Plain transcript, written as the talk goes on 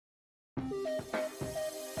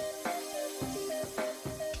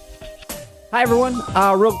Hi everyone,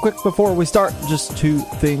 real quick before we start, just two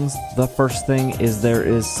things. The first thing is there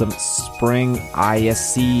is some spring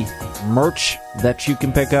ISC merch that you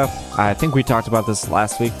can pick up. I think we talked about this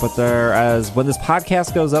last week, but when this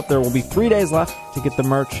podcast goes up, there will be 3 days left to get the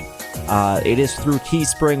merch. It is through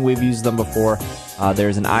Teespring. We've used them before.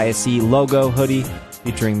 There's an ISC logo hoodie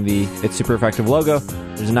featuring the It's Super Effective logo.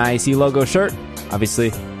 There's an ISC logo shirt, obviously,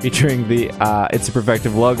 featuring the It's Super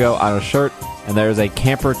Effective logo on a shirt. And there's a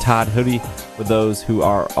Camper Todd hoodie for those who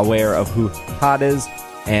are aware of who Todd is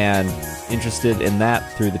and interested in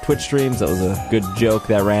that through the Twitch streams. That was a good joke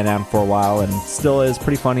that ran on for a while and still is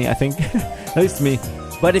pretty funny, I think, at least to me.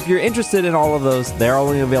 But if you're interested in all of those, they're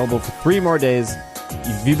only available for 3 more days.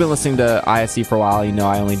 If you've been listening to ISC for a while, you know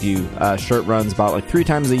I only do shirt runs about like 3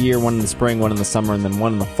 times a year, one in the spring, one in the summer, and then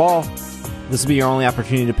one in the fall. This will be your only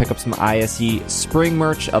opportunity to pick up some ISC spring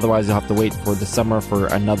merch. Otherwise, you'll have to wait for the summer for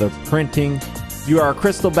another printing. If you are a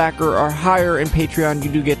Crystal backer or higher in Patreon,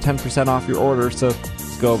 you do get 10% off your order. So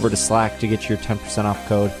just go over to Slack to get your 10% off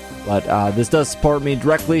code. But this does support me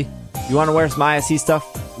directly. If you want to wear some ISC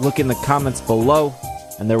stuff, look in the comments below.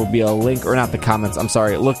 And there will be a link, or not the comments, I'm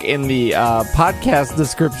sorry. Look in the podcast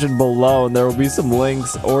description below, and there will be some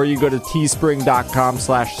links. Or you go to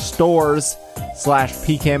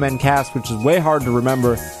teespring.com/stores/PKMNcast, which is way hard to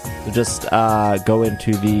remember. So just go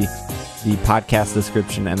into the podcast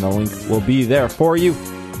description, and the link will be there for you.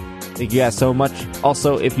 Thank you guys so much.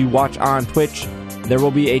 Also, if you watch on Twitch, there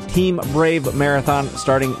will be a Team Brave Marathon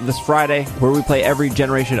starting this Friday, where we play every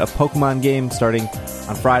generation of Pokemon game, starting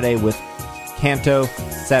on Friday with Kanto,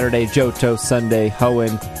 Saturday Johto, Sunday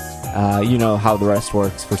Hoenn. You know how the rest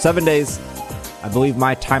works. For 7 days, I believe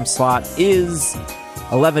my time slot is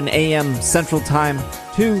 11 a.m. Central Time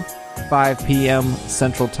to 5 p.m.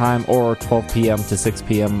 Central Time, or 12 p.m. to 6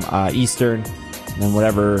 p.m. Eastern, and then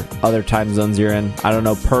whatever other time zones you're in. I don't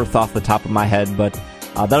know Perth off the top of my head, but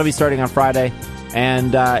that'll be starting on Friday.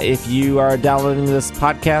 And if you are downloading this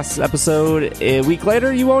podcast episode a week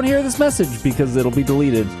later, you won't hear this message because it'll be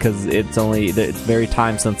deleted, because it's very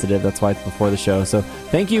time sensitive. That's why it's before the show. So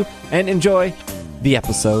thank you and enjoy the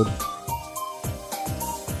episode.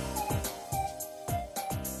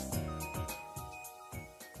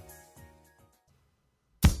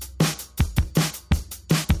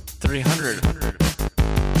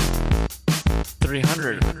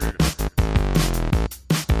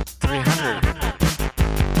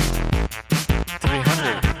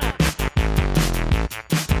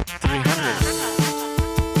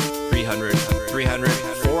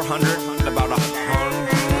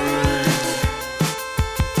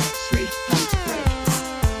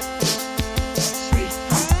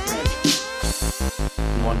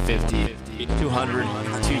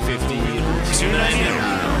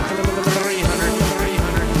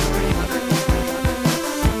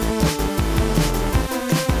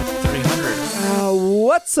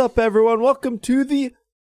 What's up, everyone? Welcome to the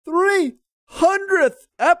 300th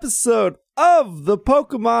episode of the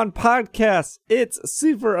Pokemon Podcast. It's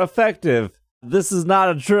super effective. This is not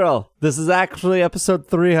a drill. This is actually episode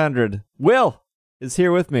 300. Will is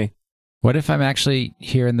here with me. What if I'm actually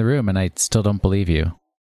here in the room and I still don't believe you?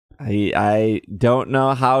 I don't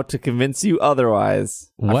know how to convince you otherwise.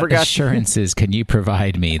 What assurances can you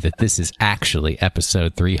provide me that this is actually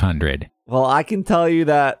episode 300? Well, I can tell you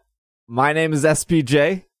that my name is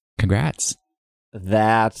SPJ. Congrats.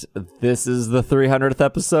 That this is the 300th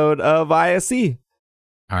episode of ISC.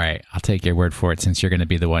 All right, I'll take your word for it, since you're going to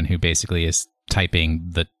be the one who basically is typing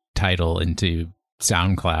the title into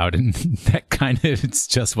SoundCloud, and that kind of, it's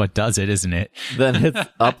just what does it, isn't it? Then hit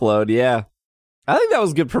upload, yeah. I think that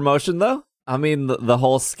was good promotion, though. I mean, the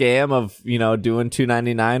whole scam of, doing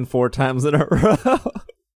 $2.99 4 times in a row.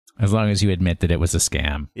 As long as you admit that it was a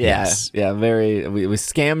scam. Yeah, yes. Yeah, we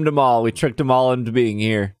scammed them all. We tricked them all into being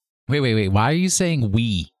here. Wait. Why are you saying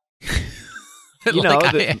we?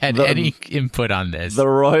 I had any input on this. The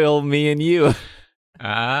royal me and you.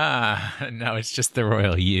 No, it's just the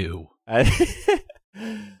royal you.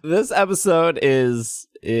 This episode it's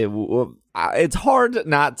hard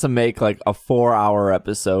not to make like a 4-hour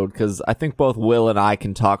episode, because I think both Will and I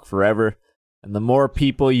can talk forever. And the more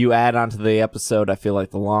people you add onto the episode, I feel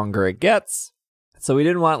like the longer it gets. So we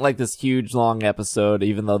didn't want like this huge long episode,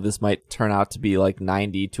 even though this might turn out to be like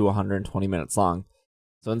 90 to 120 minutes long.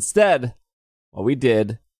 So instead, what we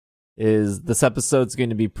did is this episode's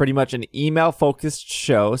going to be pretty much an email-focused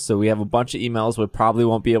show. So we have a bunch of emails. We probably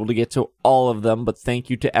won't be able to get to all of them, but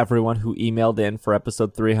thank you to everyone who emailed in for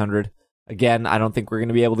episode 300. Again, I don't think we're going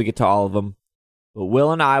to be able to get to all of them, but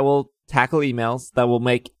Will and I will tackle emails that will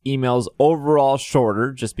make emails overall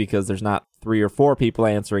shorter, just because there's not 3 or 4 people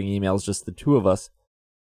answering emails, just the 2 of us.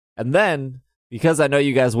 And then, because I know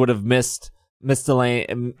you guys would have missed Miss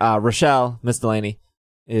Delaney, Rochelle, Miss Delaney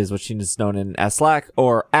is what she's known in as Slack,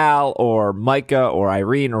 or Al, or Micah, or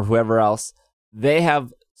Irene, or whoever else. They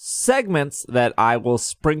have segments that I will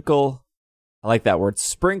sprinkle, I like that word,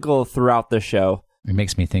 sprinkle throughout the show. It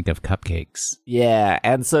makes me think of cupcakes. Yeah,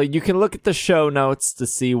 and so you can look at the show notes to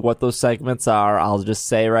see what those segments are. I'll just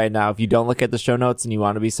say right now, if you don't look at the show notes and you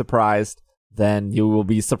want to be surprised, then you will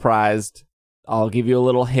be surprised. I'll give you a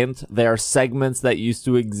little hint. There are segments that used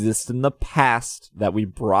to exist in the past that we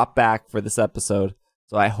brought back for this episode.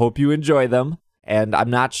 So I hope you enjoy them. And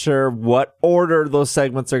I'm not sure what order those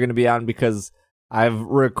segments are going to be on because I've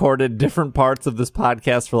recorded different parts of this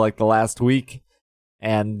podcast for like the last week.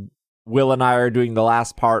 And Will and I are doing the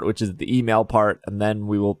last part, which is the email part. And then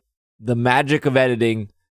we will, the magic of editing,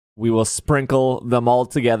 we will sprinkle them all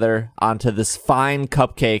together onto this fine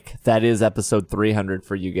cupcake that is episode 300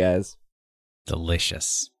 for you guys.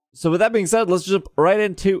 Delicious. So with that being said, let's jump right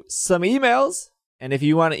into some emails. And if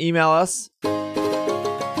you want to email us,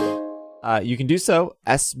 you can do so,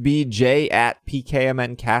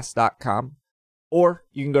 sbj@pkmncast.com. Or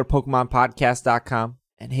you can go to PokemonPodcast.com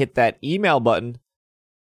and hit that email button.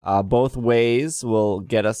 Both ways will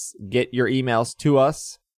get your emails to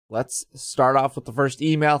us. Let's start off with the first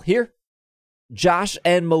email here. Josh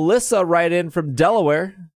and Melissa write in from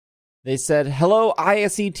Delaware. They said, "Hello,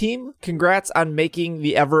 ISE team. Congrats on making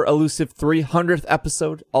the ever elusive 300th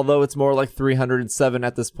episode, although it's more like 307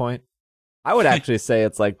 at this point. I would actually say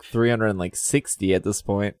it's like 360 at this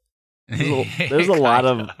point. There's a lot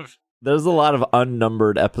of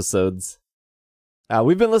unnumbered episodes.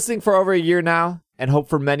 We've been listening for over a year now and hope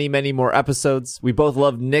for many, many more episodes. We both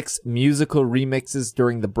love Nick's musical remixes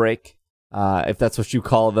during the break, if that's what you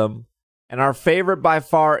call them. And our favorite by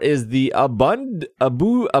far is the Abundance.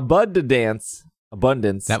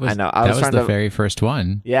 That was, I know. That was the very first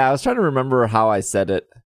one. Yeah, I was trying to remember how I said it.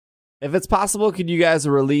 If it's possible, could you guys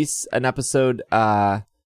release an episode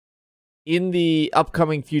in the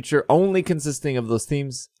upcoming future only consisting of those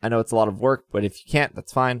themes? I know it's a lot of work, but if you can't,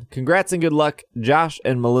 that's fine. Congrats and good luck, Josh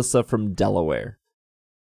and Melissa from Delaware.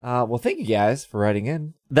 Well, thank you guys for writing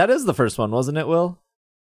in. That is the first one, wasn't it, Will?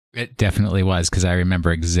 It definitely was, because I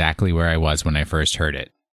remember exactly where I was when I first heard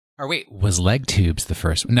it. Or wait, was Leg Tubes the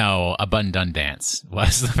first one? No, Abundance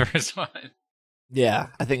was the first one. Yeah,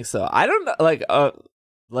 I think so. I don't know,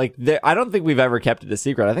 I don't think we've ever kept it a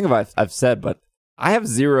secret. I think I've said, but I have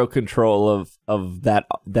zero control of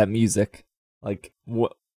that music. Like,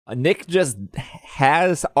 Nick just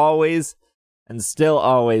has always and still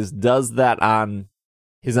always does that on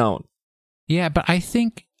his own. Yeah, but I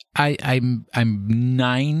think I'm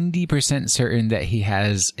 90% certain that he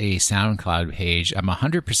has a SoundCloud page. I'm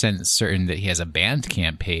 100% certain that he has a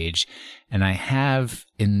Bandcamp page, and I have,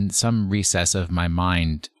 in some recess of my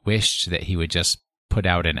mind, wished that he would just put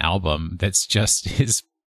out an album that's just his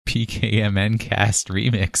PKMN cast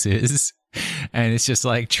remixes, and it's just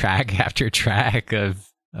like track after track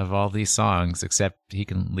of all these songs, except he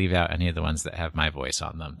can leave out any of the ones that have my voice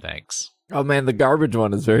on them. Thanks. Oh man, the garbage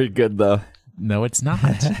one is very good though. No, it's not.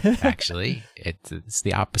 Actually, it's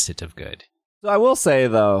the opposite of good. So I will say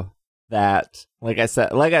though that, like I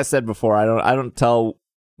said before, I don't tell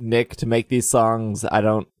Nick to make these songs. I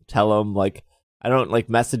don't tell him I don't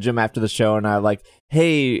message him after the show and I'm like,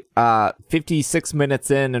 hey, 56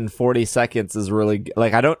 minutes in and 40 seconds is really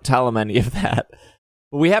I don't tell him any of that.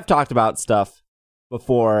 But we have talked about stuff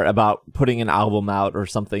before about putting an album out or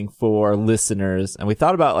something for listeners, and we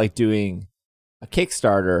thought about doing a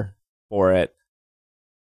Kickstarter for it.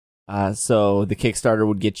 So the Kickstarter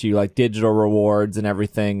would get you digital rewards and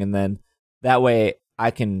everything, and then that way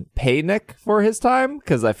I can pay Nick for his time,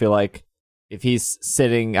 because I feel like if he's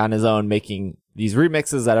sitting on his own making these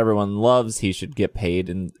remixes that everyone loves, he should get paid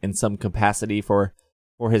in some capacity for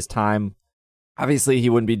his time. Obviously, he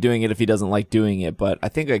wouldn't be doing it if he doesn't like doing it, but I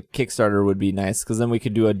think a Kickstarter would be nice, because then we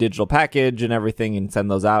could do a digital package and everything and send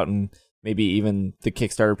those out, and maybe even the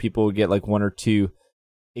Kickstarter people would get one or two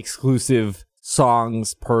exclusive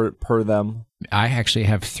songs per them. I actually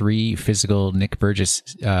have 3 physical Nick Burgess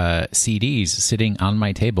CDs sitting on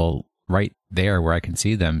my table right there where I can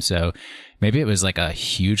see them. So maybe it was a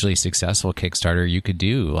hugely successful Kickstarter. You could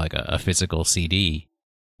do a physical CD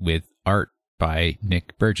with art by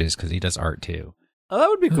Nick Burgess, because he does art too. Oh, that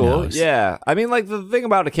would be cool. Yeah. I mean, the thing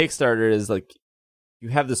about a Kickstarter is you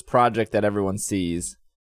have this project that everyone sees.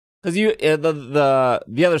 Because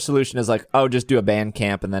the other solution is just do a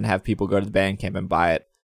Bandcamp and then have people go to the Bandcamp and buy it.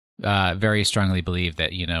 Very strongly believe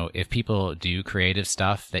that, if people do creative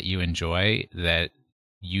stuff that you enjoy, that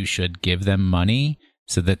you should give them money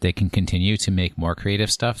so that they can continue to make more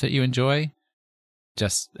creative stuff that you enjoy.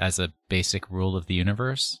 just as a basic rule of the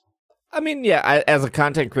universe? I mean, yeah, as a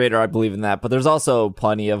content creator, I believe in that, but there's also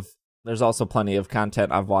plenty of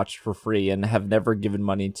content I've watched for free and have never given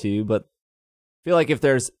money to, but I feel like if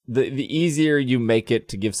there's the easier you make it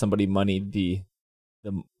to give somebody money, the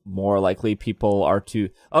more likely people are to.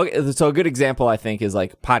 Okay, so a good example I think is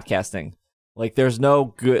like podcasting. Like there's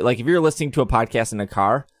no good, like if you're listening to a podcast in a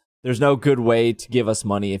car, there's no good way to give us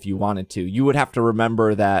money if you wanted to. You would have to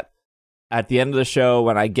remember that at the end of the show,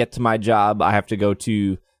 when I get to my job, I have to go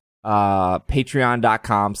to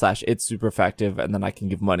patreon.com/itssupereffective, and then I can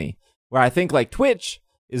give money. Where I think like Twitch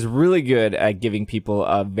is really good at giving people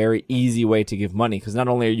a very easy way to give money, because not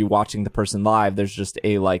only are you watching the person live, there's just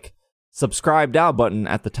a like subscribe now button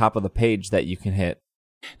at the top of the page that you can hit.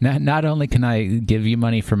 Not only can I give you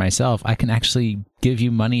money for myself, I can actually give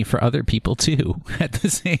you money for other people too at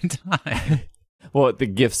the same time. Well, the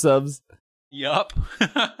gift subs. Yup.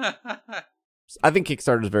 I think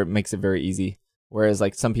Kickstarter makes it very easy, whereas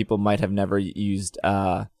like some people might have never used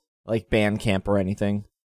like Bandcamp or anything.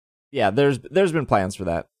 Yeah, there's been plans for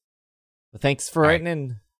that. But thanks for writing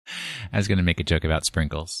in. I was going to make a joke about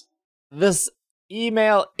sprinkles. This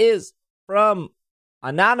email is from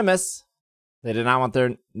Anonymous. They did not want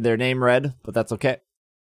their name read, but that's okay.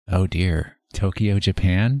 Oh dear. Tokyo,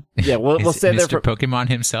 Japan? Yeah, we'll say there for Pokemon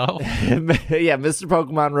himself. Yeah, Mr.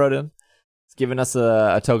 Pokemon wrote in. He's giving us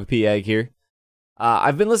a Togepi egg here.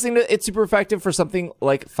 I've been listening to It's Super Effective for something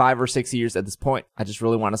like 5 or 6 years at this point. I just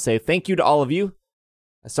really want to say thank you to all of you.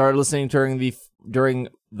 I started listening during the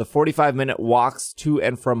 45-minute walks to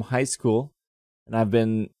and from high school,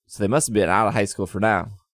 and so they must have been out of high school for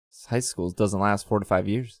now. High school doesn't last 4 to 5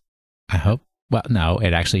 years. I hope. Well, no,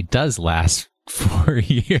 it actually does last 4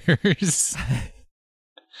 years.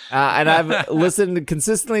 And I've listened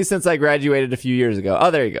consistently since I graduated a few years ago.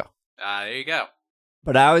 Oh, there you go. There you go.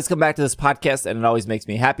 But I always come back to this podcast, and it always makes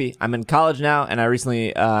me happy. I'm in college now, and I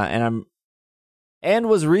recently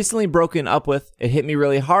was recently broken up with. It hit me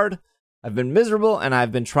really hard. I've been miserable, and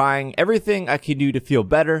I've been trying everything I can do to feel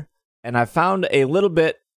better. And I found a little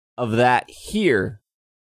bit of that here.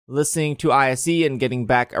 Listening to ISE and getting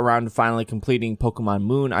back around to finally completing Pokemon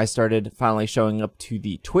Moon, I started finally showing up to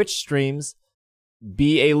the Twitch streams,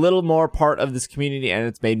 be a little more part of this community, and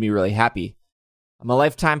it's made me really happy. I'm a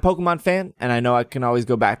lifetime Pokemon fan, and I know I can always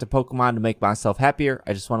go back to Pokemon to make myself happier.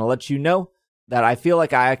 I just want to let you know that I feel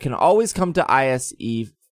like I can always come to ISE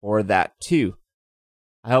for that too.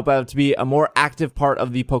 I hope I have to be a more active part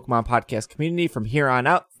of the Pokemon podcast community from here on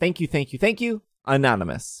out. Thank you,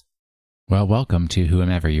 Anonymous. Well, welcome to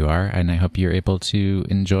whomever you are, and I hope you're able to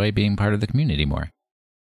enjoy being part of the community more.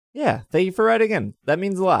 Yeah, thank you for writing in. That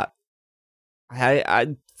means a lot.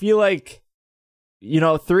 I feel like,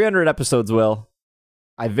 300 episodes, Will.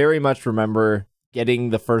 I very much remember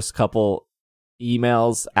getting the first couple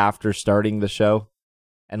emails after starting the show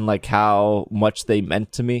and like how much they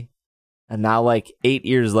meant to me. And now like 8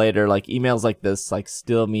 years later, like emails like this like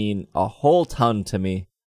still mean a whole ton to me,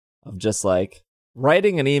 of just like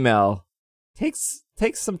writing an email takes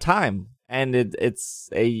some time. And it's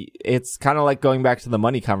kind of like going back to the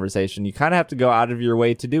money conversation. You kind of have to go out of your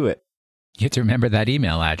way to do it. You have to remember that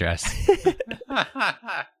email address.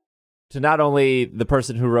 To not only the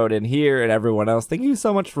person who wrote in here and everyone else, thank you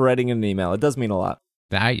so much for writing an email. It does mean a lot.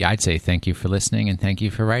 I'd say thank you for listening and thank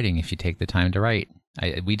you for writing if you take the time to write.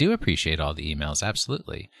 We do appreciate all the emails,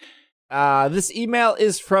 absolutely. This email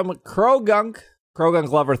is from Krogunk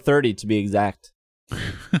Lover 30 to be exact.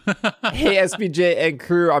 Hey, SBJ and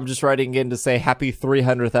crew, I'm just writing in to say happy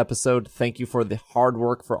 300th episode. Thank you for the hard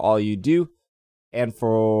work for all you do and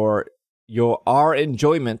for our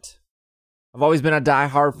enjoyment. I've always been a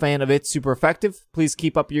die-hard fan of It's Super Effective. Please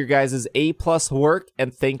keep up your guys' A+ work,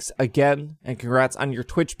 and thanks again, and congrats on your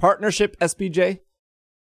Twitch partnership, SBJ.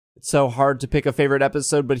 It's so hard to pick a favorite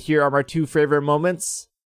episode, but here are my 2 favorite moments.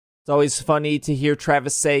 It's always funny to hear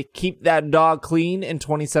Travis say, "Keep that dog clean" in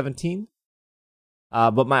 2017.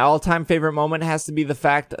 But my all-time favorite moment has to be the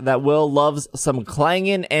fact that Will loves some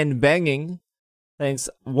clanging and banging. Thanks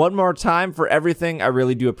one more time for everything. I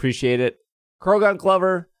really do appreciate it. Krogunk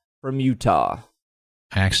Lover from Utah.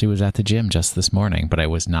 I actually was at the gym just this morning, but I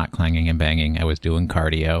was not clanging and banging. I was doing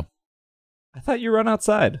cardio. I thought you run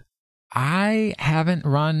outside. I haven't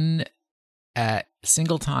run a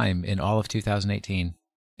single time in all of 2018.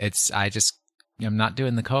 I'm not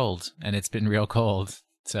doing the cold, and it's been real cold.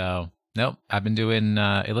 So, nope, I've been doing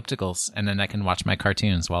ellipticals, and then I can watch my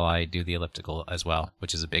cartoons while I do the elliptical as well,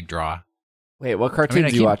 which is a big draw. Wait, what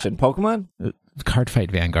cartoons are you watching? Pokemon?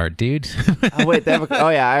 Cardfight Vanguard, dude. Oh, wait. Oh,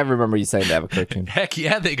 yeah. I remember you saying they have a cartoon. Heck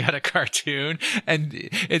yeah, they got a cartoon. And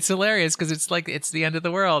it's hilarious because it's like it's the end of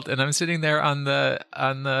the world. And I'm sitting there on the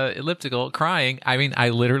elliptical crying. I mean, I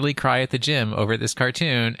literally cry at the gym over this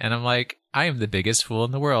cartoon. And I'm like, I am the biggest fool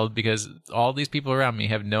in the world because all these people around me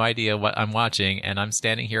have no idea what I'm watching. And I'm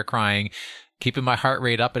standing here crying, keeping my heart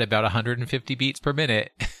rate up at about 150 beats per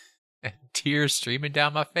minute. And tears streaming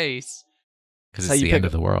down my face. Because it's the end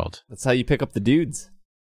of the world. That's how you pick up the dudes.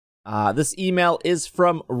 This email is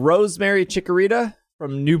from Rosemary Chikorita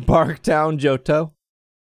from New Barktown, Johto.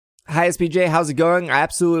 Hi, SPJ. How's it going? I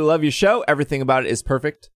absolutely love your show. Everything about it is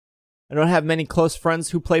perfect. I don't have many close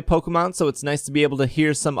friends who play Pokemon, so it's nice to be able to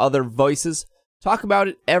hear some other voices talk about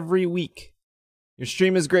it every week. Your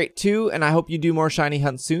stream is great, too, and I hope you do more Shiny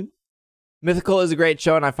Hunt soon. Mythical is a great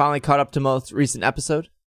show, and I finally caught up to most recent episode.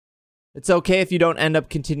 It's okay if you don't end up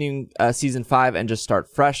continuing Season 5 and just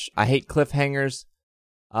start fresh. I hate cliffhangers,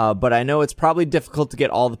 but I know it's probably difficult to get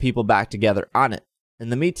all the people back together on it. In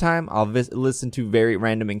the meantime, I'll listen to Very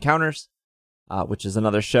Random Encounters, which is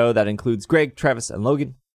another show that includes Greg, Travis, and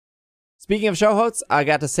Logan. Speaking of show hosts, I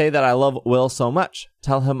got to say that I love Will so much.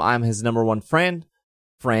 Tell him I'm his number one fan.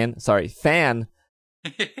 I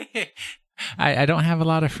don't have a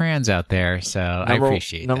lot of friends out there, so I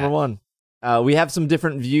appreciate that. Number one. We have some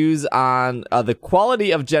different views on the quality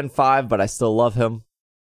of Gen 5, but I still love him.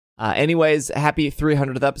 Anyways, happy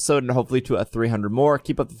 300th episode, and hopefully to a 300 more.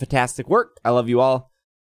 Keep up the fantastic work. I love you all.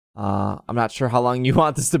 I'm not sure how long you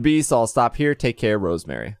want this to be, so I'll stop here. Take care,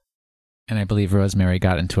 Rosemary. And I believe Rosemary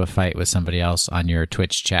got into a fight with somebody else on your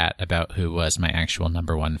Twitch chat about who was my actual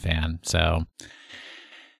number one fan. So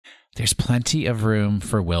there's plenty of room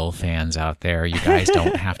for Will fans out there. You guys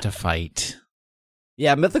don't have to fight.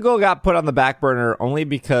 Yeah, Mythical got put on the back burner only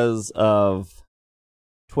because of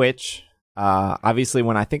Twitch. Obviously,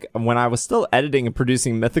 when I was still editing and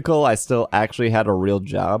producing Mythical, I still actually had a real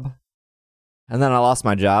job. And then I lost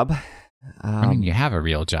my job. I mean, you have a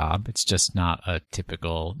real job. It's just not a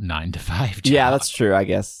typical 9-to-5 job. Yeah, that's true, I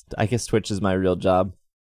guess. I guess Twitch is my real job.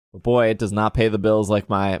 But boy, it does not pay the bills like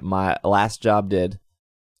my last job did.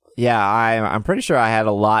 Yeah, I'm pretty sure I had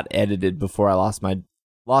a lot edited before I lost my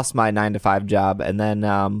 9-to-5 job, and then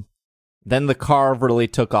the Carve really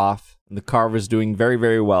took off. And the Carve was doing very,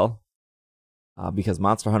 very well because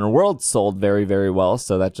Monster Hunter World sold very, very well.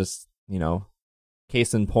 So that just,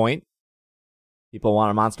 case in point. People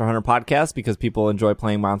want a Monster Hunter podcast because people enjoy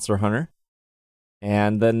playing Monster Hunter.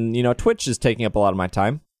 And then, Twitch is taking up a lot of my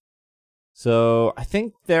time. So I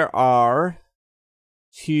think there are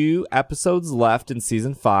 2 episodes left in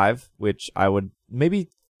Season 5, which I would maybe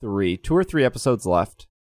 2 or 3 episodes left,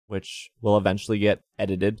 which will eventually get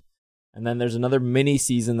edited. And then there's another mini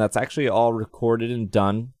season that's actually all recorded and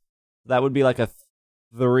done. That would be like a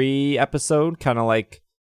 3 episode, kind of like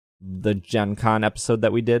the Gen Con episode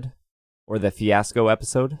that we did, or the Fiasco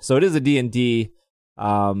episode. So it is a D&D.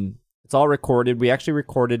 It's all recorded. We actually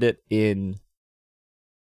recorded it in,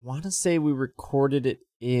 I want to say we recorded it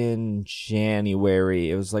in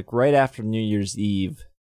January. It was like right after New Year's Eve.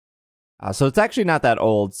 So it's actually not that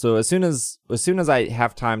old. So as soon as I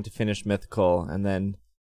have time to finish Mythical, and then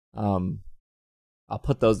I'll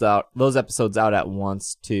put those episodes out at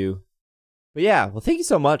once too. But yeah, well, thank you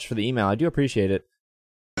so much for the email. I do appreciate it.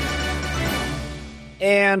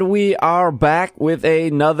 And we are back with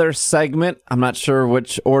another segment. I'm not sure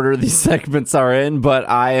which order these segments are in, but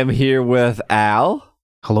I am here with Al.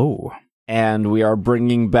 Hello. And we are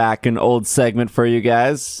bringing back an old segment for you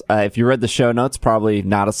guys. If you read the show notes, probably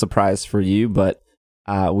not a surprise for you, but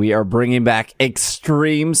we are bringing back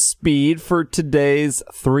Extreme Speed for today's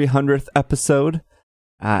 300th episode.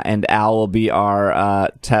 And Al will be our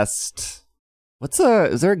test.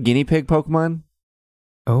 Is there a guinea pig Pokemon?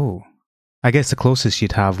 Oh. I guess the closest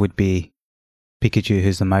you'd have would be Pikachu,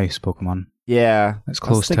 who's the mouse Pokemon. Yeah. It's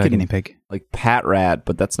close to a guinea pig. Like Patrat,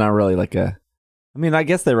 but that's not really like a... I mean, I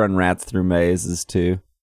guess they run rats through mazes too.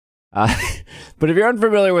 But if you're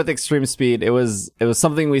unfamiliar with Extreme Speed, it was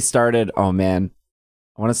something we started, oh man,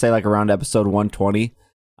 I want to say like around episode 120.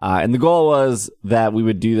 And the goal was that we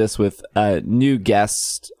would do this with a new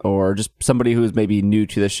guest or just somebody who's maybe new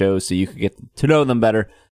to the show so you could get to know them better.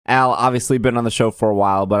 Al, obviously been on the show for a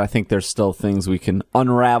while, but I think there's still things we can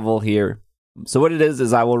unravel here. So what it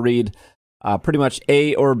is I will read pretty much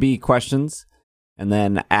A or B questions, and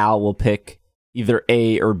then Al will pick either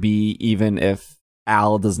A or B, even if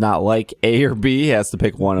Al does not like A or B, he has to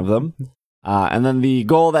pick one of them. And then the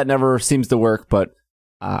goal that never seems to work, but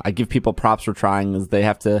I give people props for trying, is they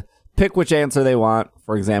have to pick which answer they want.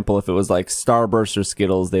 For example, if it was like Starburst or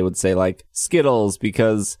Skittles, they would say like Skittles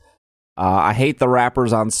because I hate the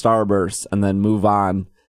wrappers on Starburst, and then move on.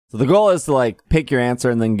 So the goal is to like pick your answer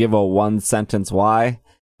and then give a 1-sentence why,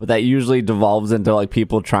 but that usually devolves into like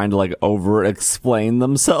people trying to like over-explain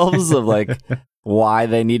themselves of like why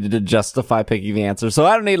they needed to justify picking the answer. So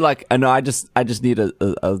I don't need like I just need a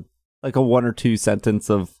like a 1 or 2 sentence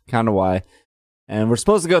of kind of why. And we're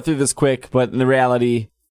supposed to go through this quick, but in the reality,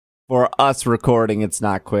 for us recording, it's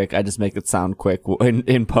not quick. I just make it sound quick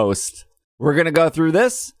in post. We're gonna go through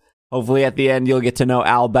this. Hopefully, at the end, you'll get to know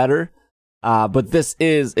Al better. But this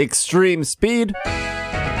is Extreme Speed.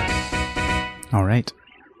 All right.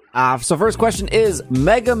 So first question is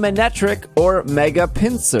Mega Manectric or Mega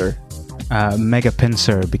Pinsir? Mega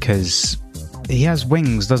Pinsir, because he has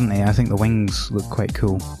wings, doesn't he? I think the wings look quite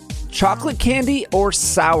cool. Chocolate candy or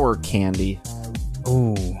sour candy?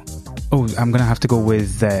 Oh, I'm going to have to go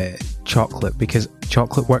with chocolate, because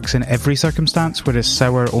chocolate works in every circumstance, whereas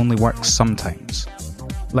sour only works sometimes.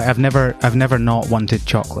 Like, I've never not wanted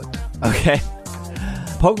chocolate. Okay.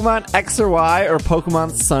 Pokemon X or Y or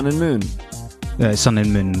Pokemon Sun and Moon? Sun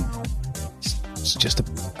and Moon. It's just a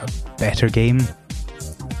better game.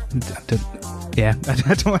 Yeah,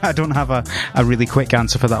 I don't have a really quick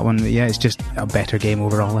answer for that one. But yeah, it's just a better game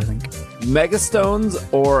overall, I think. Megastones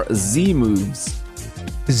or Z moves?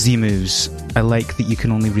 Z moves. I like that you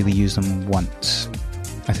can only really use them once.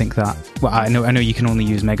 I think that. Well, I know you can only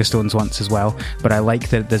use Megastones once as well, but I like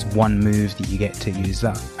that there's one move that you get to use.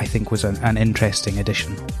 That I think was an interesting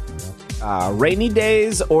addition. Rainy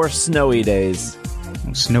days or snowy days?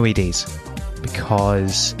 Snowy days,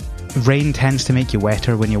 because rain tends to make you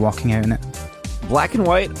wetter when you're walking out in it. Black and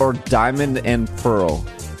white or Diamond and Pearl?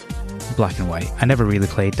 Black and white. I never really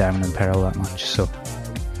played Diamond and Pearl that much, so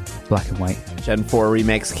black and white. Gen 4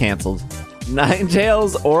 remakes cancelled.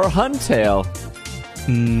 Ninetales or Huntail?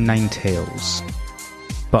 Ninetales,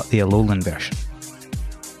 but the Alolan version.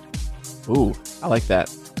 Ooh, I like that.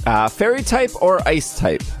 Fairy type or Ice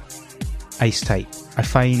type? Ice type. I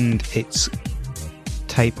find its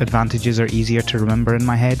type advantages are easier to remember in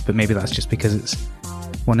my head, but maybe that's just because it's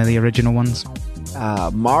one of the original ones.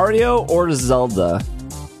 Mario or Zelda?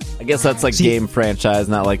 I guess that's like game franchise,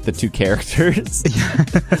 not like the 2 characters.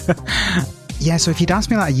 Yeah, so if you'd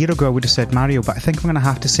asked me that a year ago, I would have said Mario, but I think I'm going to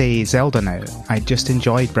have to say Zelda now. I just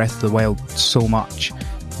enjoyed Breath of the Wild so much,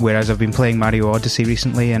 whereas I've been playing Mario Odyssey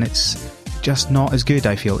recently, and it's just not as good,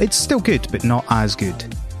 I feel. It's still good, but not as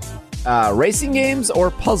good. Racing games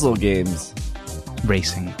or puzzle games?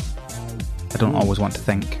 Racing. I don't always want to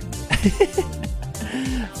think.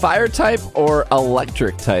 Fire type or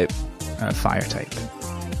electric type? Fire type.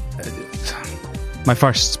 My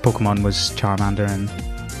first Pokemon was Charmander, and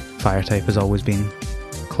fire type has always been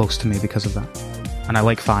close to me because of that. And I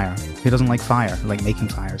like fire. Who doesn't like fire? I like making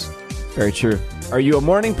fires. Very true. Are you a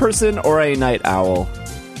morning person or a night owl?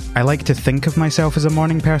 I like to think of myself as a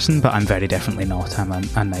morning person, but I'm very definitely not. I'm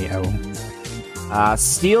a night owl.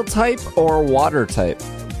 Steel type or water type?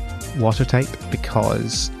 Water type,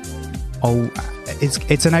 because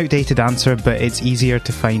it's an outdated answer, but it's easier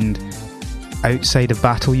to find outside of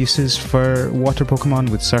battle uses for water Pokemon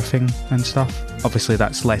with surfing and stuff. Obviously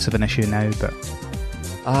that's less of an issue now, but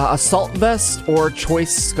Assault vest or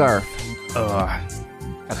choice scarf? Got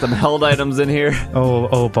some held items in here.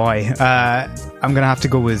 Oh boy. I'm gonna have to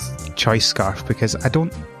go with choice scarf, because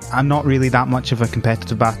I'm not really that much of a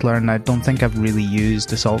competitive battler, and I don't think I've really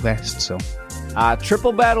used assault vest. So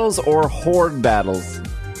triple battles or horde battles?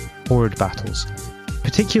 Horde battles,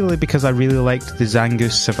 particularly because I really liked the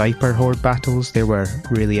Zangoose Seviper horde battles. They were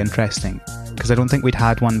really interesting, because I don't think we'd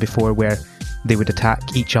had one before where they would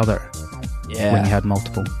attack each other when you had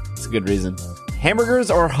multiple. That's a good reason. Hamburgers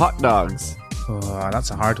or hot dogs? Oh,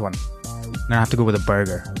 that's a hard one. I'm gonna have to go with a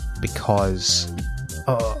burger, because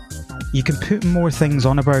you can put more things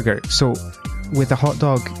on a burger. So with a hot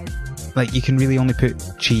dog, like, you can really only put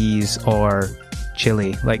cheese or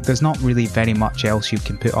chili. Like, there's not really very much else you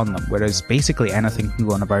can put on them, whereas basically anything can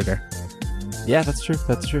go on a burger. Yeah, that's true.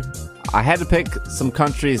 I had to pick some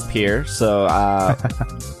countries here, so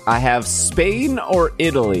I have Spain or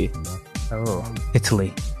Italy? Oh,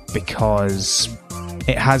 Italy, because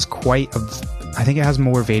it has I think it has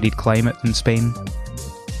more varied climate than Spain.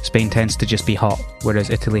 Spain tends to just be hot, whereas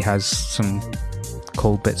Italy has some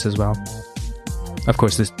cold bits as well. Of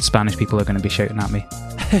course, the Spanish people are going to be shouting at me.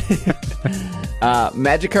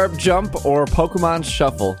 Magikarp Jump or Pokemon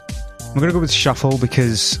Shuffle? I'm going to go with Shuffle,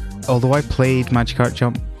 because although I played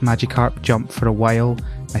Magikarp Jump for a while,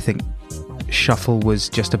 I think Shuffle was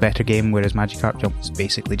just a better game, whereas Magikarp Jump was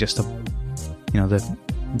basically just the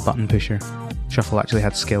button pusher. Shuffle actually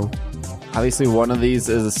had skill. Obviously, one of these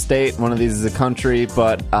is a state, one of these is a country,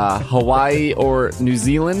 but Hawaii or New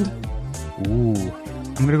Zealand? Ooh.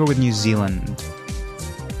 I'm going to go with New Zealand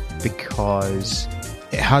because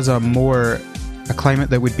it has a climate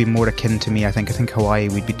that would be more akin to me. I think Hawaii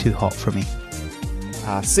would be too hot for me.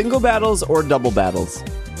 Single battles or double battles?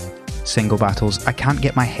 Single battles. I can't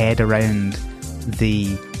get my head around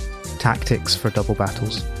the tactics for double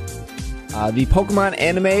battles. The Pokemon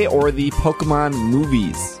anime or the Pokemon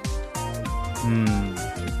movies?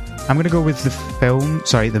 I'm going to go with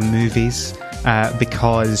the movies,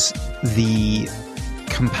 because the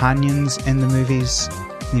companions in the movies,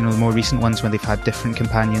 the more recent ones when they've had different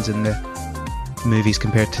companions in the movies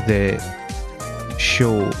compared to the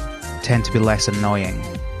show, tend to be less annoying.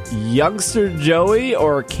 Youngster Joey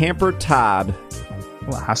or Camper Todd?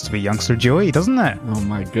 Well, it has to be Youngster Joey, doesn't it? Oh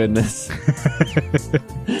my goodness.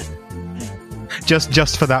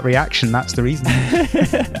 Just for that reaction, that's the reason.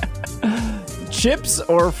 Chips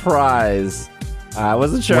or fries? I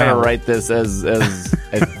wasn't sure how to write this as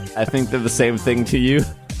I think they're the same thing to you.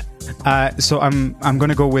 So I'm going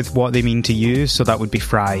to go with what they mean to you, so that would be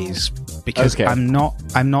fries, because okay. I'm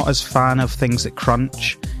not as fan of things that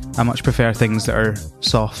crunch. I much prefer things that are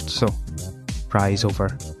soft, so fries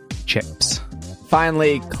over chips.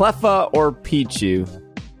 Finally, Cleffa or Pichu?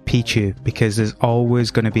 Pichu, because there's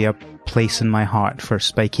always going to be a place in my heart for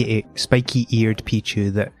spiky-eared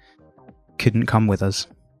Pichu that couldn't come with us.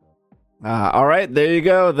 All right, there you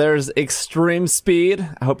go. There's Extreme Speed.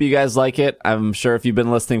 I hope you guys like it. I'm sure if you've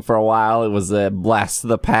been listening for a while, it was a blast to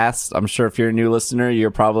the past. I'm sure if you're a new listener,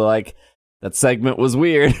 you're probably like, that segment was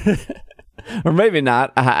weird. Or maybe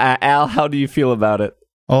not. Al, how do you feel about it?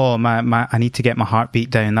 Oh, I need to get my heartbeat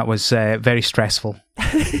down. That was very stressful.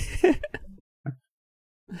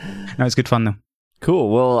 No, it's good fun though. Cool.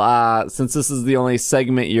 Well, since this is the only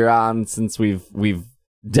segment you're on, since we've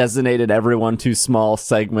designated everyone to small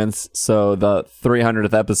segments, so the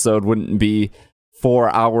 300th episode wouldn't be 4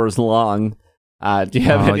 hours long. Do you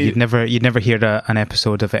have any? You'd never hear an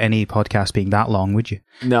episode of any podcast being that long, would you?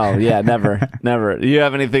 No, yeah, never, never. Do you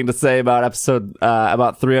have anything to say about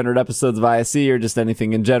about 300 episodes of ISE, or just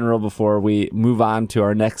anything in general before we move on to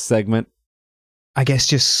our next segment? I guess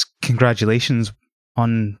just congratulations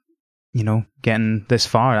on, getting this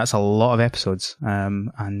far. That's a lot of episodes.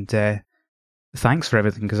 And thanks for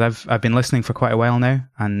everything, because I've been listening for quite a while now,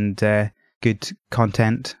 and good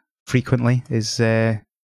content frequently is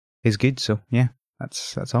good. So yeah,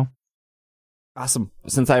 that's all. Awesome.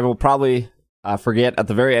 Since I will probably forget at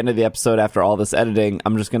the very end of the episode after all this editing,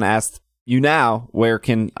 I'm just going to ask you now, where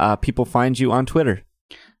can people find you on Twitter?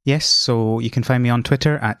 Yes, so you can find me on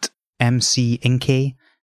Twitter at McInkay.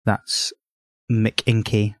 That's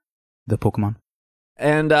McInkay, the Pokemon.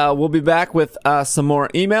 And we'll be back with some more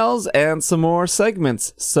emails and some more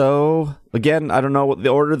segments. So again, I don't know what the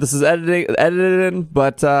order this is edited in,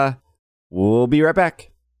 but we'll be right back.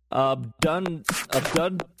 Done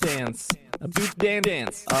dance, a boot dan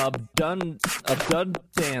dance, done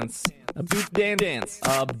dance, a boot dan dance,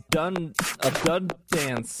 done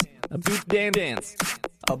dance, a boot dan dance,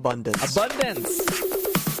 abundance, done dance,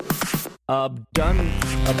 a boot dan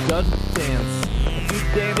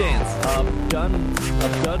dance, done dance, a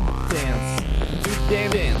boot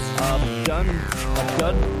dan dance, done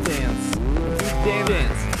dance, a boot dan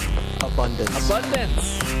dance,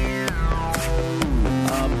 abundance.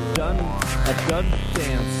 Done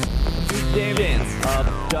dance, boot dan dance,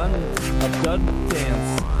 done dance, boot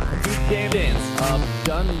dan dance, done dance,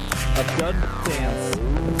 boot dan dance, abundance. Done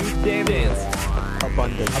dance, boot dan dance, done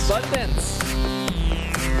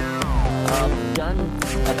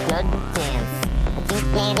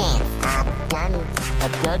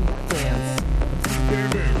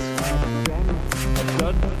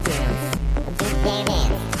dance, boot dan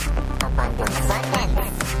dance, abundance.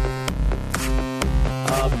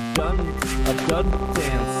 Done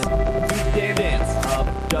dance, boot dan dance,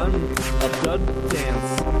 done dance,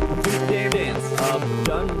 boot dan dance,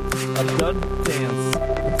 done dance,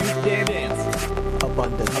 boot dan dance,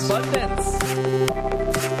 abundance.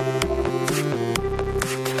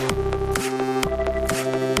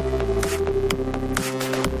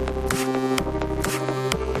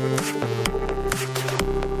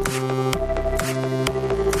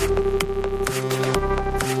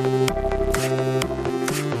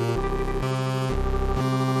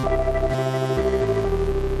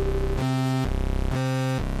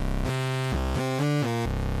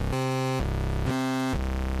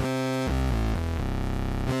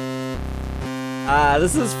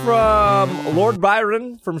 This is from Lord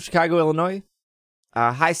Byron from Chicago, Illinois.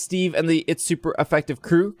 Hi, Steve and the It's Super Effective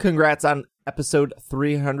crew. Congrats on episode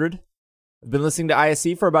 300. I've been listening to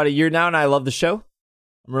ISE for about a year now, and I love the show.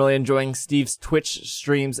 I'm really enjoying Steve's Twitch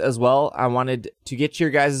streams as well. I wanted to get your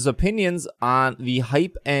guys' opinions on the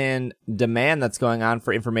hype and demand that's going on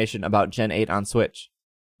for information about Gen 8 on Switch.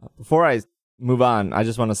 Before I move on, I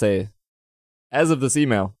just want to say, as of this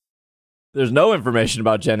email, there's no information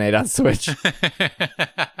about Gen 8 on Switch.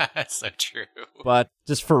 That's so true. But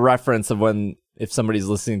just for reference of if somebody's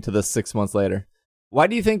listening to this 6 months later. Why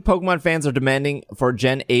do you think Pokemon fans are demanding for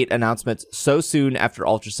Gen 8 announcements so soon after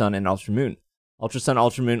Ultra Sun and Ultra Moon? Ultra Sun,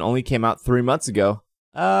 Ultra Moon only came out 3 months ago.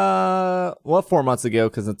 4 months ago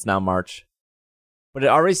because it's now March. But it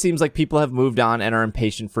already seems like people have moved on and are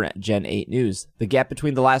impatient for Gen 8 news. The gap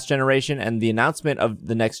between the last generation and the announcement of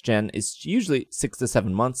the next gen is usually 6 to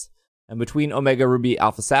 7 months. And between Omega Ruby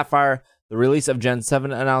Alpha Sapphire, the release of Gen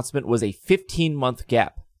 7 announcement was a 15-month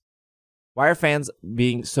gap. Why are fans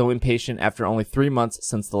being so impatient after only 3 months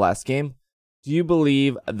since the last game? Do you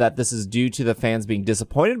believe that this is due to the fans being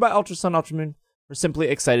disappointed by Ultra Sun, Ultra Moon, or simply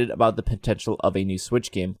excited about the potential of a new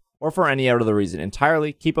Switch game, or for any other reason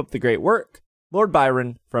entirely? Keep up the great work. Lord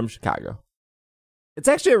Byron from Chicago. It's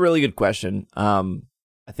actually a really good question,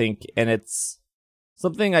 I think, and it's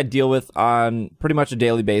something I deal with on pretty much a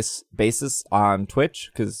daily basis on Twitch,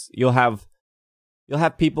 because you'll have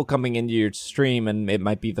people coming into your stream, and it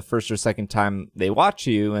might be the first or second time they watch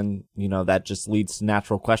you, and that just leads to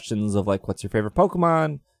natural questions of like, what's your favorite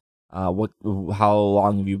Pokemon? How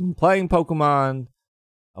long have you been playing Pokemon?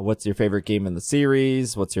 What's your favorite game in the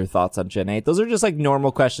series? What's your thoughts on Gen 8? Those are just like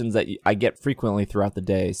normal questions that I get frequently throughout the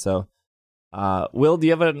day. So, Will, do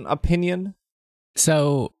you have an opinion?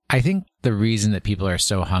 So I think the reason that people are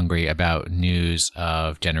so hungry about news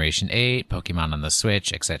of Generation 8, Pokemon on the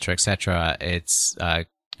Switch, etc., it's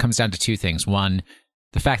comes down to two things. One,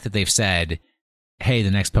 the fact that they've said, hey,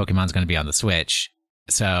 the next Pokemon's going to be on the Switch.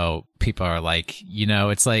 So people are like,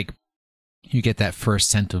 it's like you get that first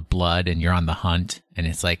scent of blood and you're on the hunt and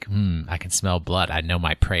it's like, I can smell blood. I know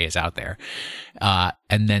my prey is out there.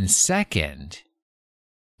 And then second,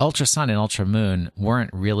 Ultra Sun and Ultra Moon weren't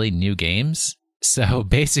really new games. So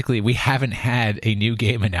basically, we haven't had a new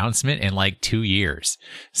game announcement in like 2 years.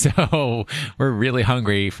 So we're really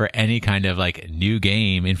hungry for any kind of like new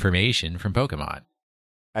game information from Pokemon.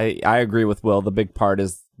 I agree with Will. The big part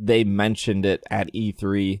is they mentioned it at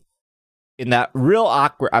E3 in that real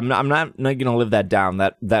awkward. I'm not going to live that down.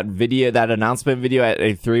 That video, that announcement video at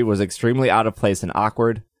E3 was extremely out of place and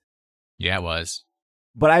awkward. Yeah, it was.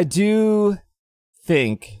 But I do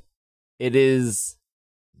think it is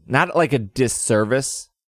not like a disservice,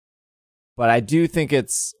 but I do think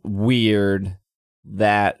it's weird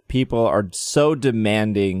that people are so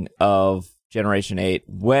demanding of Generation 8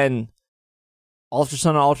 when Ultra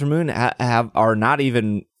Sun and Ultra Moon are not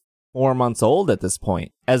even 4 months old at this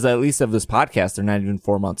point. As at least of this podcast, they're not even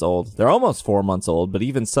 4 months old. They're almost 4 months old, but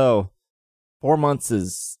even so, 4 months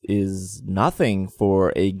is nothing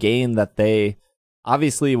for a game that they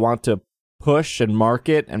obviously want to push and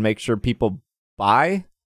market and make sure people buy.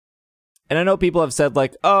 And I know people have said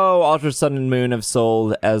like, oh, Ultra Sun and Moon have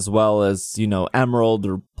sold as well as, Emerald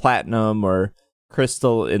or Platinum or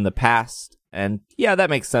Crystal in the past. And yeah, that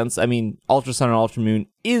makes sense. I mean, Ultra Sun and Ultra Moon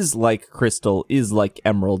is like Crystal, is like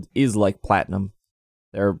Emerald, is like Platinum.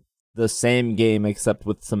 They're the same game except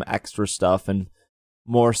with some extra stuff and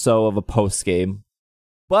more so of a post game.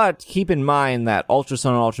 But keep in mind that Ultra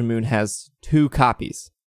Sun and Ultra Moon has 2 copies,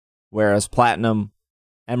 whereas Platinum,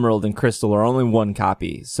 Emerald, and Crystal are only 1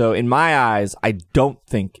 copy. So in my eyes, I don't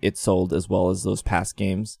think it sold as well as those past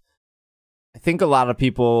games. I think a lot of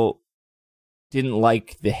people didn't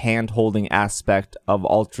like the hand-holding aspect of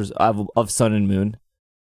of Sun and Moon.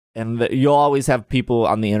 And you'll always have people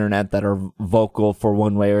on the internet that are vocal for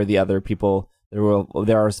one way or the other.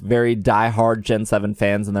 There are very die-hard Gen 7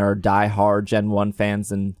 fans, and there are die-hard Gen 1 fans,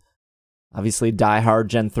 and obviously die-hard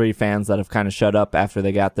Gen 3 fans that have kind of shut up after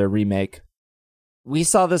they got their remake. We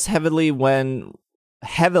saw this heavily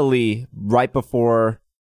right before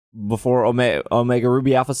Omega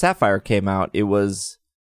Ruby Alpha Sapphire came out.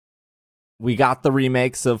 We got the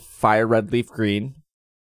remakes of Fire Red Leaf Green,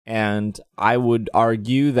 and I would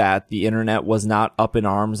argue that the internet was not up in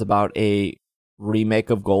arms about a remake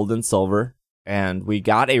of Gold and Silver, and we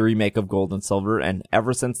got a remake of Gold and Silver, and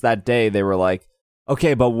ever since that day, they were like,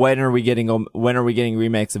 okay, but when are we getting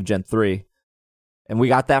remakes of Gen 3? And we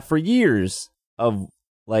got that for years of,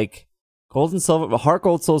 like, Gold and Silver. Heart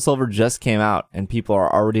Gold, Soul Silver just came out, and people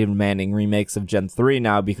are already demanding remakes of Gen 3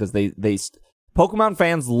 now because Pokemon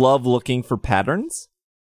fans love looking for patterns.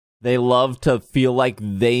 They love to feel like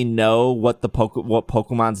they know what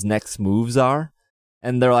Pokemon's next moves are.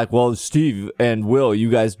 And they're like, well, Steve and Will, you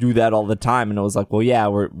guys do that all the time. And it was like, well, yeah,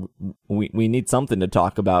 we need something to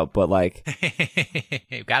talk about. But like,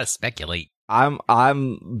 you've got to speculate. I'm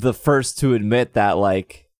the first to admit that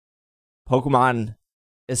like Pokemon,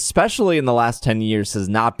 especially in the last 10 years, has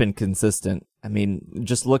not been consistent. I mean,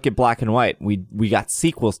 just look at Black and White. We got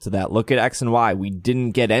sequels to that. Look at X and Y. We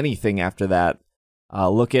didn't get anything after that.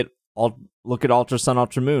 Look at Ultra Sun,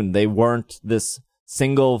 Ultra Moon. They weren't this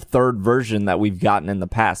single third version that we've gotten in the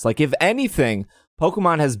past. Like, if anything,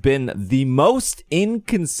 Pokemon has been the most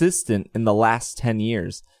inconsistent in the last 10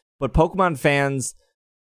 years. But Pokemon fans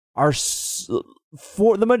are,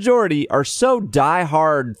 for the majority, are so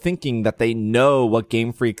diehard thinking that they know what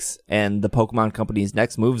Game Freak's and the Pokemon Company's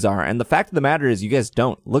next moves are. And the fact of the matter is, you guys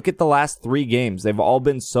don't. Look at the last 3 games. They've all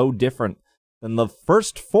been so different than the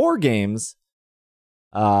first 4 games.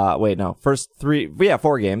 First 3,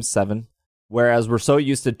 4 games, 7. Whereas we're so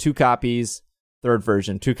used to 2 copies, third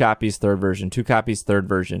version, 2 copies, third version, 2 copies, third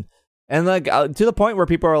version. And like to the point where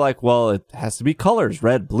people are like, well, it has to be colors,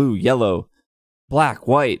 red, blue, yellow, black,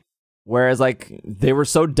 white. Whereas like they were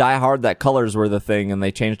so diehard that colors were the thing and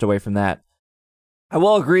they changed away from that. I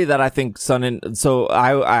will agree that I think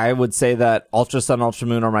I would say that Ultra Sun, Ultra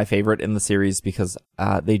Moon are my favorite in the series because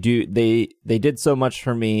they did so much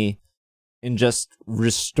for me in just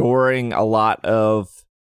restoring a lot of.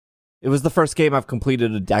 It was the first game I've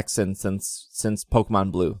completed a dex in since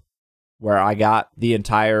Pokemon Blue, where I got the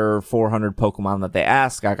entire 400 Pokemon that they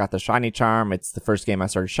ask. I got the Shiny Charm. It's the first game I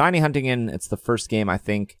started Shiny hunting in. It's the first game I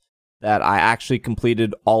think that I actually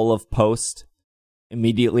completed all of Post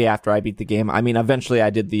immediately after I beat the game. I mean, eventually I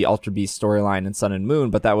did the Ultra Beast storyline in Sun and Moon,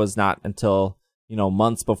 but that was not until,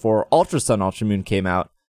 months before Ultra Sun, Ultra Moon came out.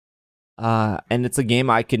 And it's a game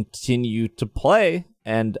I continue to play.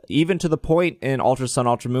 And even to the point in Ultra Sun,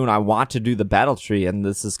 Ultra Moon, I want to do the battle tree. And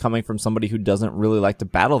this is coming from somebody who doesn't really like to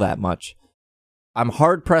battle that much. I'm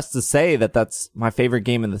hard pressed to say that that's my favorite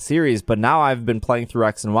game in the series, but now I've been playing through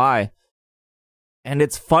X and Y. And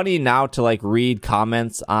it's funny now to like read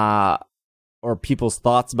comments, or people's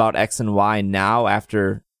thoughts about X and Y now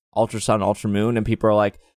after Ultra Sun, Ultra Moon. And people are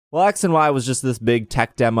like, well, X and Y was just this big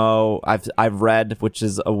tech demo I've read, which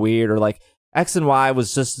is a weird, or like, X and Y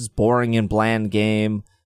was just this boring and bland game.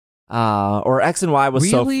 Or X and Y was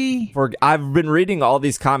really? I've been reading all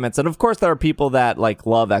these comments, and of course there are people that like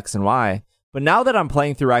love X and Y. But now that I'm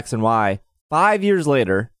playing through X and Y, 5 years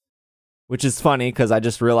later, which is funny because I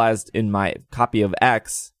just realized in my copy of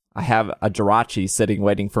X, I have a Jirachi sitting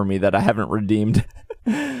waiting for me that I haven't redeemed.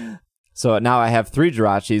 So now I have 3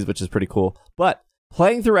 Jirachis, which is pretty cool. But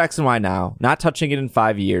playing through X and Y now, not touching it in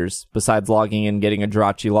 5 years, besides logging in, getting a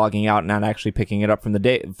Jirachi, logging out, and not actually picking it up from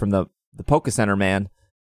the Poke Center man.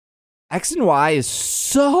 X and Y is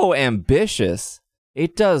so ambitious.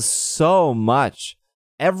 It does so much.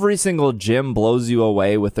 Every single gym blows you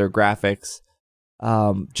away with their graphics.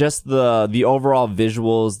 Just the overall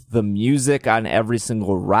visuals, the music on every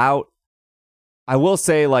single route. I will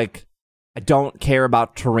say, like, I don't care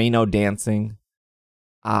about Torino dancing.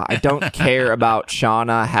 I don't care about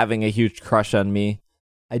Shauna having a huge crush on me.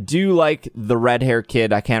 I do like the red hair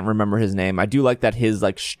kid. I can't remember his name. I do like that his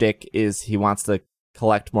like shtick is he wants to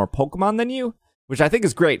collect more Pokemon than you, which I think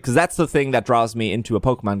is great because that's the thing that draws me into a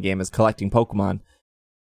Pokemon game is collecting Pokemon.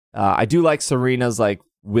 I do like Serena's like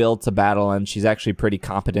will to battle, and she's actually pretty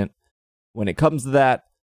competent when it comes to that.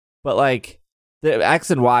 But like the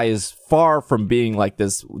X and Y is far from being like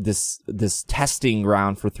this testing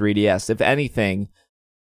ground for 3DS. If anything,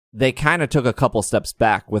 they kind of took a couple steps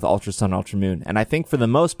back with Ultra Sun, Ultra Moon. And I think for the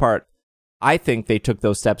most part, I think they took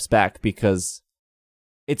those steps back because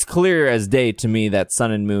it's clear as day to me that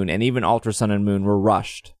Sun and Moon and even Ultra Sun and Moon were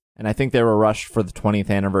rushed. And I think they were rushed for the 20th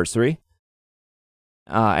anniversary.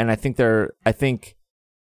 And I think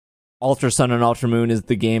Ultra Sun and Ultra Moon is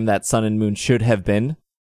the game that Sun and Moon should have been.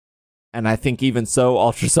 And I think even so,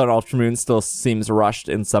 Ultra Sun, Ultra Moon still seems rushed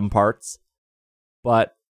in some parts.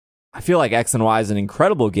 But I feel like X and Y is an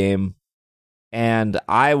incredible game, and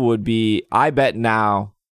I bet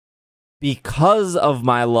now, because of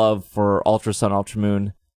my love for Ultra Sun, Ultra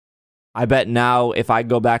Moon, I bet now if I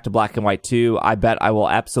go back to Black and White 2, I bet I will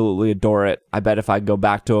absolutely adore it. I bet if I go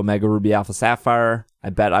back to Omega Ruby Alpha Sapphire, I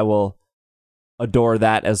bet I will adore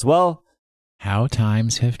that as well. How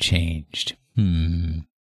times have changed. And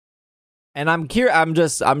I'm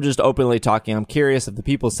just openly talking. I'm curious if the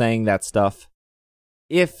people saying that stuff,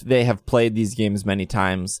 if they have played these games many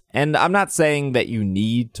times. And I'm not saying that you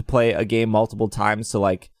need to play a game multiple times to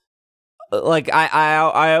like I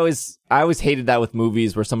always hated that with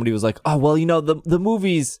movies where somebody was like, oh well, the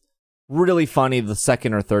movies really funny the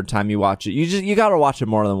second or third time you watch it. You got to watch it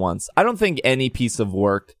more than once. I don't think any piece of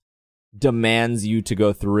work demands you to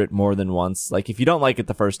go through it more than once. Like, if you don't like it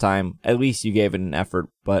the first time, at least you gave it an effort.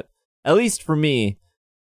 But at least for me,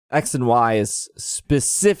 X and Y is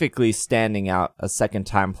specifically standing out a second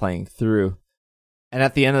time playing through. And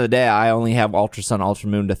at the end of the day, I only have Ultra Sun, Ultra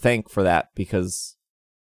Moon to thank for that, because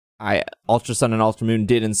Ultra Sun and Ultra Moon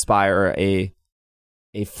did inspire a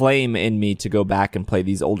flame in me to go back and play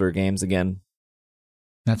these older games again.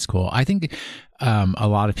 That's cool. I think a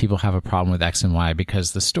lot of people have a problem with X and Y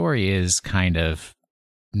because the story is kind of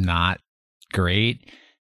not great.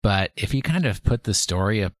 But if you kind of put the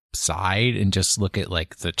story aside and just look at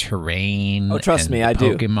like the terrain, trust me, I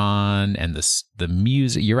do. Pokemon and the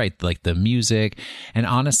music, you're right, like the music, and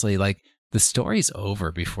honestly, like the story's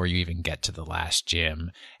over before you even get to the last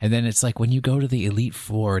gym, and then it's like when you go to the Elite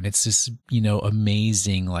Four and it's this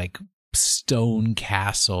amazing like stone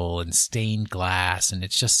castle and stained glass, and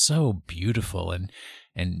it's just so beautiful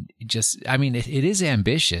and just, I mean, it is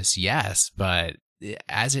ambitious, yes, but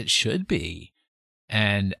as it should be.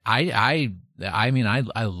 And I mean,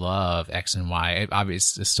 I love X and Y.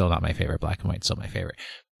 Obviously, it's still not my favorite. Black and White's still my favorite.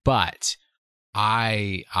 But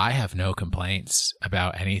I have no complaints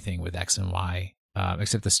about anything with X and Y,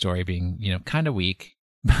 except the story being, kind of weak.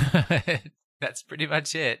 That's pretty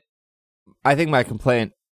much it. I think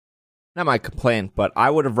not my complaint, but I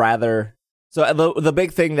would have rather. So the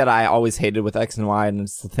big thing that I always hated with X and Y, and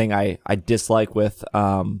it's the thing I dislike with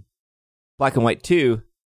Black and White 2,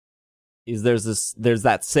 is there's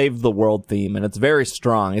that save the world theme, and it's very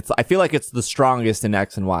strong. I feel like it's the strongest in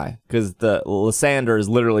X and Y, because the Lysander is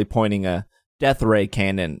literally pointing a death ray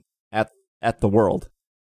cannon at the world.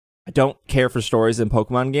 I don't care for stories in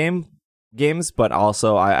Pokemon games, but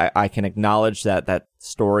also I can acknowledge that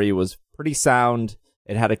story was pretty sound.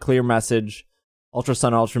 It had a clear message. Ultra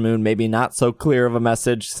Sun, Ultra Moon, maybe not so clear of a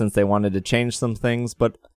message since they wanted to change some things,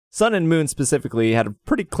 but Sun and Moon specifically had a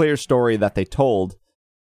pretty clear story that they told.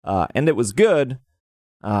 And it was good.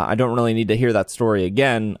 I don't really need to hear that story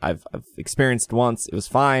again. I've experienced it once. It was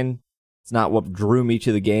fine. It's not what drew me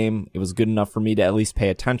to the game. It was good enough for me to at least pay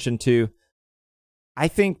attention to. I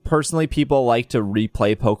think personally people like to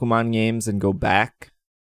replay Pokemon games and go back.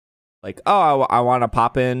 Like, oh, I want to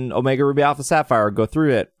pop in Omega Ruby Alpha Sapphire, go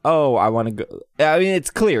through it. Oh, I want to go. I mean, it's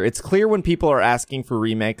clear. It's clear when people are asking for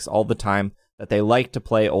remakes all the time that they like to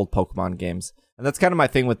play old Pokemon games. And that's kind of my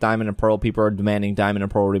thing with Diamond and Pearl. People are demanding Diamond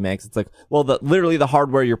and Pearl remakes. It's like, well, literally the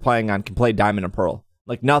hardware you're playing on can play Diamond and Pearl.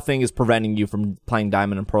 Like, nothing is preventing you from playing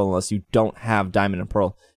Diamond and Pearl unless you don't have Diamond and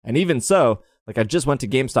Pearl. And even so, like, I just went to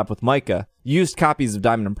GameStop with Micah. Used copies of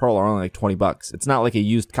Diamond and Pearl are only like $20. It's not like a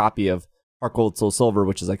used copy of Heart Gold Soul Silver,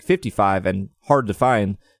 which is like $55 and hard to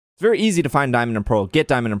find. It's very easy to find Diamond and Pearl. Get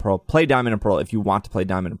Diamond and Pearl. Play Diamond and Pearl if you want to play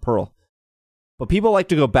Diamond and Pearl. But people like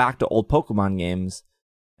to go back to old Pokemon games.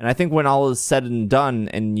 And I think when all is said and done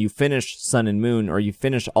and you finish Sun and Moon, or you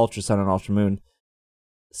finish Ultra Sun and Ultra Moon,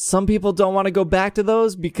 some people don't want to go back to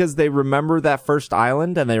those because they remember that first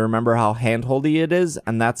island and they remember how handholdy it is,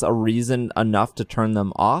 and that's a reason enough to turn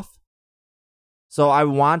them off. So I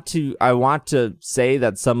want to say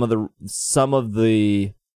that some of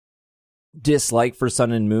the dislike for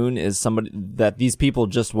Sun and Moon is somebody that these people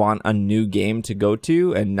just want a new game to go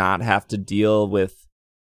to and not have to deal with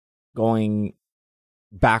going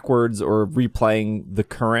backwards or replaying the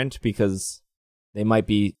current, because they might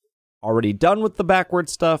be already done with the backward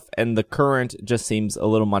stuff and the current just seems a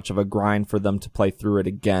little much of a grind for them to play through it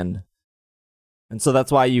again. And so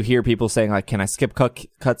that's why you hear people saying, like, can I skip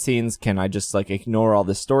cutscenes? Can I just like ignore all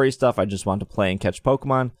this story stuff? I just want to play and catch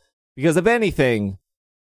Pokemon. Because if anything,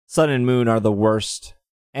 Sun and Moon are the worst,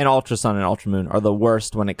 and Ultra Sun and Ultra Moon are the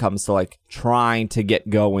worst when it comes to like trying to get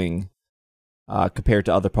going compared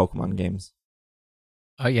to other Pokemon games.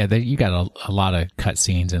 Oh, yeah, you got a lot of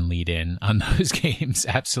cutscenes and lead in on those games.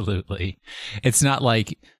 Absolutely. It's not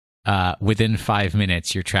like within 5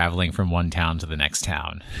 minutes you're traveling from one town to the next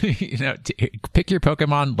town. Pick your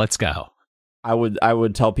Pokemon, let's go. I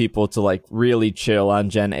would tell people to like really chill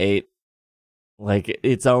on Gen 8. Like,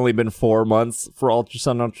 it's only been 4 months for Ultra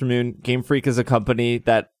Sun, Ultra Moon. Game Freak is a company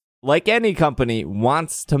that, like any company,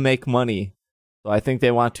 wants to make money. So I think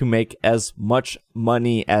they want to make as much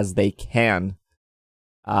money as they can.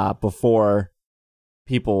 Before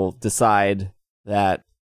people decide that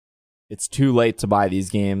it's too late to buy these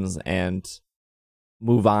games and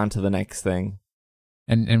move on to the next thing.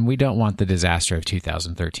 And we don't want the disaster of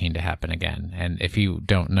 2013 to happen again. And if you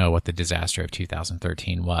don't know what the disaster of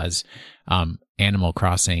 2013 was, Animal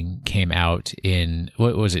Crossing came out in,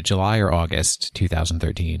 what was it, July or August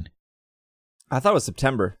 2013? I thought it was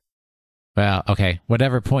September. Well, okay,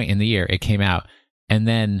 whatever point in the year it came out, and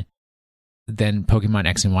then Pokemon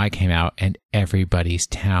X and Y came out, and everybody's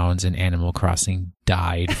towns in Animal Crossing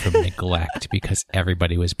died from neglect because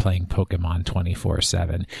everybody was playing Pokemon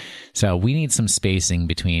 24/7. So we need some spacing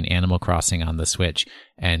between Animal Crossing on the Switch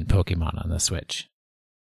and Pokemon on the Switch.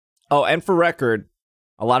 Oh, and for record,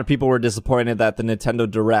 a lot of people were disappointed that the Nintendo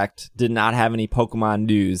Direct did not have any Pokemon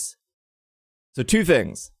news. So 2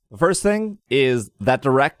 things. The first thing is that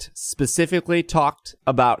Direct specifically talked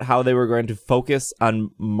about how they were going to focus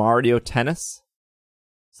on Mario Tennis.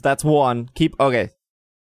 So that's one. Okay.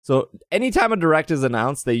 So anytime a Direct is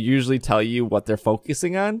announced, they usually tell you what they're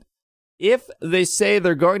focusing on. If they say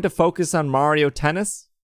they're going to focus on Mario Tennis,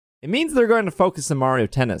 it means they're going to focus on Mario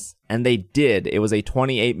Tennis. And they did. It was a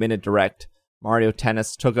 28-minute Direct. Mario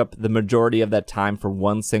Tennis took up the majority of that time for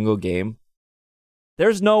one single game.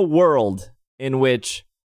 There's no world in which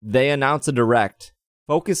they announce a Direct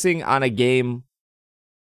focusing on a game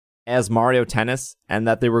as Mario Tennis and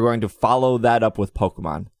that they were going to follow that up with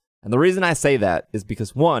Pokemon. And the reason I say that is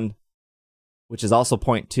because 1, which is also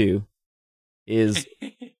point 2, is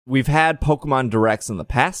we've had Pokemon Directs in the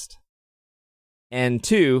past. And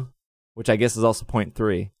 2, which I guess is also point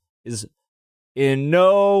 3, is in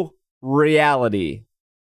no reality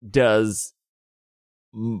does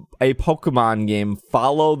a Pokemon game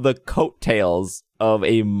follow the coattails of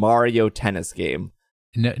a Mario Tennis game.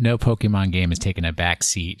 No Pokemon game has taken a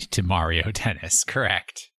backseat to Mario Tennis,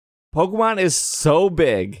 correct? Pokemon is so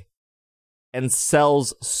big and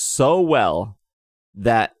sells so well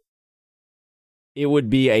that it would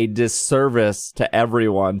be a disservice to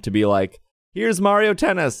everyone to be like, here's Mario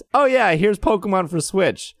Tennis. Oh yeah, here's Pokemon for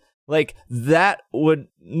Switch. Like, that would,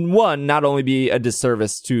 1, not only be a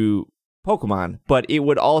disservice to Pokemon, but it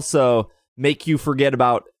would also make you forget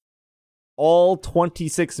about all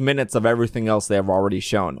 26 minutes of everything else they have already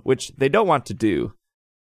shown, which they don't want to do.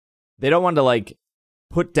 They don't want to, like,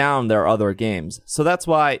 put down their other games. So that's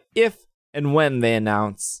why if and when they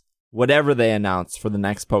announce whatever they announce for the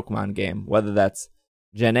next Pokemon game, whether that's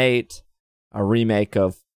Gen 8, a remake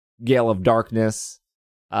of Gale of Darkness,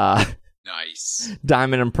 nice,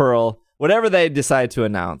 Diamond and Pearl, whatever they decide to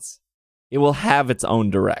announce, it will have its own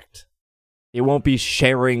Direct. It won't be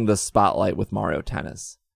sharing the spotlight with Mario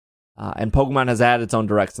Tennis. And Pokemon has had its own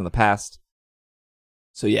Directs in the past.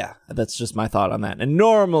 So yeah, that's just my thought on that. And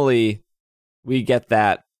normally we get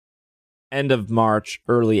that end of March,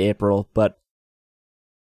 early April, but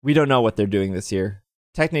we don't know what they're doing this year.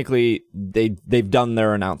 Technically, they've done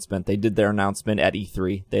their announcement. They did their announcement at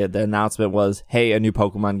E3. The announcement was, hey, a new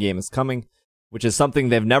Pokemon game is coming, which is something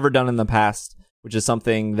they've never done in the past, which is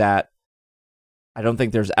something that I don't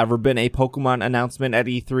think there's ever been a Pokemon announcement at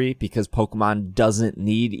E3 because Pokemon doesn't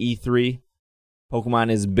need E3.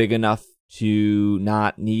 Pokemon is big enough to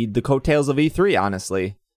not need the coattails of E3,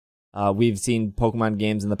 honestly. We've seen Pokemon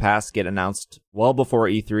games in the past get announced well before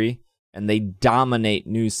E3, and they dominate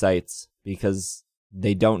news sites because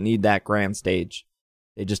they don't need that grand stage.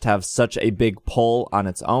 They just have such a big pull on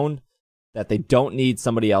its own that they don't need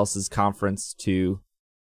somebody else's conference to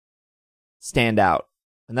stand out.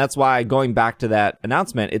 And that's why, going back to that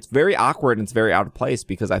announcement, it's very awkward and it's very out of place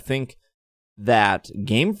because I think that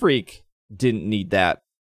Game Freak didn't need that.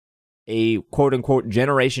 A quote-unquote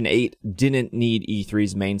Generation 8 didn't need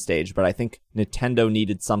E3's main stage, but I think Nintendo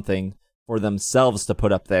needed something for themselves to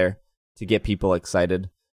put up there to get people excited.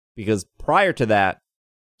 Because prior to that,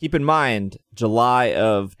 keep in mind, July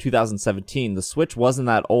of 2017, the Switch wasn't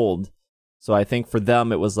that old. So I think for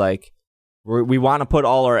them, it was like, we want to put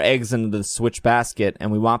all our eggs into the Switch basket,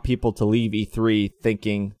 and we want people to leave E3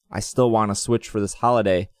 thinking, I still want a Switch for this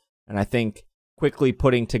holiday. And I think quickly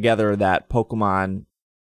putting together that Pokemon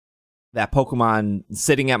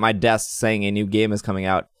sitting at my desk saying a new game is coming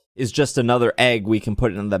out is just another egg we can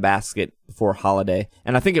put in the basket before holiday.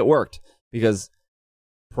 And I think it worked because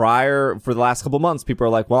for the last couple months, people are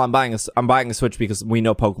like, well, I'm buying a Switch because we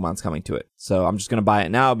know Pokemon's coming to it. So I'm just going to buy it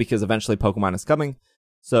now because eventually Pokemon is coming.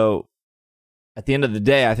 So at the end of the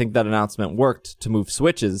day, I think that announcement worked to move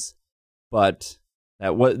Switches, but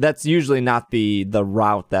that's usually not the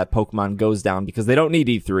route that Pokemon goes down because they don't need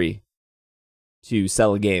E3 to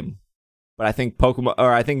sell a game. But I think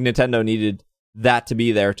Nintendo needed that to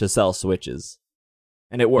be there to sell Switches,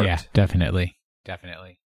 and it worked. Yeah, definitely.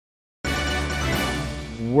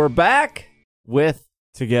 We're back with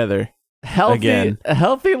Together.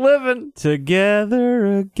 healthy living.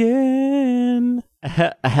 Together again.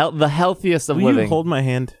 The healthiest of Will living. you hold my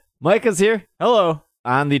hand? Micah's here. Hello.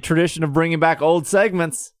 On the tradition of bringing back old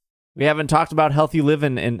segments, we haven't talked about healthy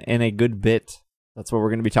living in a good bit. That's what we're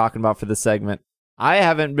going to be talking about for this segment. I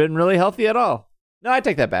haven't been really healthy at all. No, I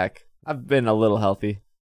take that back. I've been a little healthy.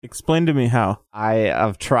 Explain to me how.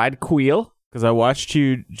 I've tried Queel. Because I watched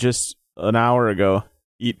you just an hour ago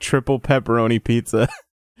eat triple pepperoni pizza.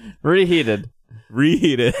 Reheated.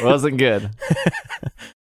 Reheated. Wasn't good.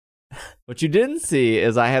 What you didn't see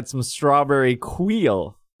is I had some strawberry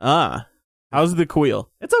Queel. Ah. How's the Queel?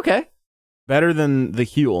 It's okay. Better than the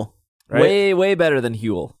Huel, right? Way, way better than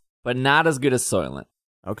Huel, but not as good as Soylent.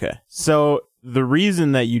 Okay. So the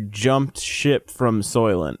reason that you jumped ship from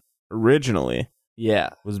Soylent originally Yeah.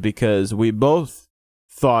 was because we both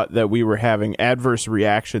thought that we were having adverse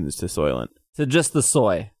reactions to Soylent. To just the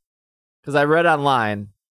soy. Because I read online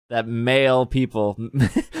that male people...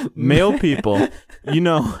 Male people,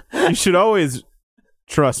 you should always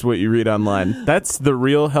trust what you read online. That's the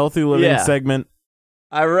real Healthy Living segment.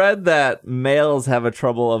 I read that males have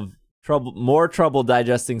more trouble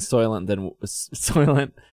digesting soy than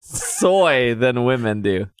women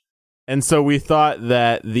do. And so we thought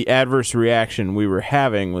that the adverse reaction we were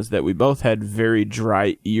having was that we both had very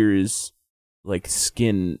dry ears, like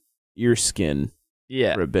ear skin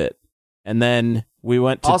Yeah. for a bit. And then we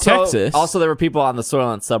went to Texas. Also, there were people on the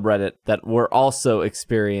Soylent subreddit that were also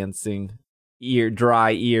experiencing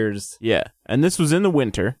dry ears. Yeah. And this was in the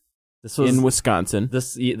winter. This was in Wisconsin.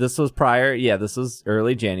 This was prior. Yeah, this was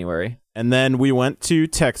early January. And then we went to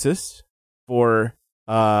Texas for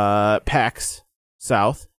PAX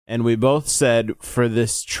South. And we both said, for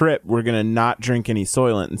this trip, we're going to not drink any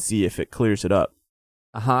Soylent and see if it clears it up.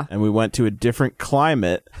 Uh-huh. And we went to a different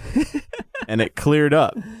climate, and it cleared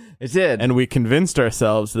up. It did. And we convinced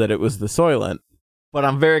ourselves that it was the Soylent. But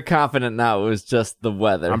I'm very confident now it was just the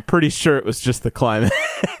weather. I'm pretty sure it was just the climate.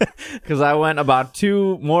 Because I went about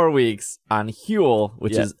 2 more weeks on Huel,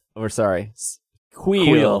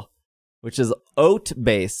 Queel, which is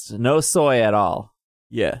oat-based, no soy at all.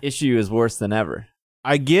 Yeah. Issue is worse than ever.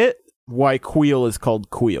 I get why Queel is called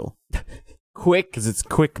Queel. Because it's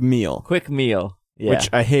quick meal. Quick meal. Yeah. Which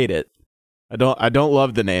I hate it. I don't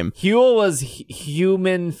love the name. Huel was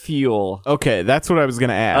human fuel. Okay, that's what I was going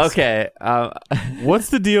to ask. Okay. What's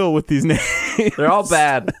the deal with these names? They're all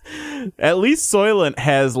bad. At least Soylent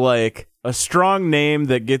has like a strong name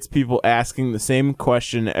that gets people asking the same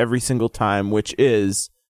question every single time, which is,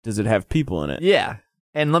 does it have people in it? Yeah.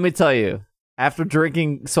 And let me tell you, after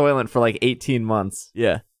drinking Soylent for like 18 months,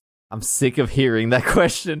 yeah, I'm sick of hearing that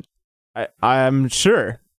question. I'm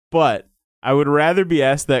sure, but I would rather be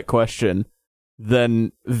asked that question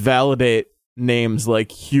than validate names like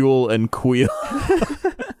Huel and Queel.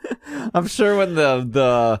 I'm sure when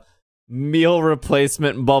the meal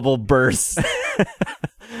replacement bubble bursts,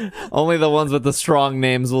 only the ones with the strong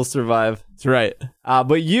names will survive. That's right.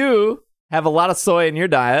 But you have a lot of soy in your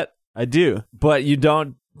diet. I do. But you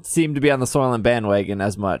don't seem to be on the Soylent bandwagon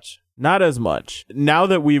as much. Not as much. Now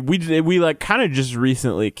that we like kind of just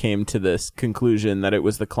recently came to this conclusion that it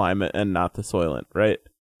was the climate and not the Soylent, right?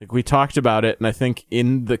 Like we talked about it, and I think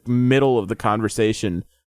in the middle of the conversation,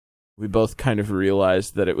 we both kind of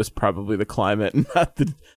realized that it was probably the climate and not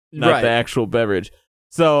the actual beverage.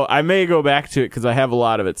 So I may go back to it because I have a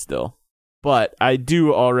lot of it still. But I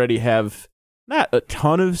do already have not a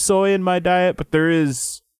ton of soy in my diet, but there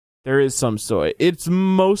is some soy. It's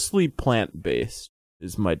mostly plant-based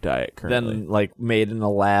is my diet currently. Then like made in a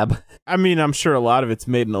lab. I mean, I'm sure a lot of it's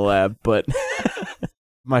made in a lab, but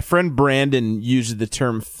my friend Brandon used the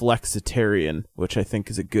term flexitarian, which I think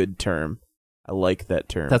is a good term. I like that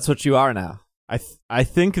term. That's what you are now. I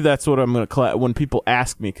think that's what I'm going to when people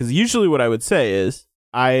ask me, because usually what I would say is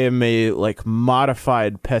I am a like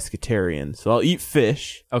modified pescatarian. So I'll eat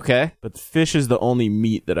fish. Okay. But fish is the only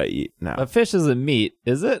meat that I eat now. But fish isn't meat,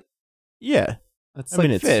 is it? Yeah. It's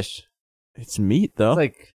like fish. It's meat, though. It's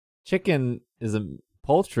like chicken is a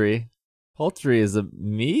poultry. Poultry is a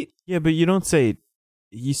meat? Yeah, but you don't say...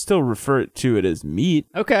 You still refer to it as meat.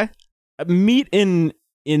 Okay. Meat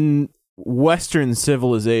in Western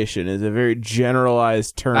civilization is a very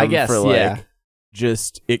generalized term for like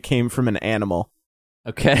just it came from an animal.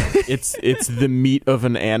 Okay. It's the meat of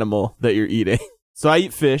an animal that you're eating. So I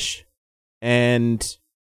eat fish, and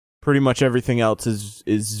pretty much everything else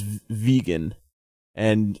is vegan.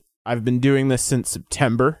 And I've been doing this since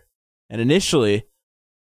September. And initially,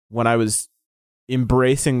 when I was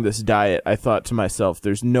embracing this diet, I thought to myself,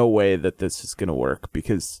 there's no way that this is going to work,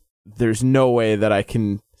 because there's no way that I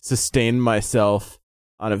can sustain myself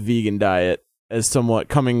on a vegan diet as somewhat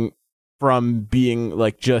coming from being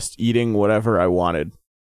like just eating whatever I wanted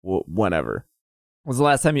whenever. Was the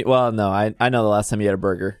last time you... Well, no, I know the last time you had a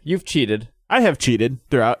burger. You've cheated. I have cheated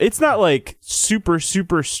throughout. It's not like super,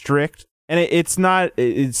 super strict. And it's not...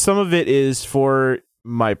 some of it is for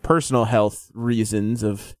my personal health reasons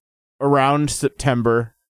of... Around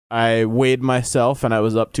September, I weighed myself and I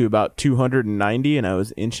was up to about 290, and I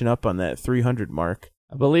was inching up on that 300 mark.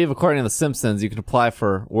 I believe, according to The Simpsons, you can apply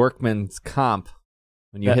for workman's comp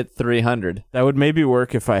when you hit 300. That would maybe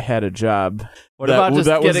work if I had a job. What about just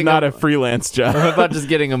that was getting not a freelance job. What about just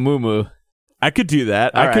getting a moo-moo? I could do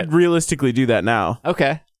that. All I right. could realistically do that now.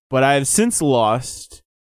 Okay. But I have since lost,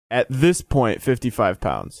 at this point, 55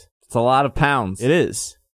 pounds. It's a lot of pounds. It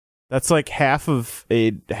is. That's like half of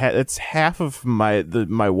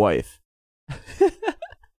my wife.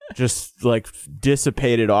 Just like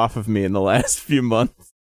dissipated off of me in the last few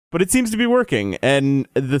months. But it seems to be working. And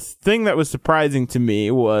the thing that was surprising to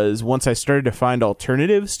me was once I started to find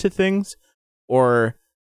alternatives to things, or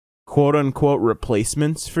quote unquote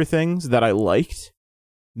replacements for things that I liked,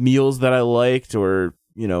 meals that I liked, or,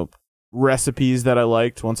 you know, recipes that I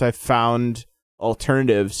liked. Once I found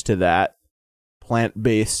alternatives to that,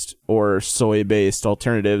 plant-based or soy-based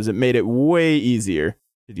alternatives, it made it way easier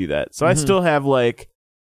to do that. So I still have, like,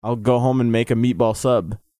 I'll go home and make a meatball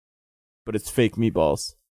sub, but it's fake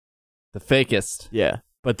meatballs. The fakest. Yeah,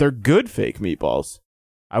 but they're good fake meatballs.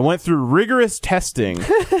 I went through rigorous testing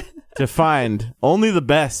to find only the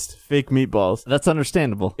best fake meatballs. That's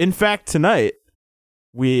understandable. In fact, tonight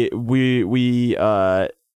we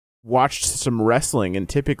watched some wrestling, and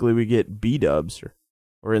typically we get B-dubs,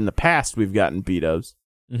 or in the past we've gotten B-dubs.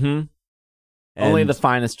 Mm-hmm. Only the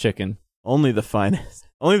finest chicken. Only the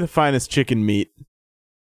finest chicken meat.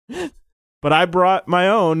 But I brought my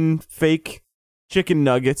own fake chicken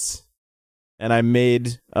nuggets, and I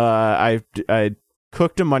made I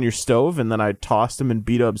cooked them on your stove, and then I tossed them in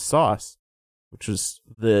B-dub sauce, which was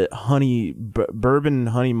the bourbon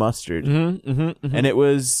honey mustard. And it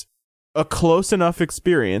was a close enough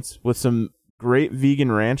experience with some great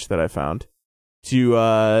vegan ranch that I found to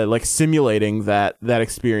like simulating that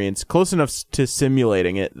experience, close enough to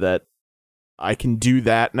simulating it that I can do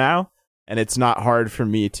that now, and it's not hard for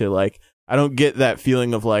me to, like, I don't get that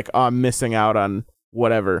feeling of like, oh, I'm missing out on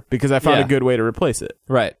whatever, because I found a good way to replace it.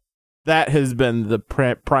 Right. That has been the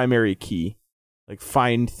primary key, like,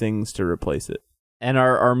 find things to replace it. And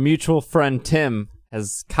our mutual friend Tim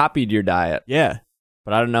has copied your diet. Yeah.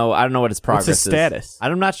 But I don't know what his progress What's his status? is.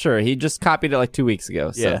 I'm not sure. He just copied it like 2 weeks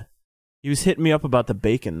ago. So. Yeah. He was hitting me up about the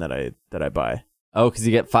bacon that I buy. Oh, because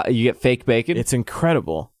you get fake bacon? It's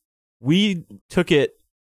incredible. We took it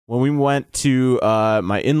when we went to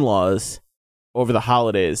my in-laws over the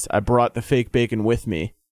holidays. I brought the fake bacon with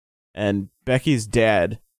me, and Becky's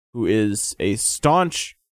dad, who is a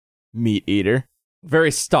staunch meat eater,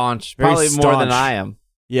 very staunch, Very probably more than staunch. I am.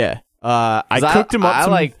 yeah, I cooked him up. I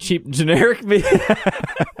like cheap generic meat.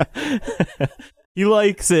 He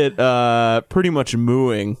likes it pretty much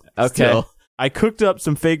mooing. Okay. Still. I cooked up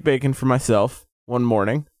some fake bacon for myself one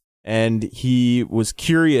morning, and he was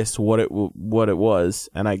curious what it was,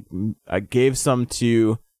 and I gave some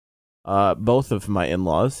to both of my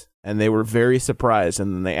in-laws, and they were very surprised,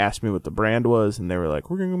 and then they asked me what the brand was, and they were like,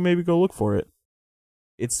 we're going to maybe go look for it.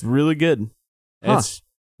 It's really good. Huh. It's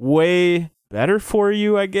way better for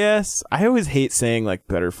you, I guess. I always hate saying, like,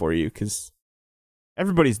 better for you, because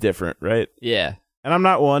everybody's different, right? Yeah. And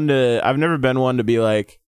I've never been one to be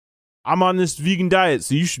like, I'm on this vegan diet,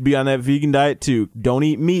 so you should be on that vegan diet too. Don't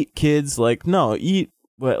eat meat, kids. Like, no, eat.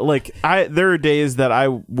 But like, there are days that I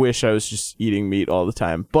wish I was just eating meat all the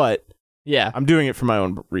time, but Yeah. I'm doing it for my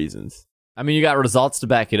own reasons. I mean, you got results to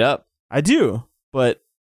back it up. I do, but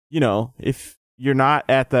you know, if you're not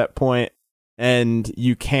at that point and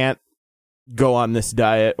you can't go on this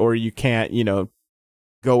diet, or you can't, you know,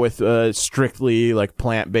 go with a strictly like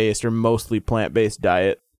plant-based or mostly plant-based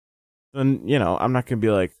diet, then, you know, I'm not going to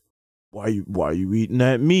be like, why are you eating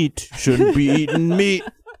that meat? Shouldn't be eating meat.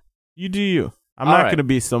 You do you. I'm All not right. going to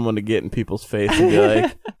be someone to get in people's face and be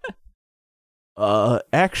like,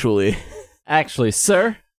 actually,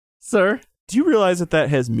 Sir, do you realize that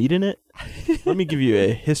has meat in it? Let me give you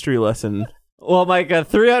a history lesson. well, Mike,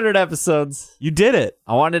 300 episodes. You did it.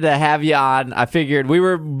 I wanted to have you on. I figured we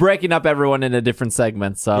were breaking up everyone into different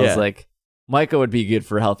segments, so I was Yeah. like, Micah would be good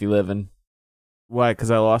for healthy living. Why?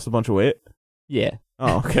 Because I lost a bunch of weight? Yeah.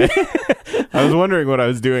 Oh, okay. I was wondering what I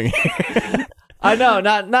was doing. I know,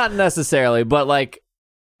 not necessarily, but like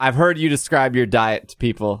I've heard you describe your diet to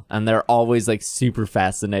people and they're always like super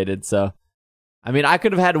fascinated. So, I mean, I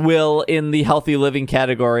could have had Will in the healthy living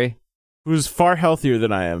category. Who's far healthier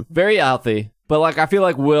than I am. Very healthy, but like I feel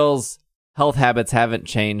like Will's health habits haven't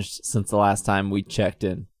changed since the last time we checked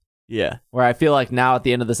in. Yeah. Where I feel like now at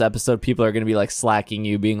the end of this episode, people are going to be like slacking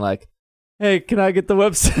you, being like, "Hey, can I get the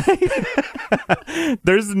website?"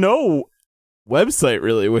 There's no website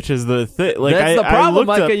really, which is the thing. Like, That's the I problem, looked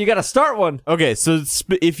Micah. up- You got to start one. Okay, so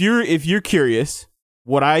if you're curious,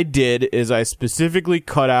 what I did is I specifically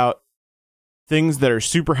cut out things that are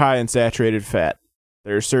super high in saturated fat.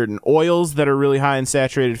 There are certain oils that are really high in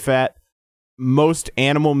saturated fat. Most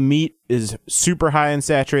animal meat is super high in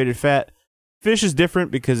saturated fat. Fish is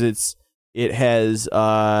different because it has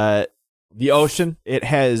The ocean? it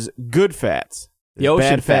has good fats. The There's ocean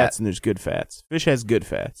bad fats fat. and there's good fats. Fish has good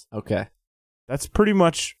fats. Okay. That's pretty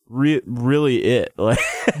much really it. Like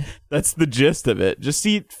that's the gist of it. Just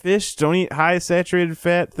eat fish. Don't eat high saturated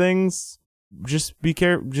fat things. Just be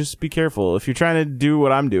careful if you're trying to do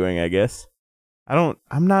what I'm doing. I guess. I'm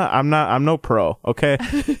no pro. Okay.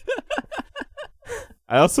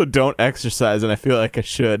 I also don't exercise, and I feel like I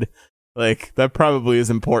should. Like that probably is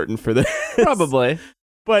important for this. Probably.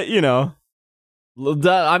 But you know,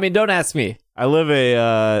 I mean, don't ask me. I live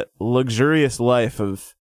a luxurious life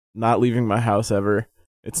of not leaving my house ever.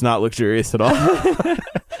 It's not luxurious at all.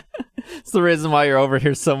 It's the reason why you're over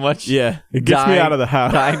here so much. Yeah, it gets me out of the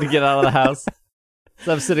house. Dying to get out of the house.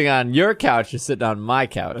 So I'm sitting on your couch, you're sitting on my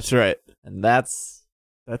couch. That's right. And that's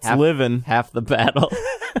living. half the battle.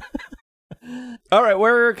 All right,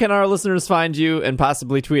 where can our listeners find you and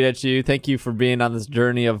possibly tweet at you? Thank you for being on this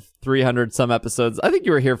journey of 300 some episodes. I think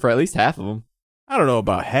you were here for at least half of them. I don't know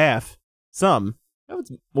about half. Some.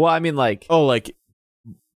 Well, I mean, like Oh, like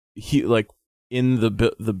in the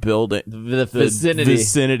building, the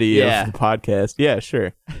vicinity. Yeah. of the podcast. Yeah,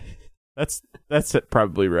 sure. That's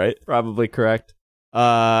probably right. Probably correct.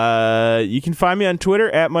 You can find me on Twitter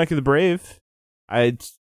at Mike of the Brave. I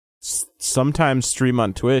sometimes stream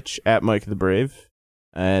on Twitch at Mike the Brave,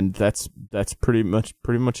 and that's pretty much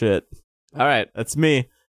it. All right, that's me.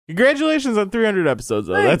 Congratulations on 300 episodes,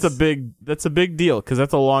 though. Thanks. That's a big deal because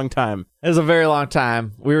that's a long time. it was a very long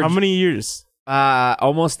time. How many years?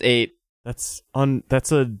 Almost 8. That's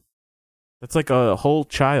like a whole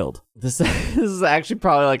child. This is actually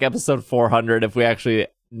probably like episode 400 if we actually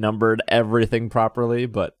numbered everything properly.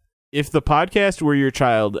 But If the podcast were your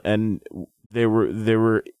child and they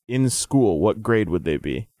were in school, what grade would they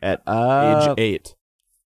be at age 8?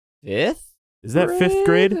 5th? Is that 5th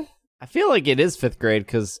grade? I feel like it is 5th grade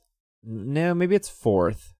because no, maybe it's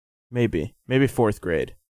 4th. Maybe 4th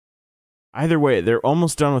grade. Either way, they're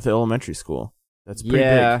almost done with elementary school. That's pretty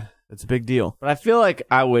big. That's a big deal. But I feel like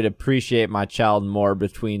I would appreciate my child more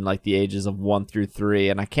between like the ages of 1 through 3,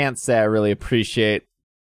 and I can't say I really appreciate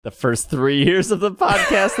the first 3 years of the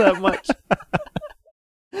podcast that much.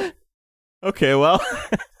 Okay, well,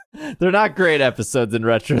 they're not great episodes in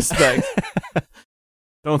retrospect.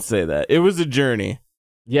 Don't say that. It was a journey.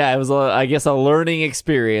 Yeah, it was, I guess, a learning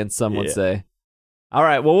experience, some would say. All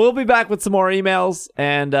right, well, we'll be back with some more emails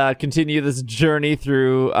and continue this journey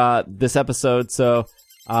through this episode, so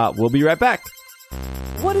we'll be right back.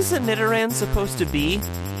 What is a Nidoran supposed to be?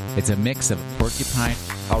 It's a mix of porcupine,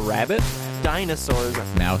 A rabbit? Dinosaurs,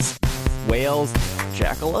 mouse, Whales?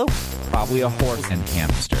 jackalope, probably a horse, and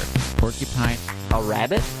hamster. Porcupine, a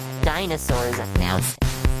rabbit, Dinosaurs, mouse,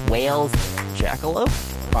 whales, jackalope.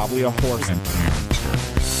 probably a horse, and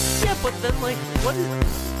hamster. Yeah, but then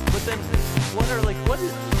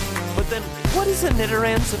what is a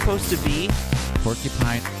Nidoran supposed to be?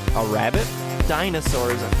 Porcupine, A rabbit?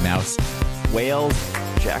 Dinosaurs, mouse, Whales?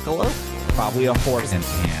 jackalope, probably a horse, and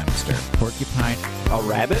hamster. Porcupine, A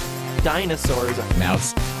rabbit? dinosaurs,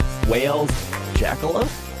 mouse, Whales? jackalope.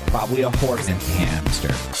 probably a horse, and hamster.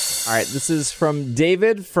 All right, this is from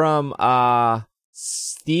David from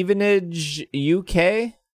Stevenage, UK.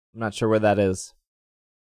 I'm not sure where that is.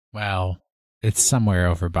 Well, it's somewhere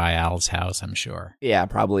over by Al's house, I'm sure. Yeah,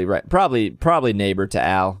 probably right. Probably neighbor to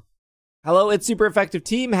Al. Hello, it's Super Effective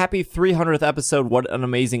Team. Happy 300th episode. What an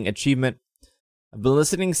amazing achievement. I've been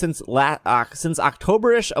listening since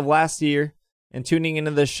October-ish of last year, and tuning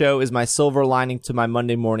into this show is my silver lining to my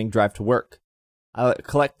Monday morning drive to work. I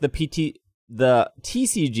collect the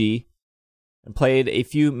TCG and played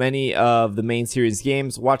many of the main series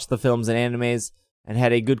games, watched the films and animes, and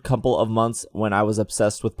had a good couple of months when I was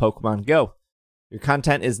obsessed with Pokemon Go. Your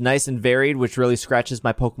content is nice and varied, which really scratches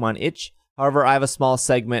my Pokemon itch. However, I'd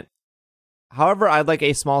like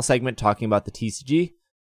a small segment talking about the TCG.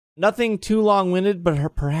 Nothing too long-winded,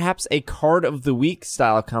 but perhaps a card of the week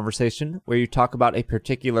style conversation where you talk about a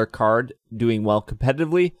particular card doing well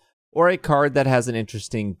competitively or a card that has an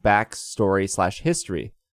interesting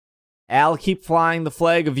backstory/history. Al, keep flying the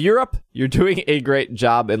flag of Europe. You're doing a great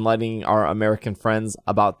job enlightening our American friends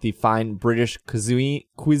about the fine British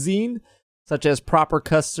cuisine, such as proper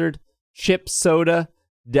custard, chip soda,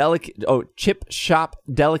 chip shop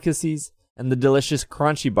delicacies, and the delicious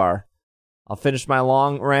Crunchy Bar. I'll finish my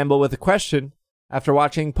long ramble with a question. After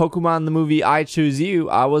watching Pokemon the movie I Choose You,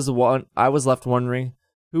 I was left wondering,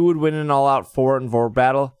 Who would win an all-out 4-on-4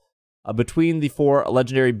 battle? Between the 4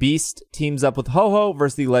 legendary beast teams up with Ho-Ho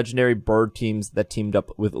versus the legendary bird teams that teamed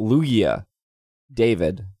up with Lugia.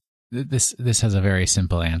 David. This has a very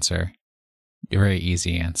simple answer. A very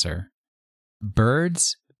easy answer.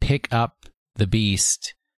 Birds pick up the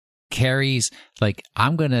beast, carries, like,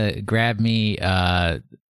 I'm going to grab me,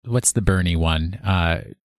 what's the Bernie one?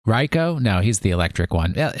 Raikou? No, he's the electric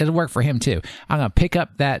one. It'll work for him too. I'm going to pick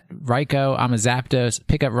up that Raikou. I'm a Zapdos,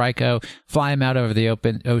 pick up Raikou, fly him out over the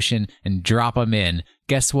open ocean, and drop him in.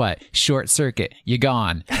 Guess what? Short circuit. You're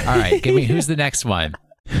gone. All right, give me, who's the next one?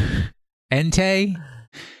 Entei?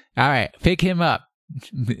 All right, pick him up.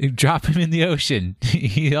 Drop him in the ocean.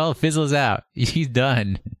 He all fizzles out. He's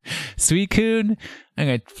done. Suicune, I'm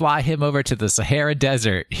going to fly him over to the Sahara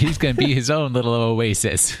Desert. He's going to be his own little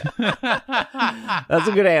oasis. That's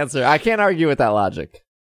a good answer. I can't argue with that logic.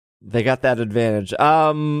 They got that advantage.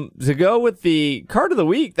 To go with the card of the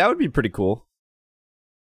week, that would be pretty cool.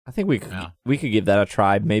 I think we could give that a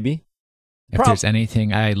try, maybe. If there's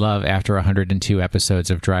anything I love after 102 episodes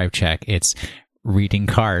of Drive Check, it's reading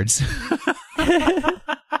cards.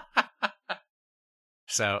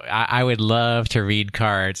 So I would love to read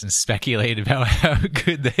cards and speculate about how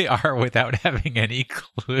good they are without having any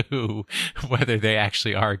clue whether they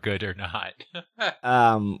actually are good or not.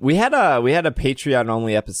 We had a Patreon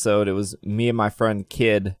only episode. It was me and my friend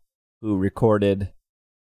Kid who recorded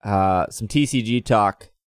some TCG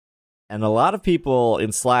talk, and a lot of people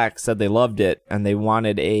in Slack said they loved it and they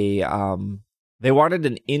wanted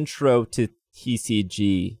an intro to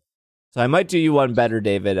TCG. So I might do you one better,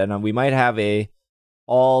 David, and we might have a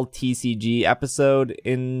all TCG episode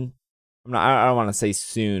in, I don't want to say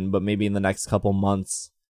soon, but maybe in the next couple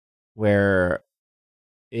months, where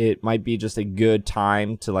it might be just a good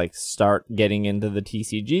time to like start getting into the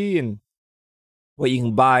TCG and what you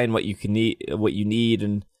can buy and what you need,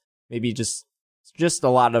 and maybe just a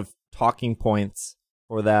lot of talking points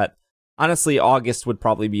for that. Honestly, August would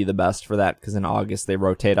probably be the best for that, because in August they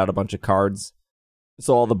rotate out a bunch of cards.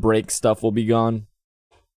 So all the break stuff will be gone.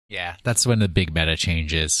 Yeah, that's when the big meta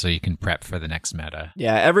changes, so you can prep for the next meta.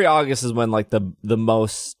 Yeah, every August is when like the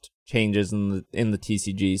most changes in the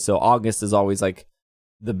TCG. So August is always like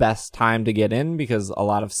the best time to get in, because a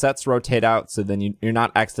lot of sets rotate out. So then you're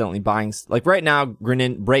not accidentally buying. Like right now,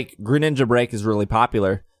 Greninja Break is really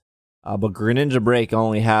popular, but Greninja Break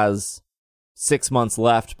only has 6 months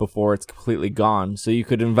left before it's completely gone. So you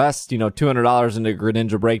could invest, $200 into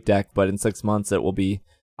Greninja Break deck, but in 6 months it will be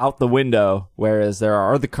out the window. Whereas there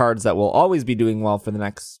are other cards that will always be doing well for the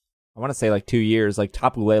next, I want to say like 2 years. Like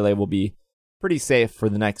Tapu Lele will be pretty safe for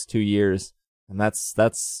the next 2 years. And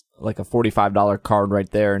that's like a $45 card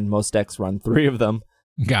right there. And most decks run 3 of them.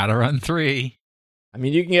 Gotta run 3. I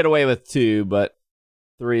mean, you can get away with 2, but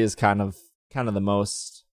 3 is kind of the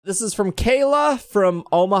most. This is from Kayla from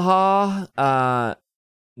Omaha,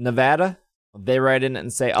 Nevada. They write in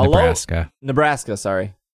and say, Nebraska,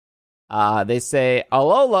 sorry. They say,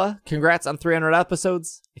 Alola, congrats on 300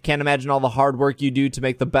 episodes. I can't imagine all the hard work you do to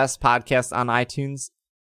make the best podcast on iTunes.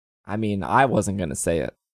 I mean, I wasn't going to say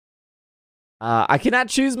it. I cannot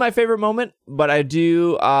choose my favorite moment, but I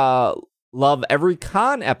do love every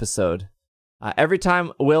con episode. Every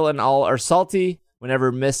time Will and all are salty.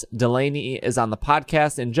 Whenever Miss Delaney is on the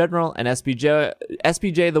podcast in general, and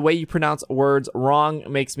SPJ, the way you pronounce words wrong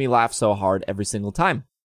makes me laugh so hard every single time.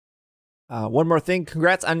 One more thing,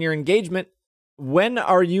 congrats on your engagement. When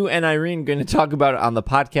are you and Irene going to talk about it on the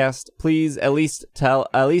podcast? Please at least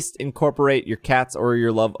incorporate your cats or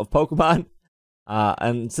your love of Pokemon.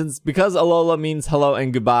 And because Alola means hello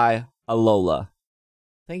and goodbye, Alola.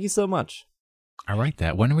 Thank you so much. I write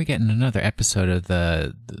that. When are we getting another episode of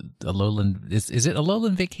the Alolan? Is it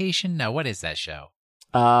Alolan Vacation? No, what is that show?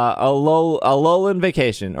 Alolan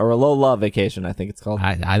Vacation, or Alola Vacation, I think it's called.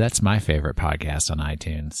 That's my favorite podcast on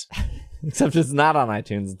iTunes. Except it's not on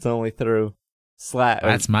iTunes. It's only through Slack.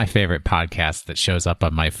 That's my favorite podcast that shows up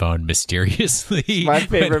on my phone mysteriously. My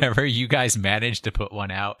favorite. Whenever you guys manage to put one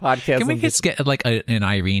out. Podcast. Can we just get like an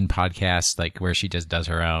Irene podcast, like where she just does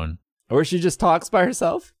her own? Or she just talks by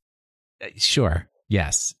herself? Sure.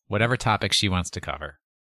 Yes. Whatever topic she wants to cover.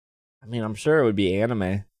 I mean, I'm sure it would be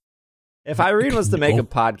anime. If Irene was to make a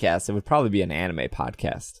podcast, it would probably be an anime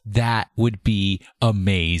podcast. That would be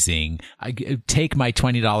amazing. I take my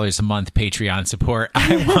 $20 a month Patreon support.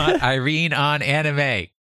 I want Irene on anime.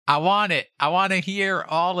 I want it. I want to hear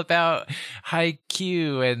all about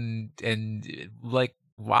Haikyuu and like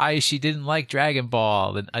why she didn't like Dragon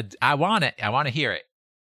Ball. And I want it. I want to hear it.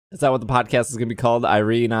 Is that what the podcast is going to be called?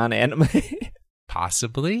 Irene on anime?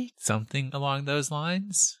 Possibly. Something along those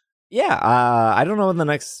lines. Yeah. I don't know when the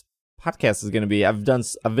next podcast is going to be. I've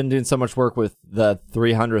been doing so much work with the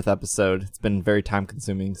 300th episode. It's been very time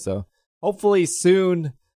consuming. So hopefully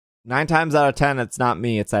soon, 9 times out of 10, it's not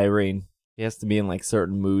me, it's Irene. She has to be in like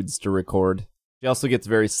certain moods to record. She also gets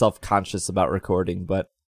very self-conscious about recording, but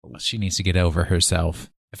She needs to get over herself.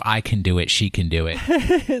 If I can do it, she can do it.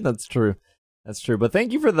 That's true. But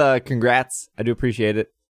thank you for the congrats. I do appreciate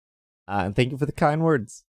it. And thank you for the kind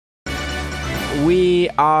words. We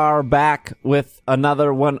are back with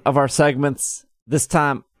another one of our segments. This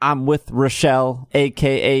time I'm with Rochelle,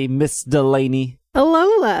 aka Miss Delaney.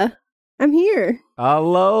 Alola, I'm here.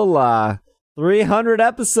 Alola. 300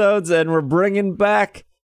 episodes and we're bringing back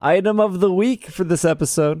Item of the Week for this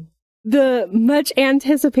episode. The much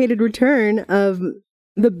anticipated return of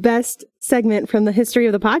the best segment from the history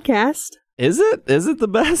of the podcast. Is it? Is it the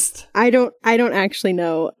best? I don't actually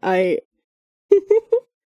know. I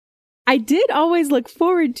did always look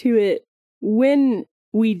forward to it when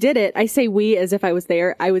we did it. I say we as if I was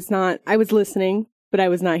there. I was not. I was listening, but I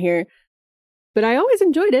was not here. But I always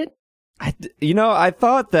enjoyed it. I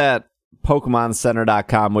thought that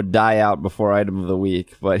PokemonCenter.com would die out before Item of the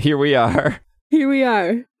Week, but here we are. Here we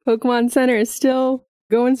are. Pokemon Center is still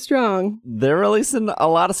going strong. They're releasing a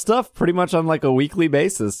lot of stuff pretty much on like a weekly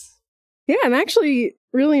basis. Yeah, I'm actually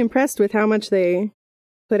really impressed with how much they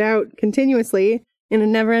put out continuously in a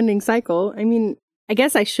never-ending cycle. I mean, I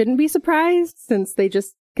guess I shouldn't be surprised since they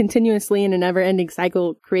just continuously in a never-ending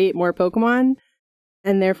cycle create more Pokemon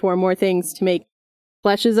and therefore more things to make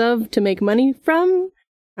plushes of to make money from.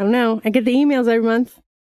 I don't know. I get the emails every month.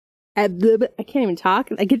 I can't even talk.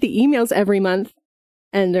 I get the emails every month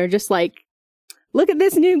and they're just like, look at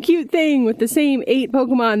this new cute thing with the same 8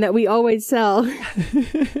 Pokemon that we always sell.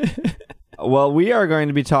 Well, we are going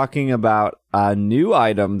to be talking about a new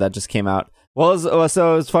item that just came out. Well,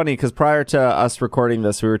 so it was funny because prior to us recording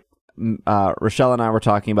this, Rochelle and I were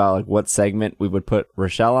talking about like what segment we would put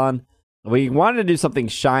Rochelle on. We wanted to do something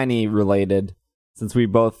shiny related since we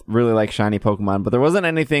both really like shiny Pokemon, but there wasn't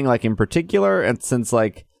anything like in particular. And since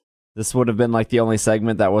like this would have been like the only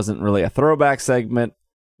segment that wasn't really a throwback segment,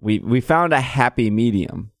 we found a happy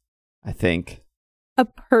medium, I think. A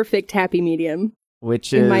perfect happy medium.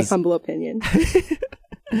 Which is, in my humble opinion,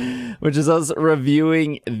 which is us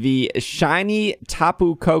reviewing the shiny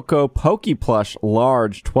Tapu Koko Pokeplush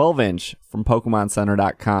large 12-inch from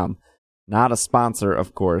PokemonCenter.com. Not a sponsor,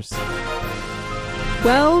 of course.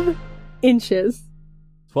 12 inches.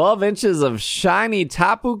 12 inches of shiny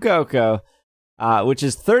Tapu Koko, which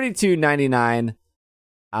is $32.99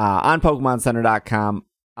 on PokemonCenter.com.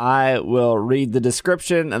 I will read the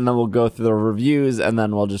description, and then we'll go through the reviews, and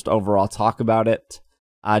then we'll just overall talk about it.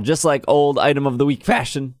 Just like old Item of the Week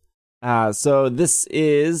fashion. So this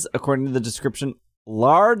is, according to the description,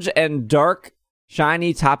 large and dark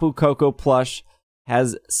shiny Tapu Koko plush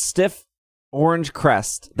has stiff orange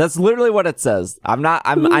crest. That's literally what it says. I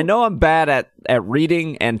know I'm bad at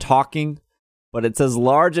reading and talking, but it says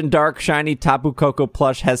large and dark shiny Tapu Koko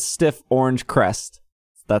plush has stiff orange crest.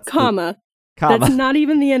 That's comma. That's not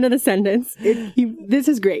even the end of the sentence. This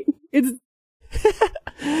is great. It's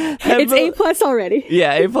A+ already.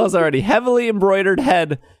 Yeah, A+ already. Heavily embroidered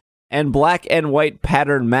head and black and white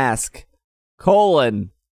pattern mask.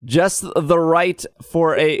 Just right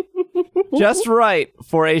for a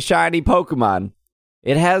shiny Pokemon.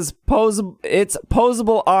 It has its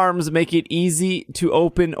posable arms make it easy to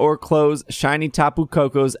open or close shiny Tapu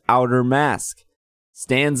Koko's outer mask.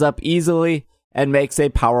 Stands up easily and makes a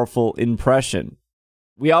powerful impression.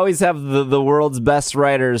 We always have the world's best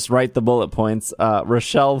writers write the bullet points.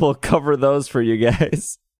 Rochelle will cover those for you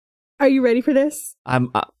guys. Are you ready for this? I'm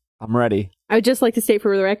ready. I would just like to state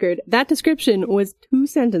for the record, that description was 2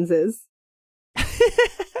 sentences.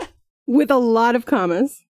 With a lot of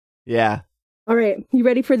commas. Yeah. All right, you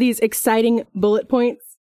ready for these exciting bullet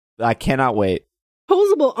points? I cannot wait.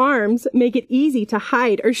 Posable arms make it easy to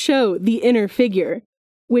hide or show the inner figure,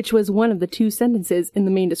 which was one of the 2 sentences in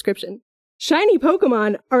the main description. Shiny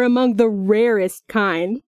Pokemon are among the rarest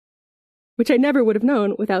kind, which I never would have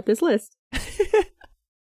known without this list.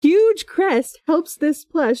 Huge crest helps this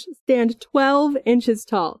plush stand 12 inches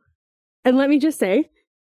tall. And let me just say,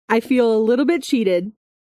 I feel a little bit cheated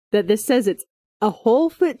that this says it's a whole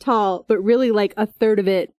foot tall, but really like a third of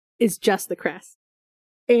it is just the crest.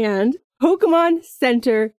 And Pokemon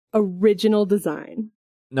Center original design.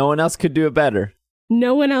 No one else could do it better.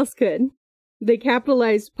 No one else could. They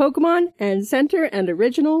capitalized Pokemon and Center and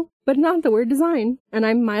original, but not the word design, and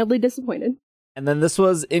I'm mildly disappointed. And then this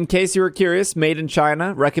was, in case you were curious, made in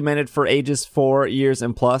China, recommended for ages 4 years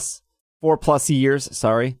and plus. 4+ years,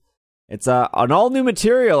 sorry. It's an all-new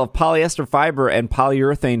material of polyester fiber and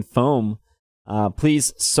polyurethane foam.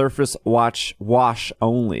 Please surface wash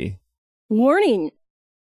only. Warning!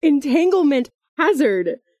 Entanglement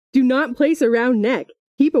hazard. Do not place around neck.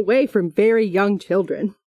 Keep away from very young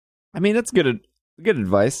children. I mean, that's good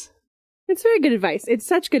advice. It's very good advice. It's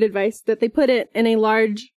such good advice that they put it in a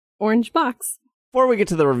large orange box. Before we get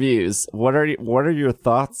to the reviews, what are your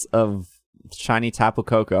thoughts of Shiny Tapu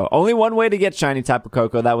Koko? Only one way to get Shiny Tapu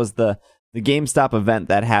Koko. That was the GameStop event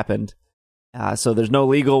that happened. So there's no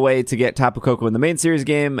legal way to get Tapu Koko in the main series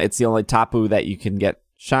game. It's the only Tapu that you can get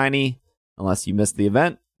shiny. Unless you missed the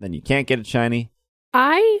event, then you can't get it shiny.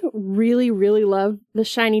 I really, really love the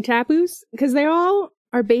shiny Tapus because they all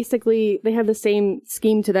are basically, they have the same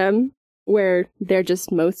scheme to them where they're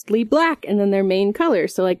just mostly black and then their main color.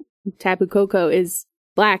 So like Tapu Koko is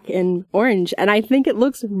black and orange and I think it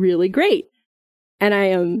looks really great. And I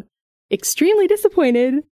am extremely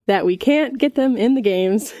disappointed that we can't get them in the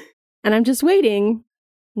games. And I'm just waiting.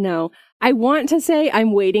 No, I want to say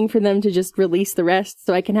I'm waiting for them to just release the rest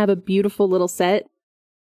so I can have a beautiful little set.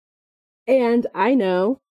 And I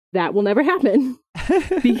know that will never happen.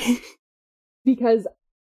 Because,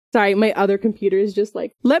 sorry, my other computer is just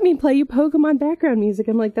like, let me play you Pokemon background music.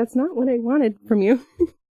 I'm like, that's not what I wanted from you.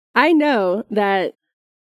 I know that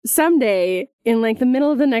someday, in like the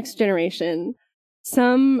middle of the next generation,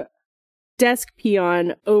 some desk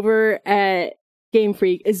peon over at Game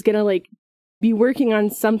Freak is gonna like be working on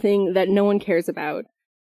something that no one cares about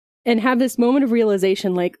and have this moment of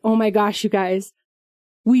realization like, oh my gosh, you guys,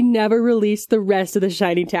 we never released the rest of the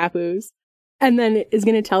shiny Tapus. And then is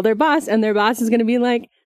going to tell their boss, and their boss is going to be like,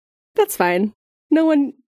 that's fine. No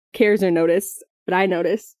one cares or notice, but I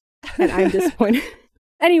notice, and I'm disappointed.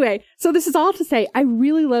 Anyway, so this is all to say, I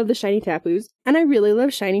really love the shiny Tapus, and I really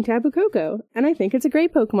love shiny Tapu Koko, and I think it's a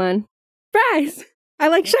great Pokemon. Surprise! I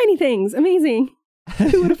like shiny things. Amazing.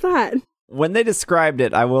 Who would have thought? When they described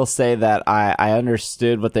it, I will say that I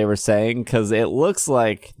understood what they were saying, because it looks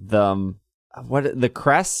like the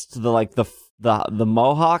crest, the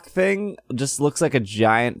mohawk thing just looks like a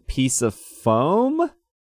giant piece of foam.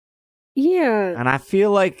 Yeah. And I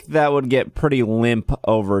feel like that would get pretty limp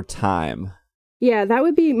over time. Yeah, that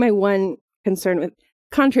would be my one concern with,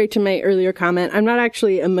 contrary to my earlier comment, I'm not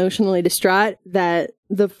actually emotionally distraught that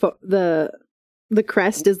the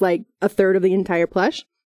crest is like a third of the entire plush.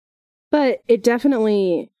 But it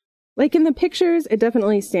definitely, like in the pictures, it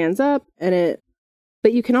definitely stands up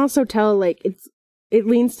but you can also tell like it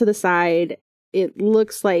leans to the side. It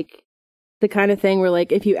looks like the kind of thing where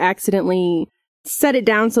like if you accidentally set it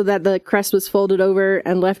down so that the crest was folded over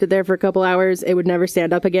and left it there for a couple hours, it would never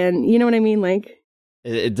stand up again. You know what I mean? Like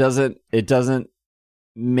it doesn't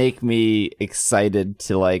make me excited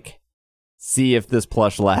to like see if this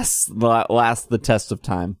plush lasts the test of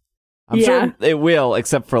time. I'm sure it will,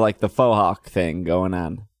 except for like the faux hawk thing going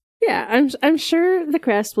on. Yeah, I'm sure the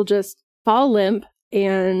crest will just fall limp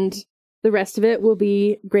and the rest of it will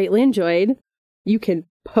be greatly enjoyed. You can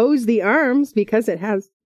pose the arms because it has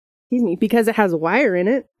wire in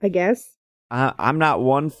it, I guess. I'm not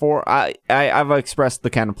one for... I've expressed the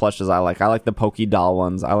kind of plushes I like. I like the Poké Doll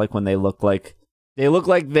ones. I like when they look like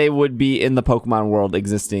they would be in the Pokemon world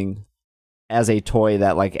existing as a toy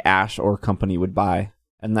that like Ash or company would buy.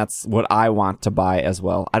 And that's what I want to buy as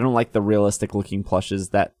well. I don't like the realistic looking plushes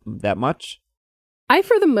that much. I,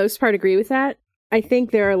 for the most part, agree with that. I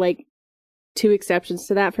think there are like two exceptions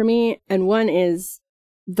to that for me. And one is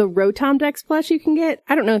the Rotom Dex plush you can get.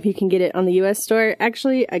 I don't know if you can get it on the US store.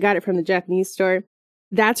 Actually, I got it from the Japanese store.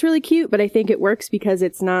 That's really cute, but I think it works because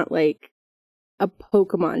it's not like a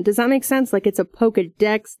Pokemon. Does that make sense? Like it's a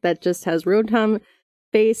Pokedex that just has Rotom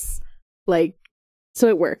face. Like, so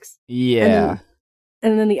it works. Yeah.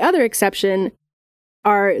 And then the other exception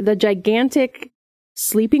are the gigantic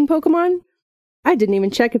sleeping Pokemon. I didn't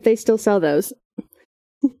even check if they still sell those.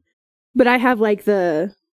 But I have like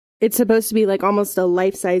it's supposed to be like almost a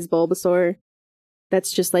life-size Bulbasaur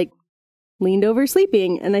that's just like leaned over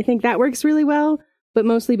sleeping. And I think that works really well, but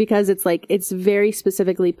mostly because it's very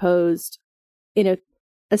specifically posed in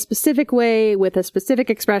a specific way with a specific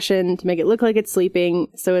expression to make it look like it's sleeping.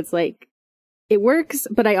 So it's like, it works,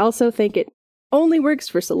 but I also think it only works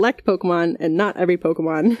for select Pokemon and not every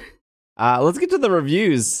Pokemon. Let's get to the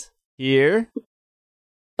reviews here.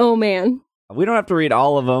 Oh man. We don't have to read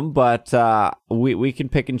all of them, but we can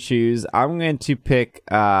pick and choose. I'm going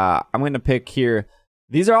to pick here.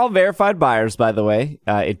 These are all verified buyers, by the way.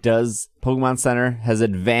 Pokemon Center has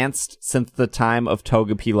advanced since the time of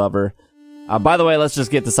Togepi Lover. By the way, let's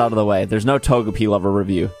just get this out of the way. There's no Togepi Lover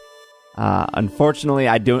review. Unfortunately,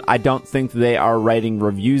 I don't think they are writing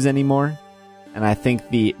reviews anymore. And I think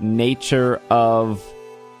the nature of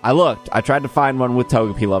I looked. I tried to find one with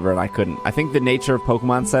Togepi Lover, and I couldn't. I think the nature of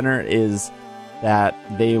Pokemon Center is that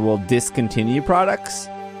they will discontinue products,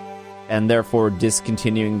 and therefore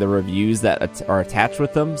discontinuing the reviews that are attached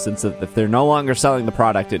with them, since if they're no longer selling the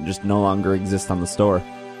product, it just no longer exists on the store.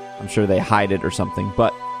 I'm sure they hide it or something,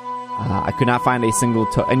 but I could not find a single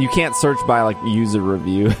and you can't search by like user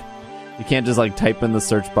review. You can't just like type in the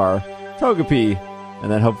search bar Togepi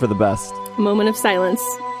and then hope for the best. Moment of silence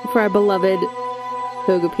for our beloved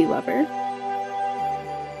Togepi Lover.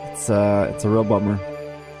 It's a real bummer.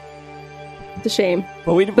 It's a shame.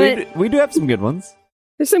 But we do have some good ones.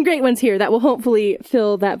 There's some great ones here that will hopefully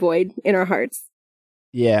fill that void in our hearts.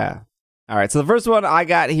 Yeah. All right. So the first one I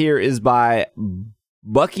got here is by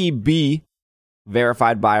Bucky B,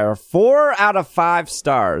 verified buyer, 4 out of 5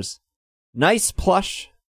 stars. Nice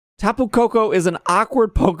plush. Tapu Koko is an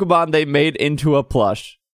awkward Pokemon they made into a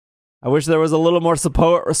plush. I wish there was a little more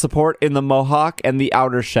support in the mohawk and the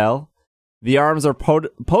outer shell. The arms are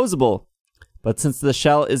posable, but since the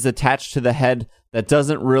shell is attached to the head, that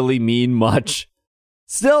doesn't really mean much.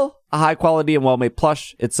 Still, a high quality and well-made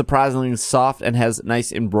plush. It's surprisingly soft and has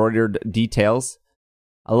nice embroidered details.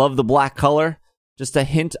 I love the black color. Just a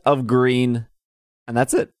hint of green, and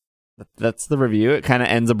that's it. That's the review. It kind of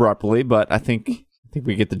ends abruptly, but I think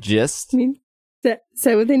we get the gist. I mean,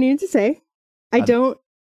 said what they needed to say. I don't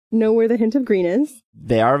know where the hint of green is.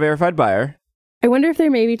 They are a verified buyer. I wonder if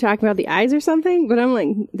they're maybe talking about the eyes or something, but I'm like,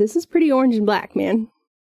 this is pretty orange and black, man.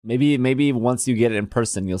 Maybe once you get it in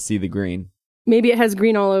person, you'll see the green. Maybe it has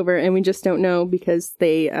green all over, and we just don't know because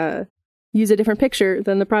they use a different picture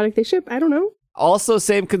than the product they ship. I don't know. Also,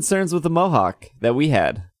 same concerns with the mohawk that we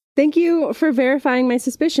had. Thank you for verifying my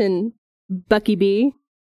suspicion, Bucky B.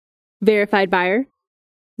 Verified buyer.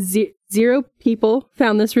 0 people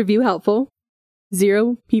found this review helpful.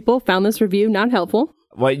 0 people found this review not helpful.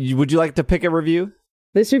 What would you like to pick a review?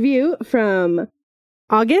 This review from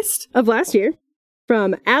August of last year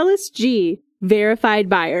from Alice G. Verified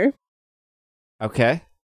buyer. Okay.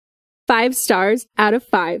 5 stars out of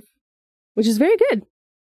 5, which is very good.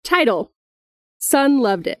 Title: Son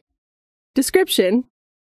loved it. Description: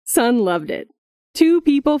 Son loved it. 2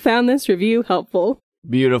 people found this review helpful.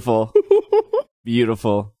 Beautiful.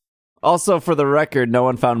 Beautiful. Also, for the record, no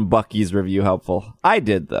one found Bucky's review helpful. I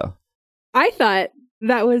did, though. I thought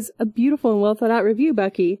that was a beautiful and well thought out review,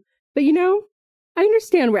 Bucky. But I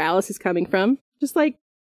understand where Alice is coming from. Just like,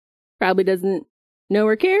 probably doesn't know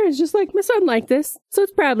or care. It's just like, my son liked this, so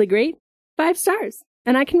it's probably great. 5 stars.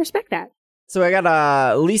 And I can respect that. So I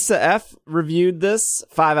got Lisa F. reviewed this.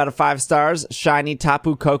 5 out of 5 stars. Shiny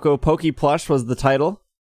Tapu Koko Poke Plush was the title.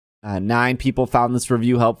 9 people found this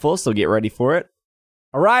review helpful, so get ready for it.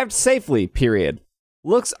 Arrived safely, period.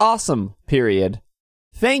 Looks awesome, period.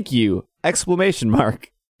 Thank you, exclamation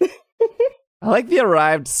mark. I like the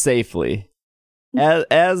arrived safely.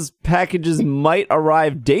 As packages might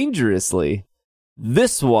arrive dangerously,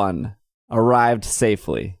 this one arrived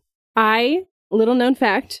safely. Little known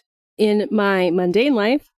fact, in my mundane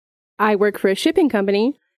life, I work for a shipping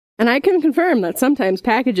company, and I can confirm that sometimes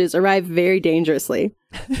packages arrive very dangerously.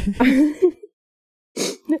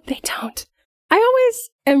 They don't. I always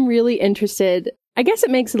am really interested. I guess it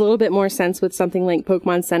makes a little bit more sense with something like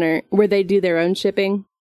Pokemon Center, where they do their own shipping,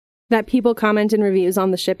 that people comment in reviews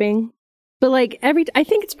on the shipping. But like I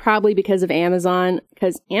think it's probably because of Amazon,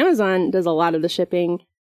 because Amazon does a lot of the shipping,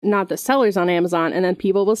 not the sellers on Amazon, and then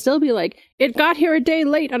people will still be like, it got here a day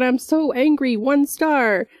late and I'm so angry, 1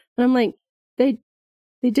 star. And I'm like, they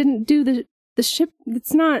didn't do the ship.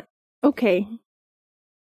 It's not okay.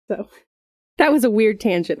 So that was a weird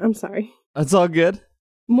tangent. I'm sorry. That's all good.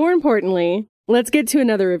 More importantly, let's get to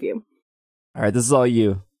another review. All right, this is all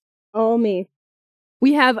you. All me.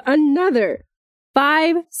 We have another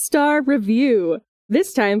 5-star review,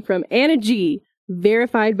 this time from Anna G,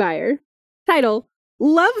 verified buyer. Title: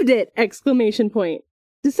 Loved it! Exclamation point.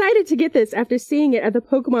 Decided to get this after seeing it at the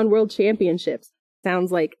Pokemon World Championships.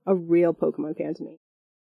 Sounds like a real Pokemon fan to me.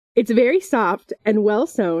 It's very soft and well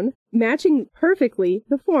sewn, matching perfectly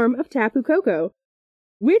the form of Tapu Koko,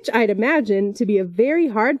 which I'd imagine to be a very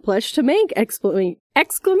hard plush to make!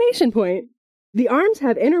 Exclamation point. The arms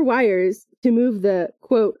have inner wires to move the,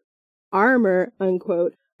 quote, armor,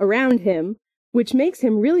 unquote, around him, which makes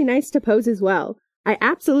him really nice to pose as well. I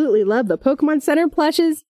absolutely love the Pokemon Center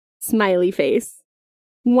plushes. Smiley face.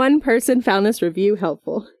 1 person found this review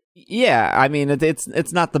helpful. Yeah, I mean,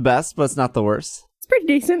 it's not the best, but it's not the worst. It's pretty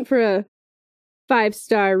decent for a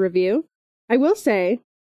 5-star review. I will say,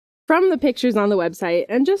 from the pictures on the website,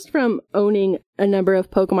 and just from owning a number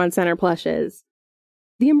of Pokemon Center plushes,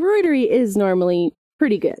 the embroidery is normally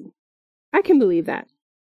pretty good. I can believe that.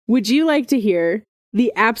 Would you like to hear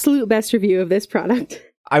the absolute best review of this product?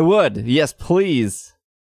 I would. Yes, please.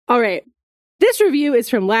 All right. This review is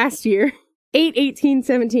from last year,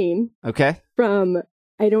 8/18/17, Okay. from,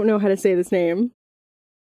 I don't know how to say this name,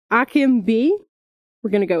 Akim B.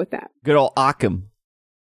 We're going to go with that. Good old Occam.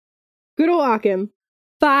 Good old Akim.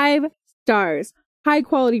 5 stars. High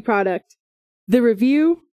quality product. The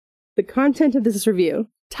review, the content of this review.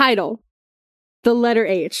 Title, the letter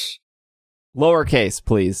H. Lowercase,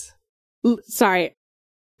 please. Sorry,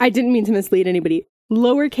 I didn't mean to mislead anybody.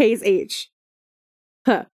 Lowercase h.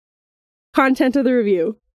 Huh. Content of the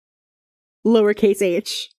review. Lowercase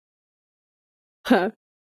h. Huh.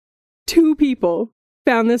 2 people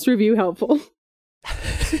found this review helpful.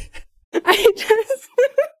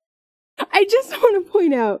 I just want to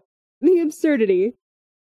point out the absurdity.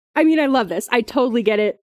 I mean, I love this. I totally get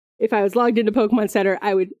it. If I was logged into Pokemon Center,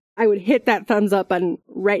 I would hit that thumbs up button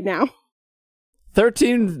right now.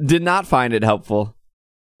 13 did not find it helpful.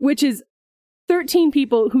 Which is 13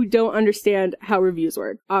 people who don't understand how reviews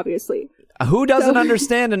work, obviously. Who doesn't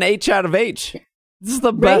understand an H out of H? This is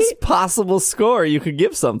the best possible score you could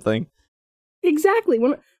give something. Exactly.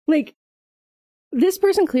 Like, this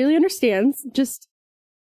person clearly understands.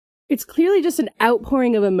 It's clearly just an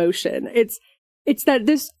outpouring of emotion. It's that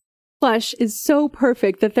this plush is so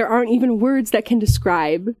perfect that there aren't even words that can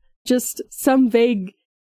describe. Just some vague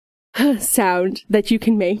sound that you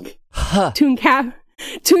can make to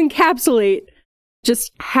encapsulate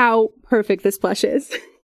just how perfect this plush is.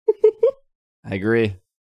 I agree.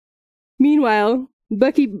 Meanwhile,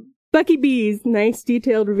 Bucky B's nice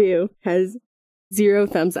detailed review has 0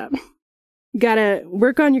 thumbs up. Gotta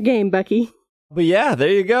work on your game, Bucky. But yeah,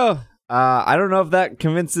 there you go. I don't know if that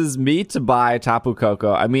convinces me to buy Tapu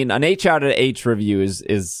Koko. I mean, an H out of H review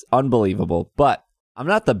is unbelievable, but I'm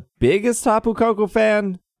not the biggest Tapu Koko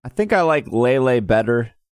fan. I think I like Lele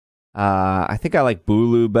better. I think I like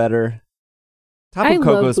Bulu better. Tapu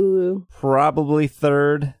Koko's probably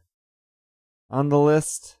 3rd on the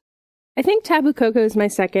list. I think Tapu Koko is my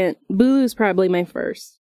 2nd. Bulu's probably my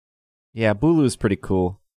 1st. Yeah, Bulu's pretty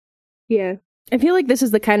cool. Yeah. I feel like this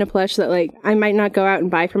is the kind of plush that, like, I might not go out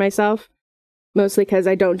and buy for myself. Mostly because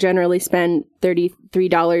I don't generally spend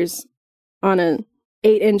 $33 on a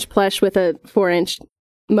 8-inch plush with a 4-inch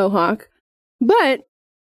mohawk. But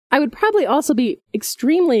I would probably also be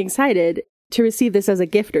extremely excited to receive this as a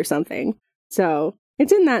gift or something. So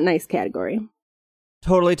it's in that nice category.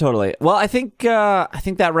 Totally. Well, I think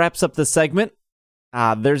that wraps up this segment.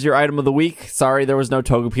 There's your item of the week. Sorry there was no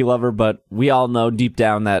Togepi lover, but we all know deep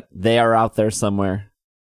down that they are out there somewhere,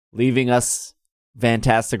 leaving us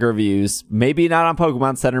fantastic reviews. Maybe not on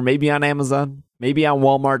Pokemon Center, maybe on Amazon, maybe on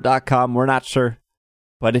Walmart.com. We're not sure.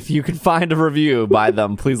 But if you can find a review by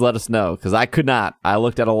them, please let us know, because I could not. I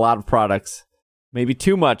looked at a lot of products. Maybe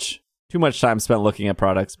too much time spent looking at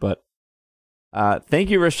products, but thank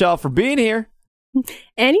you, Rochelle, for being here.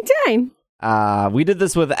 Anytime. We did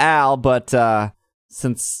this with Al, but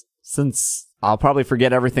since I'll probably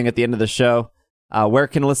forget everything at the end of the show, where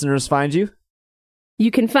can listeners find you?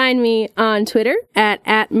 You can find me on Twitter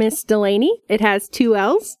at Miss Delaney. It has 2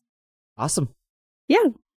 L's. Awesome. Yeah.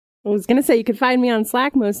 I was going to say you can find me on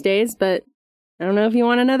Slack most days, but I don't know if you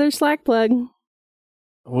want another Slack plug.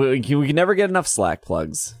 We can never get enough Slack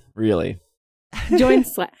plugs, really. Join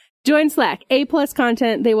Slack. Join Slack. A+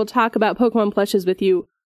 content. They will talk about Pokemon plushes with you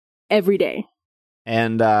every day.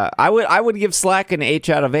 And I would give Slack an H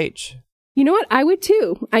out of H. You know what? I would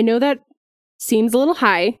too. I know that seems a little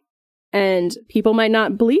high, and people might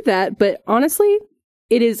not believe that, but honestly,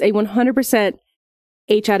 it is a 100%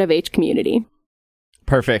 H out of H community.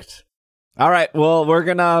 Perfect. All right. Well, we're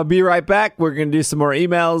going to be right back. We're going to do some more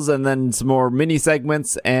emails and then some more mini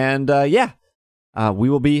segments. And we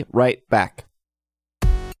will be right back.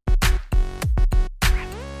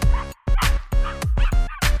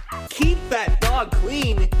 Keep that dog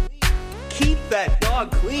clean. Keep that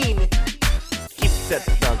dog clean. Keep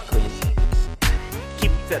that dog clean.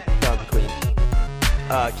 Keep that dog clean.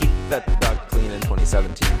 Keep that dog clean in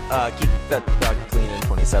 2017. Keep that dog clean in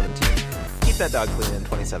 2017. Keep that dog clean in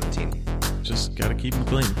 2017. Just gotta keep him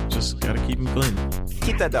clean. Just gotta keep him clean.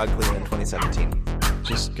 Keep that dog clean in 2017.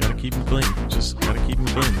 Just gotta keep him clean. Just gotta keep him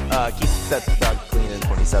clean. Keep that dog clean in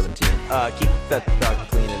 2017. Keep that dog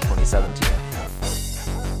clean in 2017.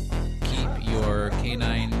 Keep your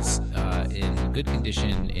canines in good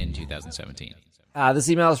condition in 2017. This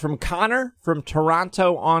email is from Connor from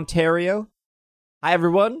Toronto, Ontario. Hi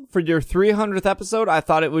everyone! For your 300th episode, I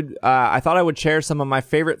thought I would share some of my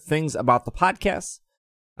favorite things about the podcast.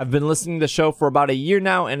 I've been listening to the show for about a year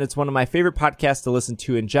now, and it's one of my favorite podcasts to listen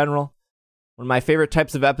to in general. One of my favorite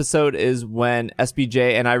types of episode is when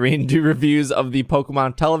SBJ and Irene do reviews of the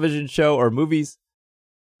Pokemon television show or movies.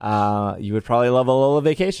 You would probably love Alola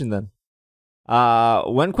Vacation then.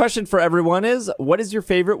 One question for everyone is, what is your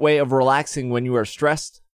favorite way of relaxing when you are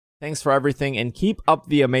stressed? Thanks for everything and keep up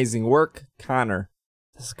the amazing work, Connor.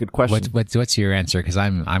 That's a good question. What's your answer? Because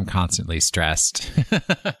I'm constantly stressed.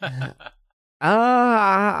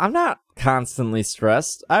 I'm not constantly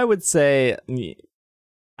stressed. I would say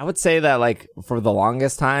that like for the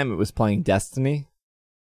longest time it was playing Destiny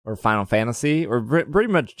or Final Fantasy or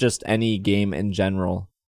pretty much just any game in general.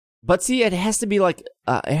 But see, it has to be like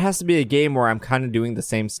it has to be a game where I'm kind of doing the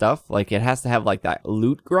same stuff. Like it has to have like that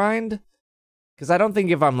loot grind. Because I don't think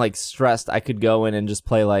if I'm like stressed, I could go in and just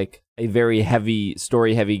play like a very heavy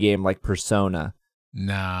story heavy game like Persona.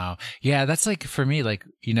 No. Yeah, that's like for me, like,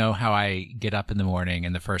 you know how I get up in the morning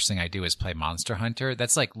and the first thing I do is play Monster Hunter?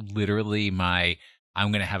 That's like literally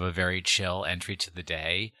I'm going to have a very chill entry to the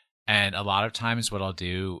day. And a lot of times what I'll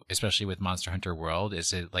do, especially with Monster Hunter World,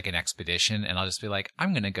 is like an expedition. And I'll just be like,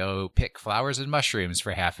 I'm going to go pick flowers and mushrooms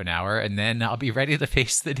for half an hour. And then I'll be ready to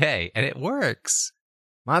face the day. And it works.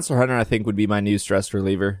 Monster Hunter, I think, would be my new stress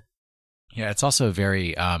reliever. Yeah, it's also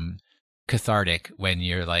very cathartic when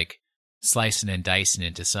you're like slicing and dicing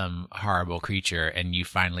into some horrible creature and you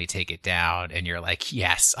finally take it down and you're like,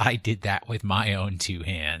 yes, I did that with my own two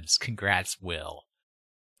hands. Congrats, Will.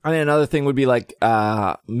 I mean, another thing would be like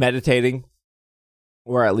meditating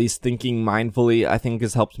or at least thinking mindfully, I think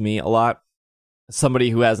has helped me a lot.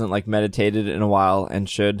 Somebody who hasn't like meditated in a while and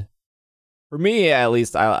should. For me, at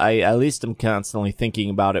least, I at least am constantly thinking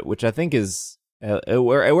about it, which I think is, it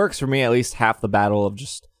works for me at least half the battle of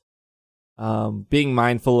just being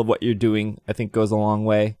mindful of what you're doing, I think goes a long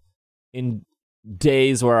way. In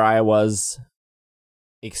days where I was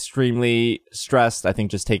extremely stressed, I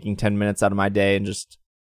think just taking 10 minutes out of my day and just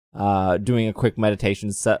doing a quick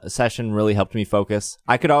meditation session really helped me focus.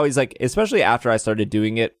 I could always like, especially after I started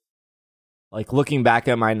doing it, like looking back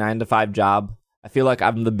at my 9-to-5 job, I feel like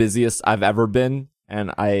I'm the busiest I've ever been,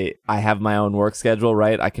 and I have my own work schedule,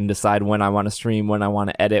 right? I can decide when I want to stream, when I want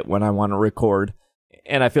to edit, when I want to record.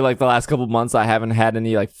 And I feel like the last couple months I haven't had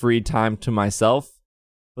any like free time to myself.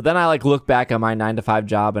 But then I like look back at my 9-to-5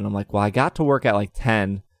 job and I'm like, well, I got to work at like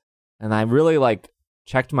 10, and I really like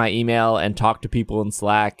checked my email and talked to people in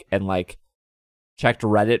Slack and like checked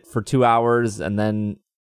Reddit for 2 hours and then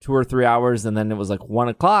 2 or 3 hours, and then it was like 1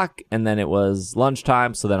 o'clock, and then it was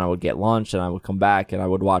lunchtime. So then I would get lunch and I would come back and I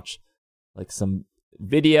would watch like some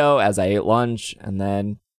video as I ate lunch, and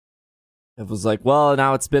then it was like, well,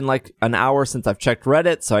 now it's been like an hour since I've checked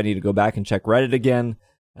Reddit, so I need to go back and check Reddit again.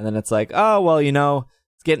 And then it's like, oh, well, you know,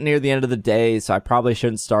 it's getting near the end of the day, so I probably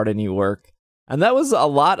shouldn't start any work. And that was a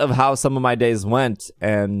lot of how some of my days went.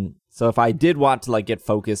 And so if I did want to like get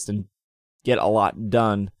focused and get a lot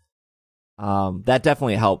done, that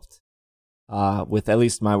definitely helped with at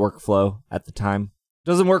least my workflow at the time.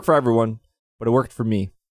 Doesn't work for everyone, but it worked for me.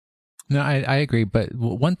 No, I agree. But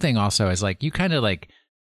one thing also is like you kind of like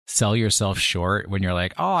sell yourself short when you're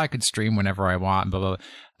like, oh, I could stream whenever I want. Blah, blah,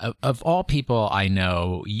 blah. Of all people I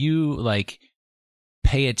know, you like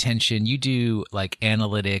pay attention. You do like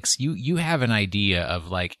analytics. You have an idea of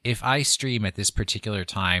like, if I stream at this particular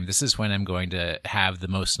time, this is when I'm going to have the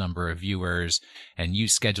most number of viewers, and you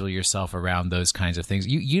schedule yourself around those kinds of things.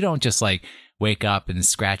 You don't just like wake up and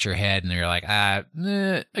scratch your head and you're like,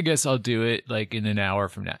 I guess I'll do it like in an hour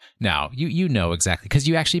from now. No, you know exactly, because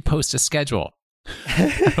you actually post a schedule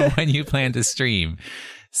when you plan to stream.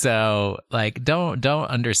 So like don't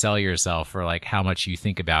undersell yourself for like how much you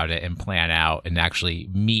think about it and plan out and actually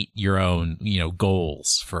meet your own, you know,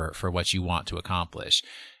 goals for what you want to accomplish.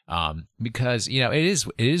 Because, you know, it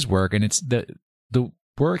is work, and it's the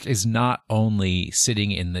work is not only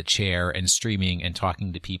sitting in the chair and streaming and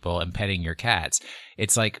talking to people and petting your cats.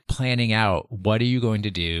 It's like planning out, what are you going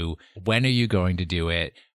to do? When are you going to do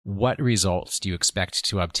it? What results do you expect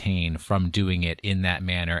to obtain from doing it in that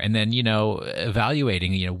manner? And then, you know,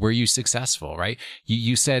 evaluating, you know, were you successful, right?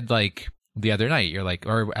 You said like the other night, you're like,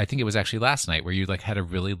 or I think it was actually last night, where you like had a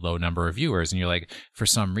really low number of viewers, and you're like, for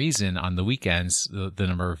some reason on the weekends, the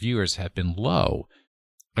number of viewers have been low.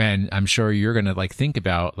 And I'm sure you're going to like think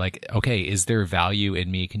about like, okay, is there value in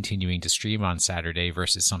me continuing to stream on Saturday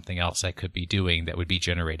versus something else I could be doing that would be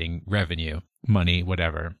generating revenue, money,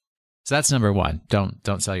 whatever. So that's number one.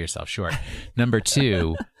 Don't sell yourself short. Number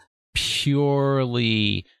two,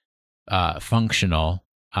 purely functional.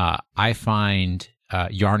 I find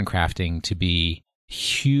yarn crafting to be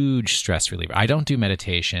huge stress reliever. I don't do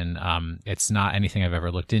meditation. It's not anything I've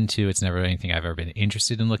ever looked into. It's never anything I've ever been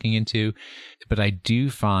interested in looking into. But I do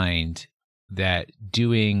find that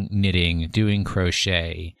doing knitting, doing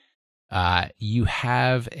crochet, you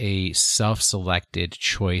have a self-selected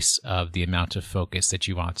choice of the amount of focus that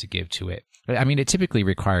you want to give to it. I mean, it typically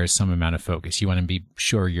requires some amount of focus. You want to be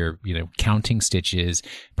sure you're, counting stitches,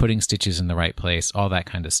 putting stitches in the right place, all that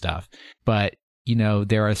kind of stuff. But,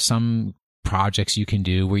 there are some projects you can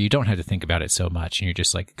do where you don't have to think about it so much and you're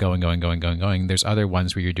just like going. There's other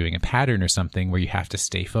ones where you're doing a pattern or something where you have to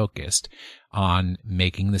stay focused on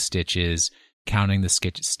making the stitches, counting the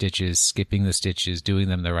stitches, skipping the stitches, doing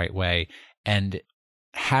them the right way. And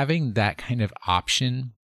having that kind of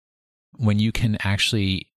option when you can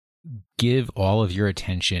actually give all of your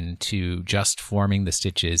attention to just forming the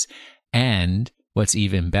stitches, and what's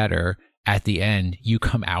even better, at the end, you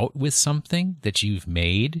come out with something that you've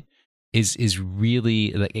made is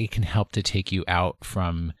really, like, it can help to take you out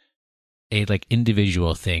from a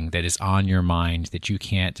individual thing that is on your mind that you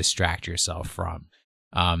can't distract yourself from.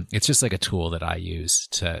 It's just like a tool that I use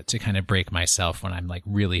to kind of break myself when I'm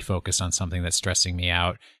really focused on something that's stressing me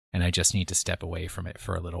out and I just need to step away from it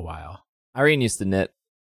for a little while. Irene used to knit,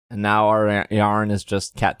 and now our yarn is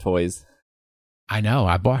just cat toys. I know.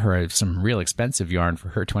 I bought her some real expensive yarn for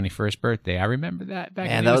her 21st birthday. I remember that back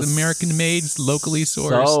then. It was American-made, locally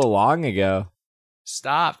sourced. So long ago.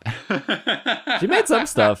 Stop. She made some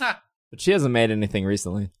stuff, but she hasn't made anything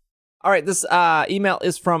recently. All right, this email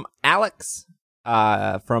is from Alex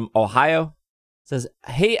from Ohio. It says,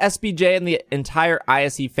 "Hey, SBJ and the entire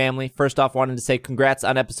ISE family. First off, wanted to say congrats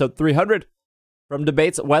on episode 300. From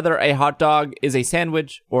debates whether a hot dog is a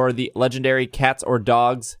sandwich or the legendary cats or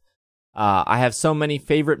dogs, I have so many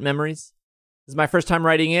favorite memories. This is my first time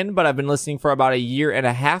writing in, but I've been listening for about a year and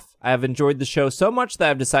a half. I have enjoyed the show so much that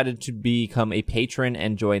I've decided to become a patron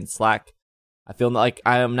and join Slack. I feel like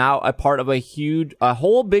I am now a part of a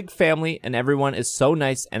whole big family, and everyone is so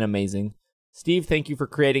nice and amazing. Steve, thank you for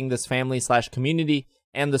creating this family/community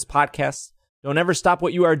and this podcast. Don't ever stop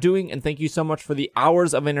what you are doing, and thank you so much for the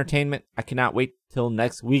hours of entertainment. I cannot wait till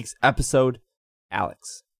next week's episode.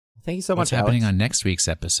 Alex." Thank you so much, What's happening Alex. on next week's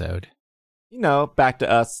episode? Back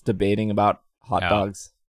to us debating about hot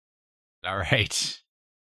dogs. All right.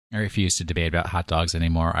 I refuse to debate about hot dogs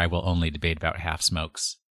anymore. I will only debate about half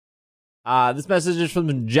smokes. This message is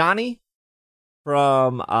from Johnny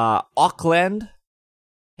from Auckland.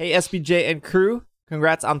 "Hey, SBJ and crew.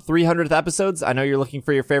 Congrats on 300th episodes. I know you're looking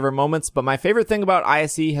for your favorite moments, but my favorite thing about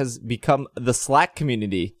ISE has become the Slack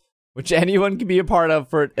community, which anyone can be a part of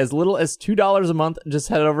for as little as $2 a month. Just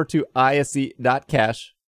head over to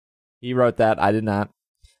ise.cash. He wrote that. I did not.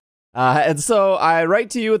 And so I write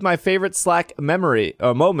to you with my favorite Slack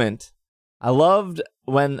moment. I loved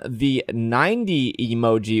when the 90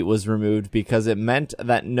 emoji was removed because it meant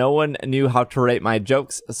that no one knew how to rate my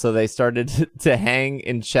jokes. So they started to hang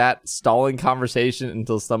in chat, stalling conversation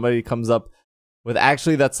until somebody comes up with,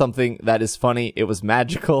 actually, that's something that is funny. It was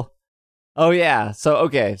magical. Oh yeah. So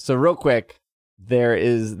real quick,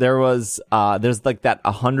 there's like that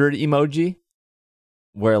 100 emoji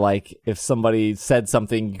where if somebody said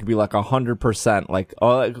something, you could be 100%,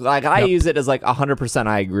 I use it as 100%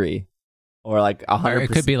 I agree. Or 100%. Or it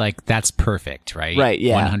could be that's perfect, right? Right,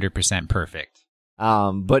 yeah. 100% perfect.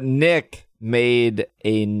 But Nick made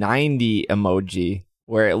a 90 emoji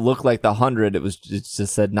where it looked like the 100, it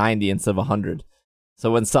just said 90 instead of 100.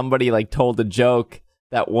 So when somebody told a joke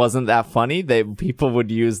that wasn't that funny, people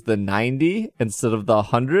would use the 90 instead of the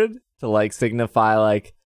 100 to signify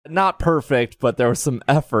not perfect, but there was some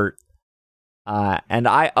effort. And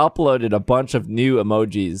I uploaded a bunch of new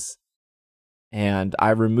emojis, and I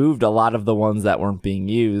removed a lot of the ones that weren't being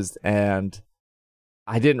used, and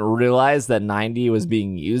I didn't realize that 90 was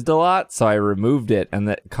being used a lot, so I removed it, and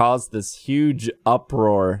that caused this huge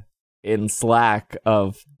uproar in Slack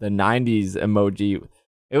of the 90s emoji.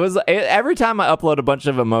 It was every time I upload a bunch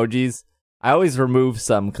of emojis, I always remove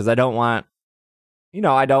some because I don't want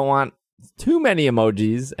too many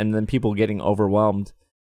emojis and then people getting overwhelmed.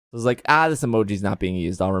 So it's this emoji's not being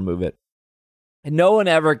used, I'll remove it. And no one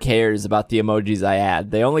ever cares about the emojis I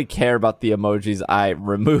add. They only care about the emojis I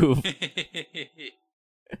remove.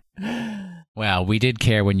 Well, we did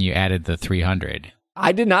care when you added the 300.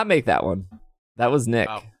 I did not make that one. That was Nick.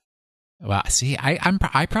 Oh. Well, see,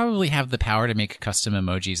 I probably have the power to make custom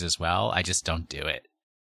emojis as well. I just don't do it.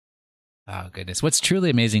 Oh, goodness. What's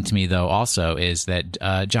truly amazing to me, though, also is that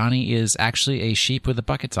Johnny is actually a sheep with a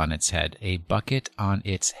bucket on its head. A bucket on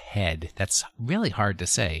its head. That's really hard to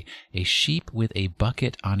say. A sheep with a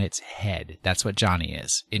bucket on its head. That's what Johnny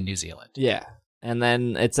is in New Zealand. Yeah. And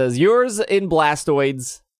then it says, yours in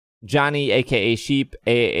Blastoids, Johnny, a.k.a. Sheep,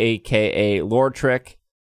 a.k.a. Lore Trick,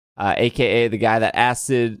 a.k.a. the guy that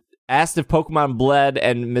asked if Pokemon bled,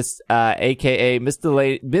 and aka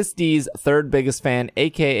Misty's third biggest fan,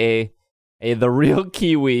 aka the real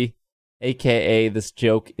Kiwi, aka this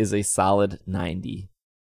joke is a solid 90.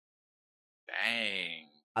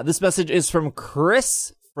 Dang. This message is from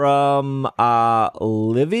Chris from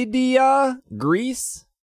Lividia, Greece.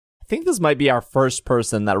 I think this might be our first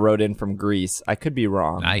person that wrote in from Greece. I could be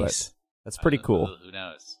wrong. Nice. But that's pretty cool. Who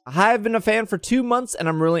knows? I've been a fan for 2 months, and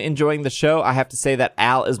I'm really enjoying the show. I have to say that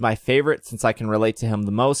Al is my favorite since I can relate to him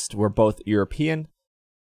the most. We're both European.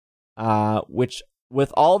 Which,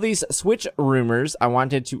 with all these Switch rumors, I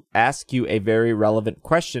wanted to ask you a very relevant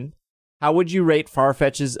question. How would you rate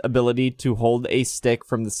Farfetch's ability to hold a stick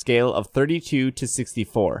from the scale of 32 to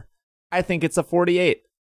 64? I think it's a 48.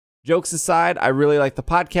 Jokes aside, I really like the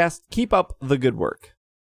podcast. Keep up the good work.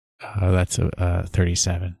 Oh, that's a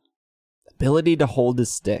 37. Ability to hold a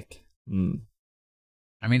stick.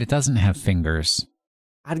 I mean, it doesn't have fingers.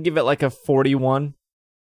 I'd give it like a 41.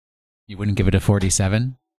 You wouldn't give it a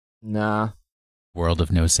 47? Nah. World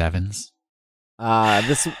of no sevens.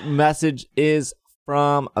 This message is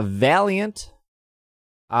from Valiant.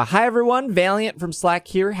 Hi, everyone. Valiant from Slack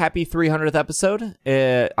here. Happy 300th episode.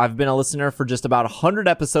 I've been a listener for just about 100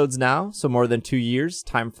 episodes now, so more than 2 years.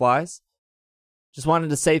 Time flies. Just wanted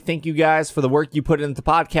to say thank you guys for the work you put into the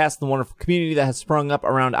podcast, the wonderful community that has sprung up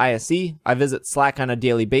around ISE. I visit Slack on a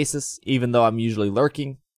daily basis, even though I'm usually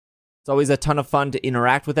lurking. It's always a ton of fun to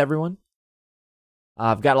interact with everyone.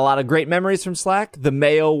 I've got a lot of great memories from Slack. The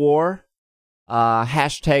Mayo War,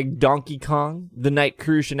 hashtag Donkey Kong, the Night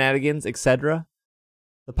Crew shenanigans, etc.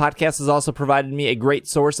 The podcast has also provided me a great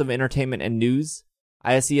source of entertainment and news.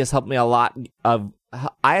 ISE has helped a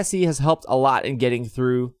lot in getting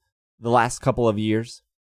through the last couple of years.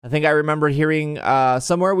 I think I remember hearing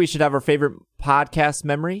somewhere we should have our favorite podcast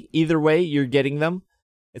memory. Either way, you're getting them.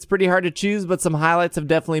 It's pretty hard to choose, but some highlights have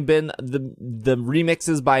definitely been the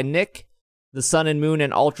remixes by Nick, the Sun and Moon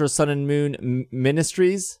and Ultra Sun and Moon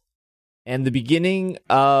Ministries, and the beginning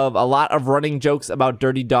of a lot of running jokes about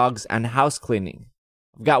dirty dogs and house cleaning.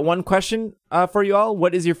 I've got one question for you all.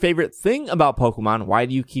 What is your favorite thing about Pokemon? Why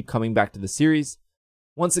do you keep coming back to the series?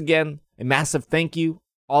 Once again, a massive thank you.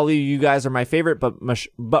 All of you guys are my favorite,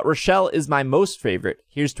 but Rochelle is my most favorite.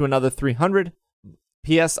 Here's to another 300.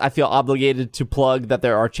 P.S. I feel obligated to plug that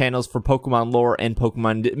there are channels for Pokemon lore and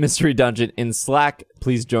Pokemon Mystery Dungeon in Slack.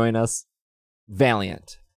 Please join us.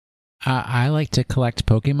 Valiant. I like to collect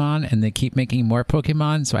Pokemon, and they keep making more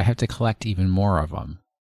Pokemon, so I have to collect even more of them.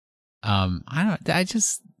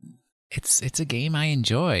 It's a game I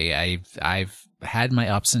enjoy. I've had my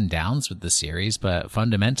ups and downs with the series, but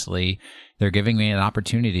fundamentally, they're giving me an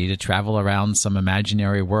opportunity to travel around some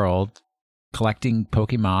imaginary world, collecting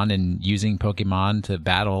Pokemon and using Pokemon to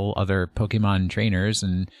battle other Pokemon trainers,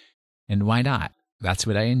 and why not? That's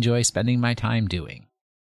what I enjoy spending my time doing.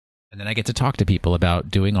 And then I get to talk to people about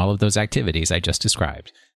doing all of those activities I just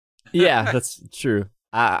described. Yeah, that's true.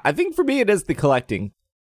 I think for me, it is the collecting.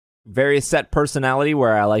 Very set personality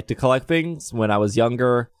where I like to collect things. When I was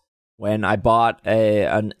younger, when I bought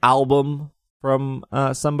an album from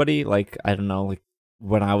somebody, like, I don't know, like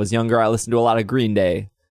when I was younger, I listened to a lot of Green Day.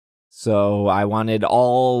 So I wanted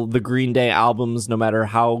all the Green Day albums, no matter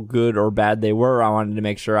how good or bad they were. I wanted to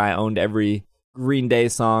make sure I owned every Green Day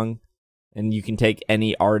song. And you can take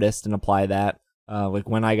any artist and apply that. Like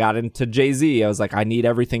when I got into Jay-Z, I was like, I need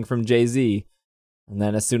everything from Jay-Z. And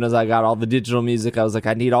then as soon as I got all the digital music, I was like,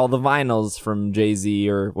 I need all the vinyls from Jay-Z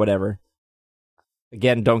or whatever.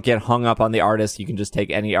 Again, don't get hung up on the artist. You can just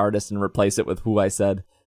take any artist and replace it with who I said.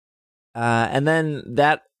 And then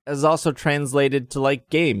that is also translated to like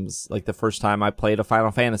games. Like the first time I played a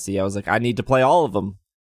Final Fantasy, I was like, I need to play all of them.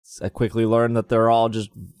 I quickly learned that they're all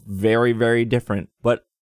just very, very different. But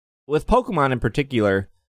with Pokemon in particular,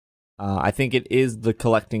 I think it is the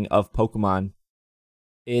collecting of Pokemon.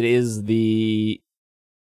 It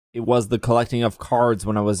was the collecting of cards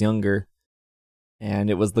when I was younger. And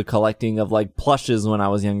it was the collecting of like plushes when I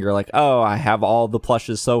was younger. Like, oh, I have all the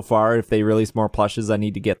plushes so far. If they release more plushes, I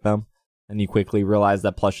need to get them. And you quickly realize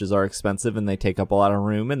that plushes are expensive and they take up a lot of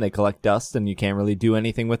room and they collect dust and you can't really do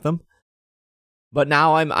anything with them. But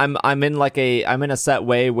now I'm in a set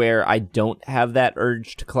way where I don't have that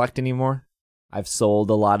urge to collect anymore. I've sold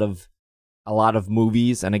a lot of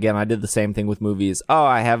movies, and again, I did the same thing with movies. Oh,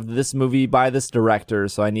 I have this movie by this director,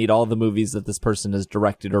 so I need all the movies that this person has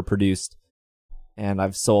directed or produced. And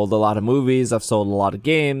I've sold a lot of movies, I've sold a lot of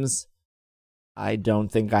games. I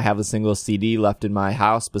don't think I have a single CD left in my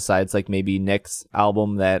house besides like maybe Nick's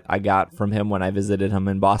album that I got from him when I visited him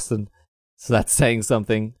in Boston. So that's saying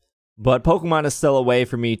something. But Pokemon is still a way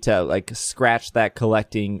for me to like scratch that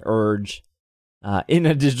collecting urge in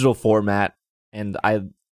a digital format. And I,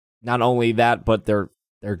 not only that, but they're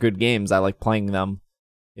good games. I like playing them.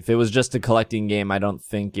 If it was just a collecting game, I don't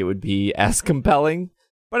think it would be as compelling.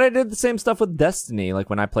 But I did the same stuff with Destiny. Like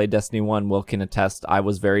when I played Destiny 1, Will can attest, I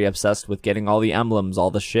was very obsessed with getting all the emblems, all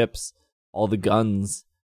the ships, all the guns,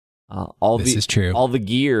 This is true. all the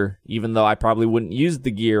gear, even though I probably wouldn't use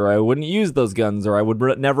the gear, or I wouldn't use those guns, or I would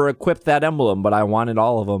never equip that emblem, but I wanted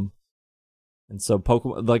all of them. And so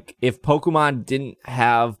Pokemon, like if Pokemon didn't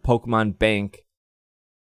have Pokemon Bank,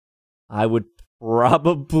 I would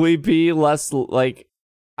probably be less like,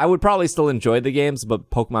 I would probably still enjoy the games, but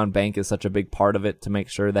Pokemon Bank is such a big part of it to make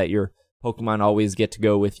sure that your Pokemon always get to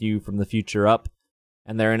go with you from the future up,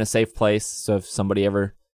 and they're in a safe place. So if somebody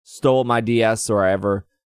ever stole my DS, or I ever,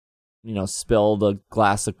 spilled a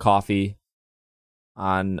glass of coffee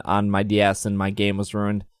on my DS and my game was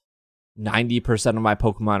ruined, 90% of my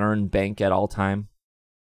Pokemon are in Bank at all times.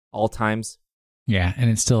 Yeah, and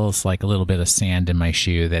it still is like a little bit of sand in my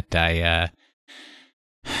shoe that I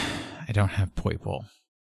don't have Poipole.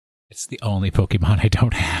 It's the only Pokemon I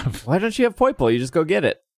don't have. Why don't you have Poipole? You just go get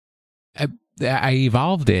it. I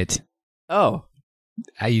evolved it. Oh.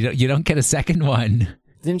 You don't get a second one.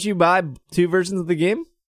 Didn't you buy 2 versions of the game?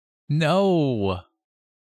 No.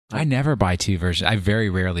 I never buy 2 versions. I very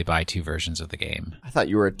rarely buy 2 versions of the game. I thought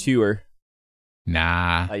you were a 2er.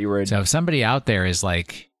 Nah. I thought you were So if somebody out there is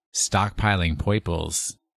like stockpiling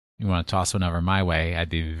Poipoles, you want to toss one over my way, I'd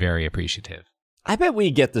be very appreciative. I bet we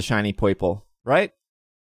get the shiny Poipole, right?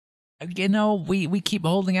 We keep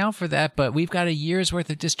holding out for that, but we've got a year's worth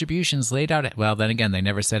of distributions laid out. Well, then again, they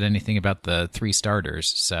never said anything about the 3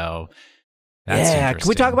 starters, so that's interesting. Can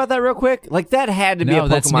we talk about that real quick? Like, that had to be a Pokemon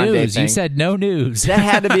that's Day news. thing. You said no news. That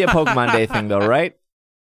had to be a Pokemon Day thing, though, right?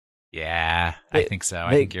 Yeah, I think so.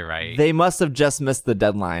 I think you're right. They must have just missed the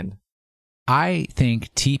deadline. I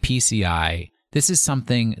think TPCI, this is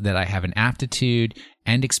something that I have an aptitude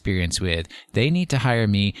and experience with. They need to hire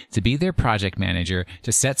me to be their project manager,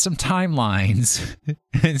 to set some timelines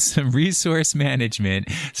and some resource management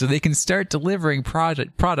so they can start delivering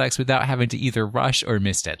products without having to either rush or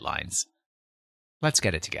miss deadlines. Let's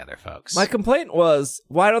get it together, folks. My complaint was,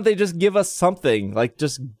 why don't they just give us something? Like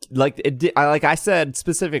I said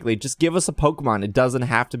specifically, just give us a Pokemon. It doesn't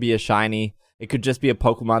have to be a shiny. It could just be a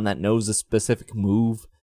Pokemon that knows a specific move.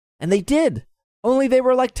 And they did. Only they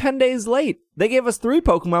were like 10 days late. They gave us 3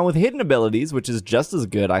 Pokemon with hidden abilities, which is just as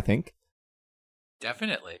good, I think.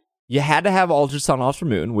 Definitely. You had to have Ultra Sun, Ultra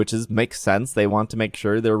Moon, which makes sense. They want to make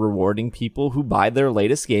sure they're rewarding people who buy their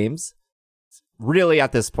latest games. Really,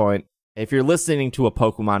 at this point, if you're listening to a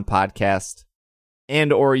Pokemon podcast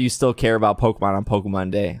and or you still care about Pokemon on Pokemon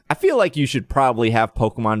Day, I feel like you should probably have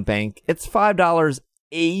Pokemon Bank. It's $5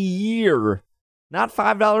 a year, not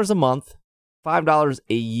 $5 a month. $5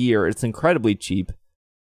 a year. It's incredibly cheap.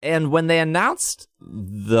 And when they announced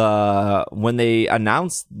the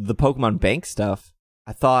Pokemon Bank stuff,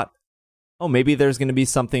 I thought, oh, maybe there's going to be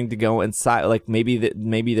something to go inside. Like maybe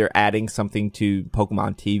they're adding something to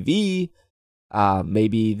Pokemon TV.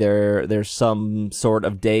 Maybe there's some sort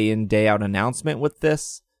of day in, day out announcement with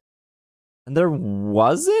this. And there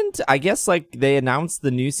wasn't. I guess like they announced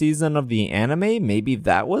the new season of the anime. Maybe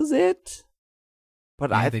that was it. But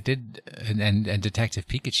yeah, they did, and Detective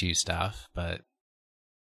Pikachu stuff, but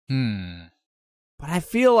But I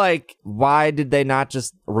feel like, why did they not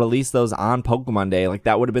just release those on Pokemon Day? Like,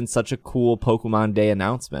 that would have been such a cool Pokemon Day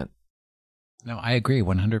announcement. No, I agree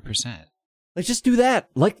 100%. Like, just do that.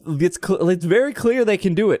 Like, it's very clear they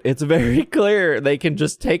can do it. It's very clear they can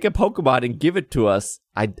just take a Pokemon and give it to us.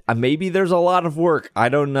 Maybe there's a lot of work. I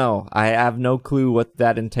don't know. I have no clue what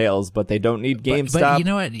that entails, but they don't need GameStop. But you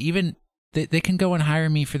know what? Even they can go and hire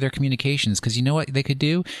me for their communications, because you know what they could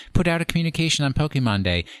do? Put out a communication on Pokemon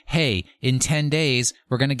Day. Hey, in 10 days,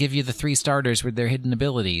 we're going to give you the 3 starters with their hidden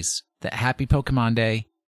abilities. Happy Pokemon Day.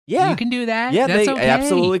 Yeah. You can do that. Yeah, that's they okay.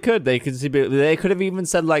 absolutely could. They could have even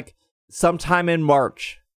said, like, sometime in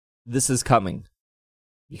March, this is coming.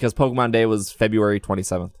 Because Pokemon Day was February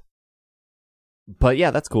 27th. But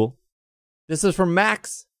yeah, that's cool. This is from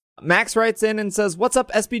Max. Max writes in and says, "What's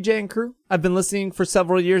up, SBJ and crew? I've been listening for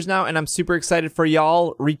several years now, and I'm super excited for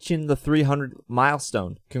y'all reaching the 300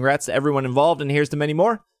 milestone. Congrats to everyone involved, and here's to many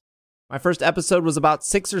more. My first episode was about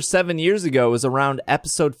 6 or 7 years ago. It was around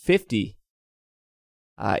episode 50.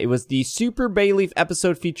 It was the Super Bayleaf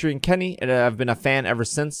episode featuring Kenny, and I've been a fan ever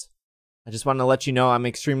since. I just want to let you know I'm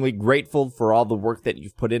extremely grateful for all the work that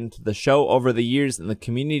you've put into the show over the years and the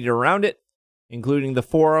community around it, including the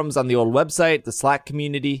forums on the old website, the Slack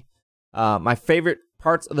community. My favorite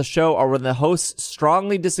parts of the show are when the hosts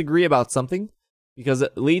strongly disagree about something, because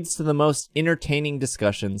it leads to the most entertaining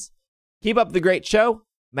discussions. Keep up the great show,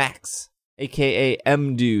 Max, aka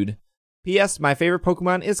M Dude. P.S. My favorite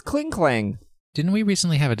Pokemon is Klinklang. Didn't we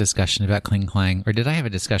recently have a discussion about Klinklang? Or did I have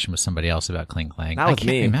a discussion with somebody else about Klinklang? Not with I can't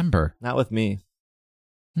me. remember. Not with me.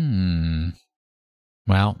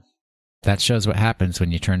 Well, that shows what happens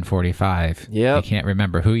when you turn 45. Yep. You can't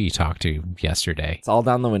remember who you talked to yesterday. It's all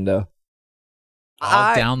down the window.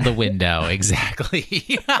 All down the window,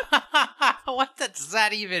 exactly. What does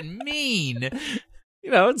that even mean?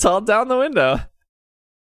 You know, it's all down the window.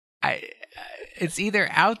 It's either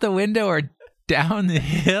out the window or down the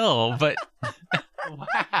hill, but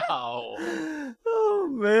wow. Oh,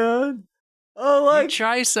 man. Oh, You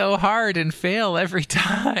try so hard and fail every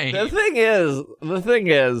time. The thing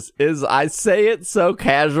is I say it so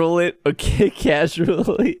casually,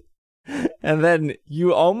 and then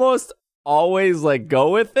you almost always like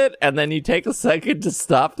go with it, and then you take a second to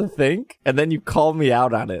stop to think, and then you call me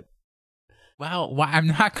out on it. Well, I'm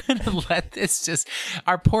not going to let this just...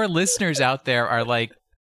 Our poor listeners out there are like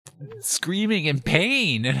screaming in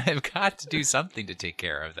pain, and I've got to do something to take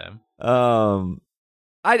care of them.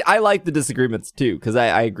 I like the disagreements too, because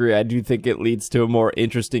I agree. I do think it leads to a more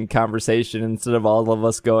interesting conversation instead of all of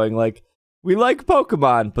us going like, we like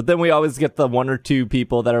Pokemon, but then we always get the one or two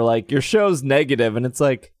people that are like, your show's negative, and it's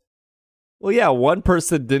like, well, yeah, one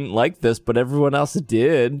person didn't like this, but everyone else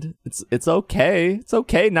did. It's okay. It's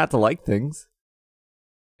okay not to like things.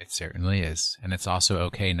 It certainly is. And it's also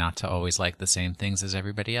okay not to always like the same things as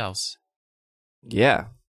everybody else. Yeah.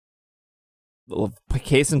 Well,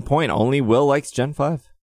 case in point, only Will likes Gen 5.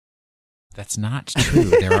 That's not true.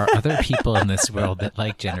 There are other people in this world that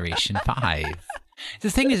like Generation 5. The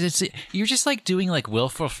thing is, you're just like doing like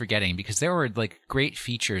willful forgetting, because there were like great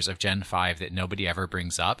features of Gen 5 that nobody ever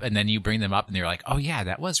brings up, and then you bring them up and they're like, oh yeah,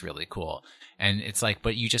 that was really cool. And it's like,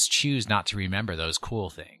 but you just choose not to remember those cool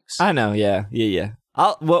things. I know, yeah.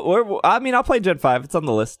 I'll play Gen 5. It's on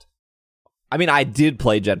the list. I mean, I did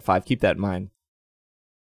play Gen 5. Keep that in mind.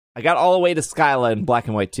 I got all the way to Skyla in Black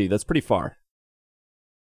and White 2. That's pretty far.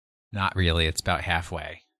 Not really. It's about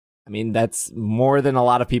halfway. I mean, that's more than a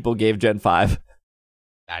lot of people gave Gen 5.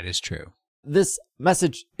 That is true. This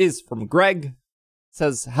message is from Greg. It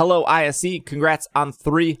says, hello, ISE. Congrats on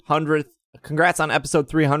 300th. Congrats on episode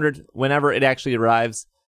 300, whenever it actually arrives.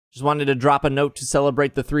 Just wanted to drop a note to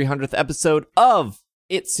celebrate the 300th episode of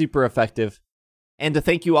It's Super Effective, and to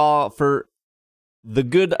thank you all for the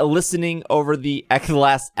good listening over the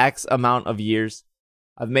last X amount of years.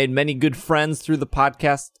 I've made many good friends through the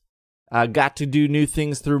podcast, got to do new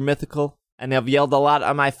things through Mythical, and have yelled a lot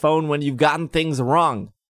on my phone when you've gotten things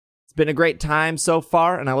wrong. It's been a great time so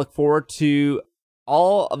far, and I look forward to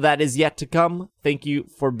all that is yet to come. Thank you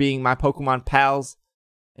for being my Pokemon pals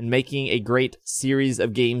and making a great series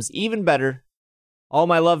of games even better. All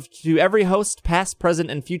my love to every host, past, present,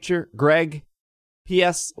 and future. Greg.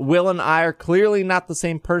 P.S. Will and I are clearly not the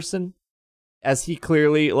same person, as he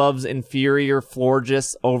clearly loves inferior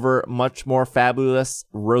Florges over much more fabulous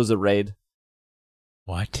Roserade.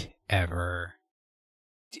 Whatever.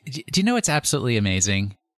 Do you know what's absolutely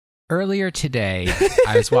amazing? Earlier today,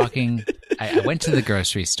 I was walking... I went to the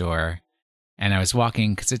grocery store, and I was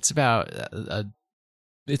walking, because it's about...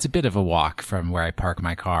 it's a bit of a walk from where I park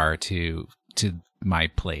my car to my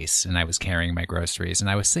place, and I was carrying my groceries, and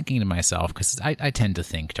I was thinking to myself, because I tend to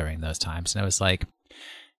think during those times, and I was like,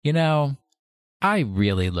 you know, I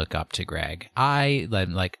really look up to Greg. I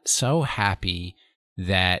am like so happy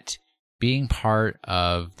that being part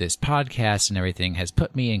of this podcast and everything has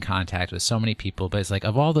put me in contact with so many people, but it's like,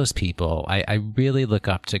 of all those people, I really look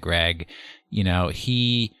up to Greg. You know,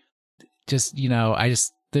 he just, you know,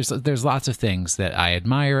 there's lots of things that I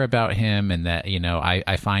admire about him, and that, you know,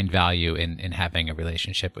 I find value in having a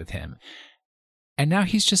relationship with him. And now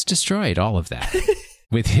he's just destroyed all of that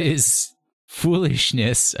with his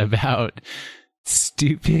foolishness about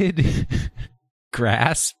stupid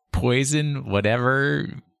grass, poison,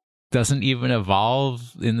 whatever, doesn't even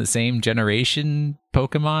evolve in the same generation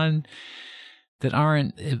Pokemon that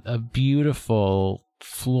aren't a beautiful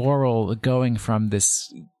floral, going from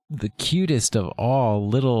the cutest of all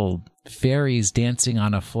little fairies dancing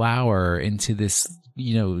on a flower into this,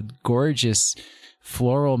 you know, gorgeous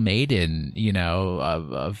floral maiden, you know,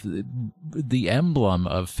 of the emblem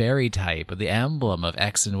of fairy type, or the emblem of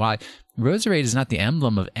X and Y. Roserade is not the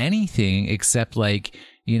emblem of anything except, like,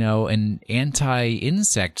 you know, an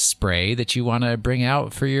anti-insect spray that you want to bring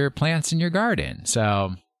out for your plants in your garden.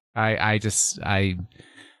 So I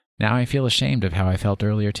now I feel ashamed of how I felt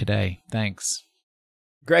earlier today. Thanks.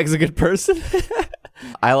 Greg's a good person.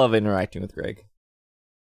 I love interacting with Greg.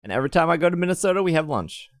 And every time I go to Minnesota, we have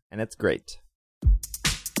lunch, and it's great.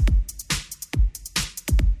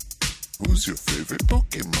 Who's your favorite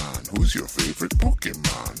Pokemon? Who's your favorite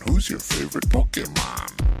Pokemon? Who's your favorite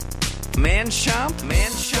Pokemon? Manchomp,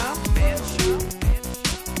 Manchomp, Manchomp.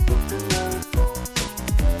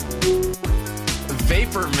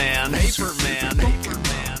 Vapor Man, Vapor Man, Vapor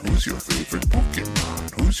Man. Who's your favorite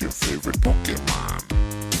Pokemon? Who's your favorite Pokemon?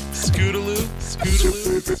 Scootaloo, Who's your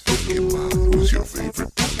Scootaloo. favorite Pokemon? Who's your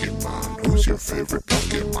favorite Pokemon? Who's your favorite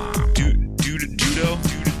Pokemon? Dudo, Dudo, Dudo.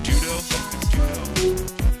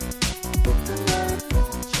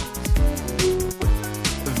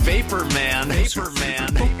 Vapor Man, Vapor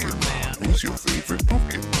Man, Vapor Man. Who's your favorite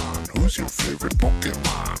Pokemon? Who's your favorite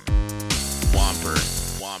Pokemon? Whomper,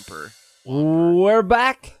 Whomper. We're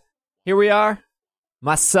back. Here we are.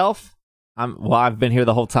 Myself. I've been here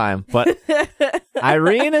the whole time, but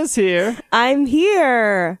Irene is here. I'm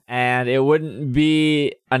here. And it wouldn't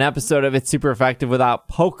be an episode of It's Super Effective without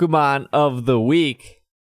Pokemon of the Week.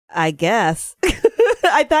 I guess.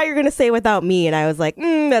 I thought you were going to say without me, and I was like,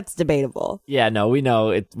 that's debatable. Yeah, no, we know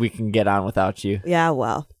it. We can get on without you. Yeah,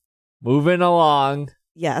 well. Moving along.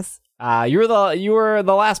 Yes. You were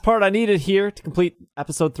the last part I needed here to complete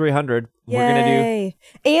episode 300. Yay. We're gonna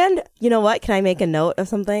And you know what? Can I make a note of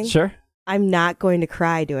something? Sure. I'm not going to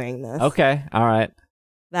cry doing this. Okay. All right.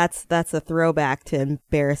 That's a throwback to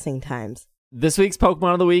embarrassing times. This week's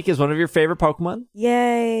Pokemon of the Week is one of your favorite Pokemon.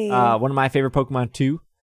 Yay. One of my favorite Pokemon too.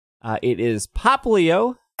 It is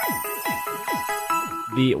Poplio,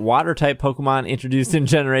 the water type Pokemon introduced in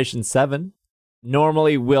Generation 7.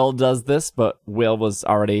 Normally Will does this, but Will was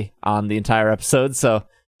already on the entire episode, so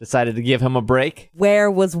decided to give him a break.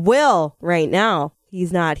 Where was Will right now?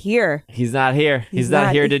 He's not here. He's not here. He's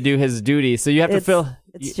not here to do his duty. So you have to fill.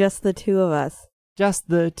 It's just the two of us. Just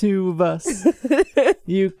the two of us.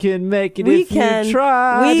 You can make it We if can. you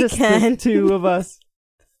try. We just can. the two of us.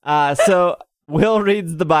 So Will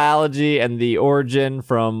reads the biology and the origin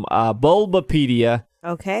from Bulbapedia.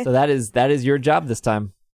 Okay. So that is your job this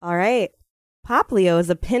time. All right. Poplio is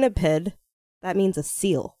a pinniped. That means a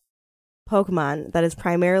seal. Pokemon that is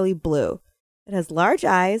primarily blue. It has large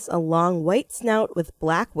eyes, a long white snout with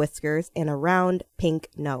black whiskers, and a round pink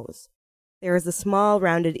nose. There is a small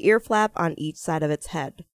rounded ear flap on each side of its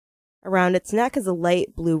head. Around its neck is a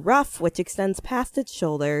light blue ruff which extends past its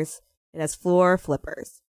shoulders. It has 4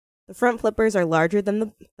 flippers. The front flippers are larger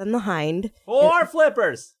than the hind. 4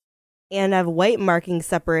 flippers! And have white markings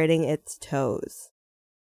separating its toes.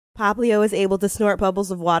 Poplio is able to snort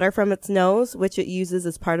bubbles of water from its nose, which it uses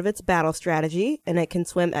as part of its battle strategy, and it can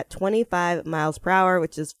swim at 25 miles per hour,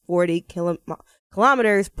 which is 40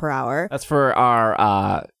 kilometers per hour. That's for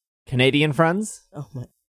our Canadian friends. Oh my!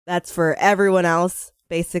 That's for everyone else,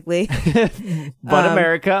 basically. But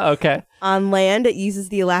America, okay. On land, it uses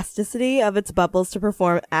the elasticity of its bubbles to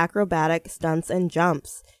perform acrobatic stunts and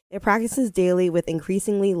jumps. It practices daily with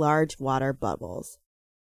increasingly large water bubbles.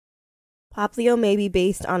 Poplio may be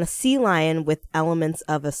based on a sea lion with elements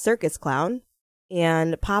of a circus clown,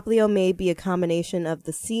 and Poplio may be a combination of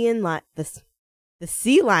the sea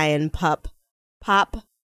lion pup, Pop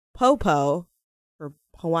Popo, for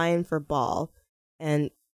Hawaiian for ball,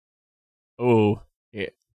 and here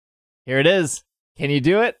it is. Can you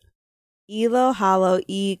do it? Ilo Halo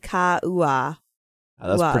I Ka Ua.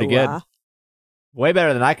 Oh, that's pretty good. Way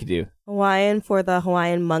better than I could do. Hawaiian for the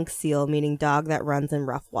Hawaiian monk seal, meaning dog that runs in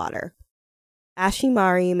rough water.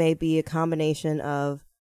 Ashimari may be a combination of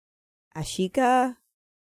Ashika,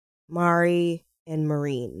 Mari, and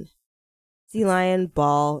Marine. Sea lion,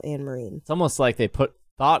 ball, and marine. It's almost like they put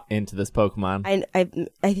thought into this Pokemon.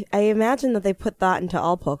 I imagine that they put thought into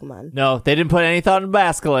all Pokemon. No, they didn't put any thought in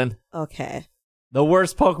Basculin. Okay. The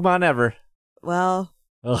worst Pokemon ever. Well,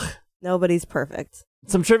 nobody's perfect.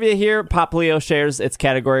 Some trivia here. Poplio shares its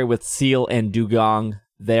category with Seal and Dugong.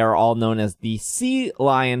 They are all known as the Sea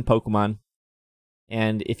Lion Pokemon.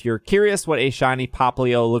 And if you're curious what a shiny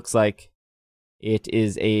Poplio looks like, it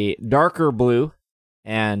is a darker blue,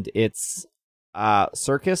 and its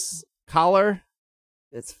circus collar.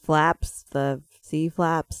 It's flaps, the sea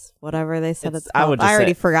flaps, whatever they said it's I called. I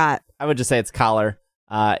already forgot. I would just say its collar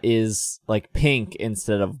is like pink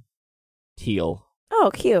instead of teal. Oh,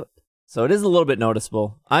 cute. So it is a little bit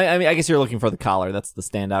noticeable. I mean, I guess you're looking for the collar. That's the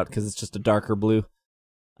standout because it's just a darker blue.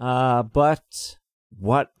 But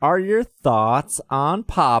what are your thoughts on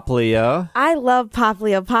Poplio? I love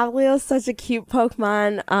Poplio. Poplio is such a cute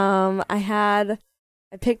Pokemon. I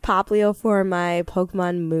picked Poplio for my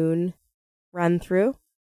Pokemon Moon run through,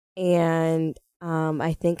 and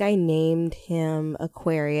I think I named him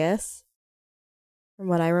Aquarius, from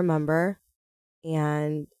what I remember,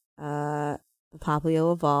 and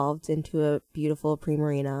Poplio evolved into a beautiful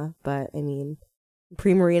Primarina. But I mean,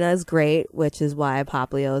 Primarina is great, which is why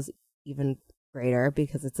Poplio is even greater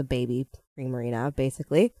because it's a baby Primarina,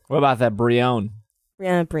 basically. What about that Brion?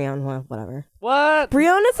 Yeah, Brion, well, whatever. What?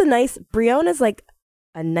 Brion is like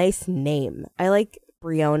a nice name. I like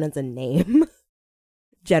Brion as a name,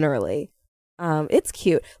 generally. It's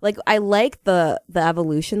cute. Like, I like the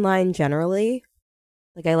evolution line generally.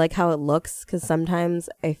 Like, I like how it looks, because sometimes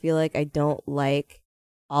I feel like I don't like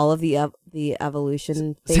all of the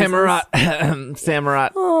evolution phases.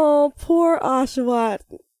 Samurott. Oh, poor Oshawott.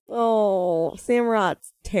 Oh,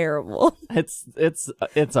 Samurot's terrible.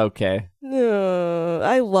 It's okay. No,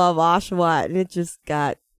 I love Oshawott, and it just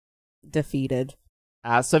got defeated.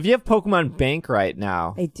 So if you have Pokemon Bank right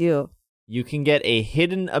now, I do. you can get a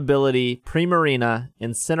hidden ability Primarina,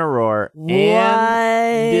 Incineroar,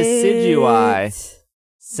 and Decidueye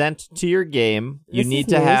sent to your game. You This need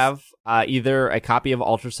is to news. have either a copy of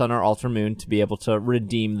Ultra Sun or Ultra Moon to be able to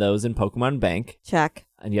redeem those in Pokemon Bank. Check.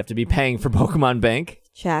 And you have to be paying for Pokemon Bank.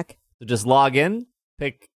 Check. So just log in,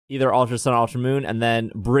 pick either Ultra Sun or Ultra Moon, and then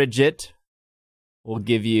Bridget will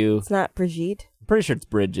give you... It's not Brigitte. I'm pretty sure it's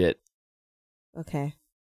Bridget, Okay.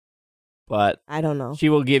 but I don't know. she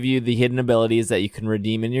will give you the hidden abilities that you can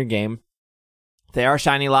redeem in your game. They are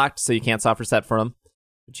shiny locked, so you can't soft reset for them.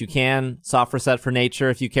 But you can soft reset for nature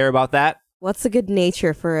if you care about that. What's a good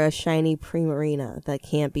nature for a shiny Primarina that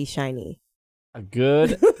can't be shiny? A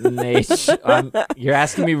good nature. You're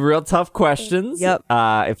asking me real tough questions. Yep.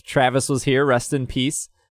 If Travis was here, rest in peace.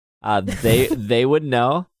 They would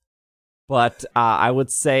know. But I would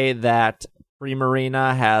say that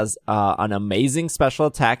Primarina has an amazing special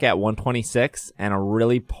attack at 126 and a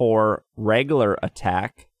really poor regular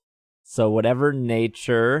attack. So whatever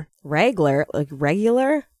nature... Regular? Like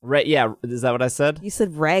regular? Yeah, is that what I said? You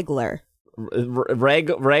said regular.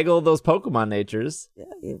 Reggle those Pokemon natures.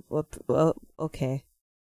 Well, okay.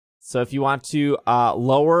 So if you want to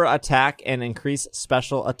lower attack and increase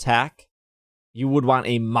special attack, you would want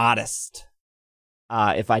a modest,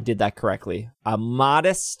 if I did that correctly. A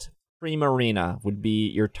modest Primarina would be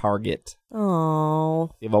your target. Oh.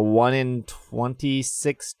 You have a 1 in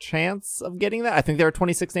 26 chance of getting that. I think there are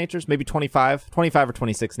 26 natures, maybe 25 or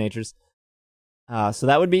 26 natures. So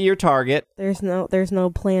that would be your target. There's no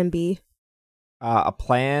plan B. A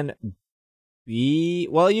plan B.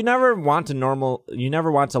 Well, you never want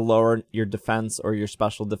to lower your defense or your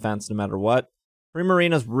special defense no matter what.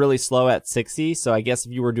 Primarina's really slow at 60, so I guess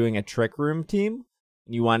if you were doing a Trick Room team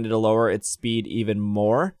and you wanted to lower its speed even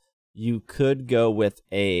more, you could go with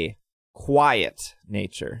a quiet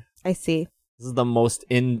nature. I see. This is the most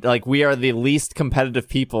we are the least competitive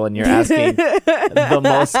people, and you're asking the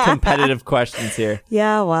most competitive questions here.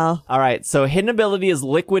 Yeah, well. All right, so hidden ability is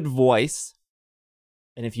Liquid Voice.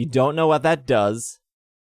 And if you don't know what that does,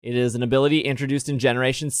 it is an ability introduced in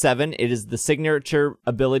Generation 7. It is the signature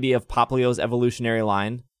ability of Poplio's evolutionary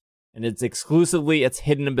line, and it's exclusively its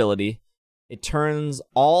hidden ability. It turns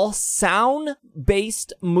all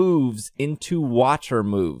sound-based moves into water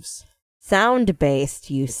moves. Sound-based,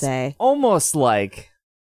 you say? Almost like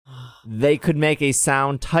they could make a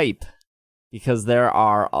sound type, because there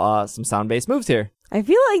are some sound-based moves here. I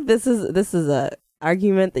feel like this is a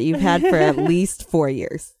argument that you've had for at least 4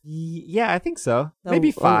 years. Yeah, I think so.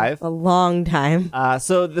 Maybe 5. A long time.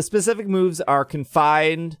 So the specific moves are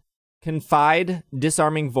Confide,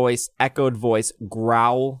 Disarming Voice, Echoed Voice,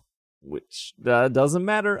 Growl, which doesn't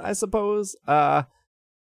matter, I suppose. I'm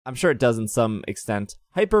sure it does in some extent.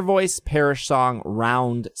 Hyper Voice, Perish Song,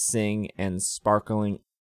 Round, Sing, and Sparkling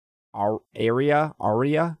Aria.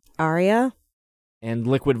 And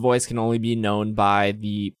Liquid Voice can only be known by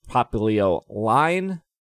the Poplio line,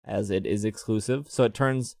 as it is exclusive. So it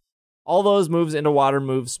turns all those moves into water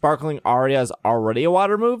moves. Sparkling Aria is already a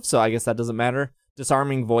water move, so I guess that doesn't matter.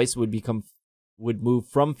 Disarming Voice would move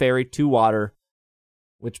from Fairy to water,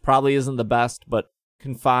 which probably isn't the best, but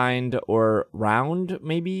Confined or Round,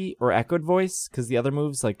 maybe, or Echoed Voice, because the other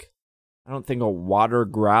moves, I don't think a Water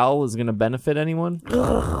Growl is going to benefit anyone.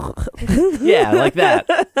 Yeah, like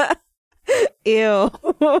that. Ew.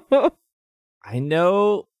 I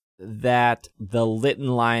know that the Litten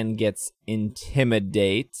line gets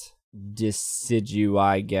Intimidate.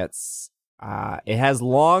 Decidueye gets... it has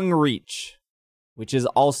Long Reach, which is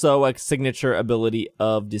also a signature ability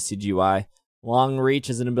of Decidueye. Long Reach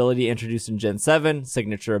is an ability introduced in Gen 7,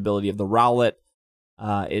 signature ability of the Rowlet.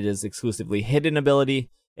 It is exclusively hidden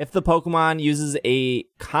ability. If the Pokemon uses a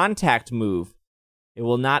contact move, it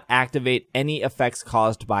will not activate any effects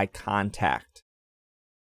caused by contact.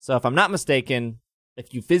 So if I'm not mistaken,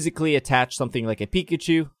 if you physically attach something like a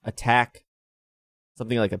Pikachu, attack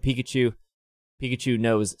something like a Pikachu, Pikachu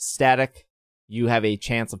knows static, you have a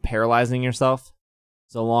chance of paralyzing yourself.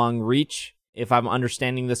 So Long Reach if I'm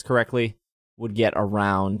understanding this correctly, would get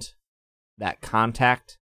around that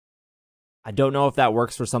contact. I don't know if that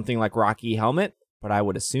works for something like Rocky Helmet, but I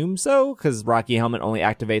would assume so, because Rocky Helmet only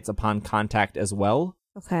activates upon contact as well.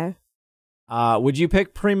 Okay. Would you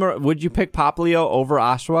pick Poplio over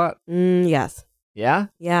Oshawott? Yes. Yeah?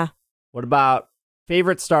 Yeah. What about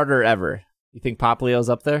favorite starter ever? You think Poplio's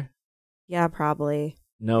up there? Yeah, probably.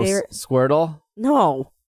 No Favorite- Squirtle?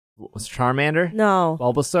 No. Was Charmander? No.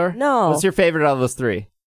 Bulbasaur? No. What's your favorite out of those three?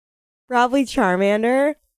 Probably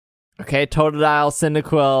Charmander. Okay, Totodile,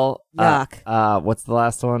 Cyndaquil. Yuck. What's the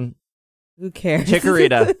last one? Who cares?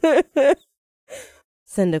 Chikorita.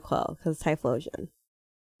 Cyndaquil, because Typhlosion.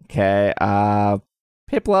 Okay,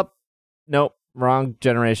 Piplup. Nope, wrong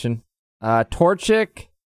generation. Torchic.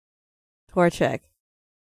 Torchic.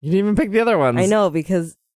 You didn't even pick the other ones. I know,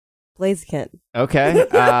 because Blaziken. Okay,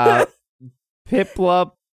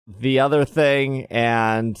 Piplup, the other thing,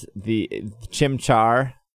 and the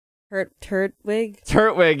Chimchar. Turtwig?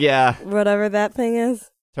 Turtwig, yeah. Whatever that thing is.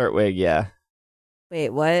 Turtwig, yeah. Wait,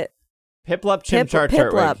 what? Piplup, Chimchar,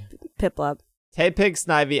 Turtwig. Piplup. Tepig,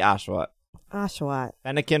 Snivy, Oshawott. Oshawott.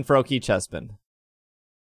 Fennekin, Froakie, Chespin.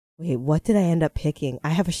 Wait, what did I end up picking? I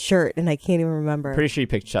have a shirt and I can't even remember. Pretty sure you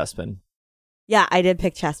picked Chespin. Yeah, I did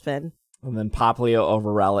pick Chespin. And then Poplio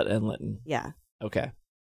over Rowlet and Litten. Yeah. Okay.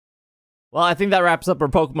 Well, I think that wraps up our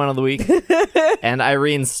Pokemon of the week and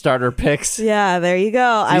Irene's starter picks. Yeah, there you go.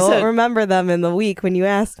 I won't remember them in the week when you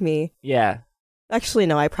ask me. Yeah. Actually,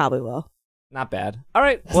 no, I probably will. Not bad. All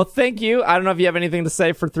right. Well, thank you. I don't know if you have anything to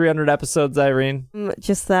say for 300 episodes, Irene.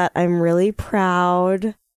 Just that I'm really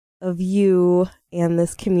proud of you and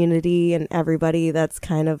this community and everybody that's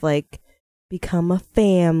kind of like become a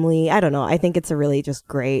family. I don't know. I think it's a really just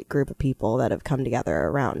great group of people that have come together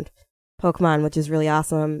around Pokemon, which is really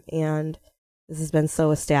awesome. And this has been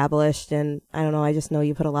so established. And I don't know. I just know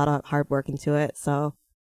you put a lot of hard work into it. So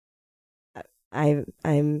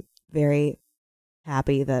I'm very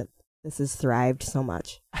happy that this has thrived so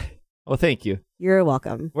much. Well, thank you. You're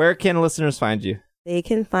welcome. Where can listeners find you? They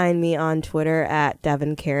can find me on Twitter at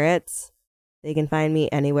Devin Carrots. They can find me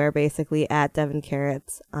anywhere basically at Devin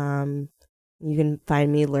Carrots. You can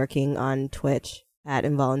find me lurking on Twitch at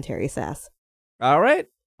Involuntary Sass. All right.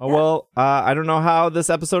 Oh, Yeah. well, I don't know how this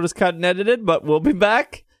episode is cut and edited, but we'll be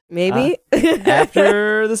back. Maybe.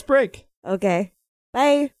 After this break. Okay.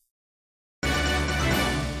 Bye.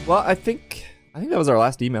 Well, I think that was our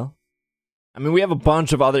last email. I mean, we have a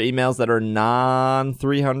bunch of other emails that are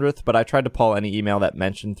non-300th, but I tried to pull any email that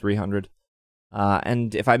mentioned 300.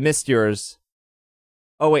 And if I missed yours...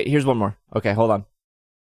 Oh, wait, here's one more. Okay, hold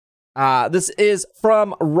on. This is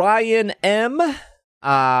from Ryan M.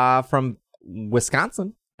 From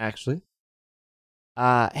Wisconsin, actually.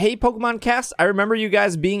 Hey, Pokemon Cast. I remember you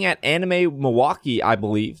guys being at Anime Milwaukee, I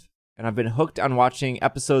believe. And I've been hooked on watching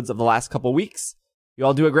episodes of the last couple weeks. You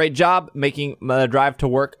all do a great job making the drive to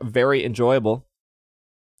work very enjoyable.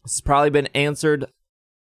 This has probably been answered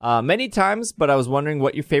many times, but I was wondering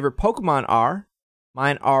what your favorite Pokemon are.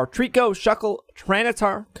 Mine are Trico, Shuckle,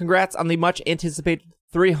 Tyranitar. Congrats on the much anticipated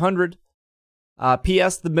 300.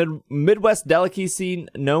 P.S. The Midwest delicacy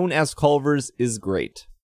known as Culver's is great.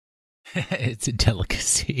 It's a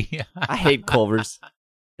delicacy. I hate Culver's.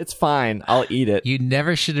 It's fine. I'll eat it. You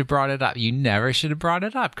never should have brought it up. You never should have brought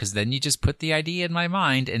it up, because then you just put the idea in my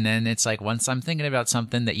mind, and then it's like once I'm thinking about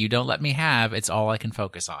something that you don't let me have, it's all I can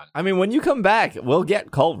focus on. I mean, when you come back, we'll get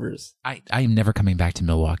Culver's. I am never coming back to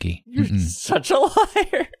Milwaukee. You're such a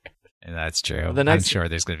liar. That's true. The next- I'm sure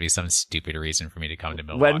there's going to be some stupid reason for me to come to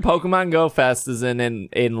Milwaukee. When Pokemon Go Fest is in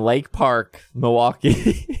Lake Park,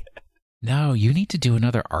 Milwaukee. No, you need to do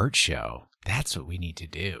another art show. That's what we need to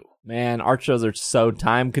do. Man, art shows are so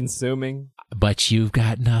time consuming. But you've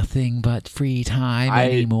got nothing but free time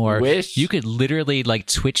I anymore. wish. You could literally like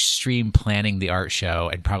Twitch stream planning the art show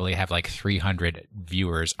and probably have like 300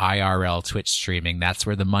 viewers IRL Twitch streaming. That's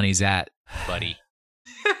where the money's at, buddy.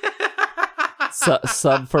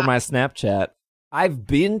 Sub for my Snapchat. I've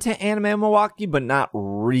been to Anime Milwaukee, but not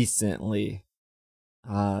recently.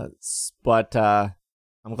 But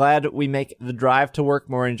I'm glad we make the drive to work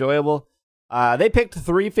more enjoyable. They picked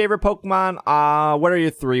 3 favorite Pokemon. What are your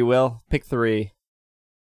 3, Will? Pick 3.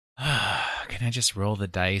 Can I just roll the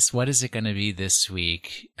dice? What is it going to be this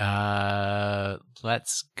week?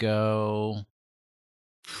 Let's go.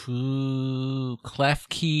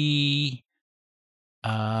 Klefki,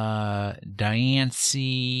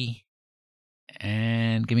 Diancie,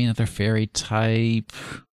 and give me another fairy type.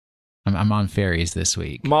 I'm on fairies this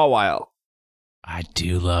week. Mawile. I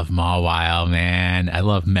do love Mawile, man. I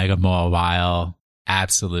love Mega Mawile.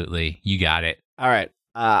 Absolutely. You got it. All right.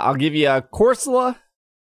 I'll give you a Corsola,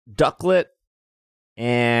 Ducklet,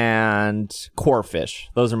 and Corefish.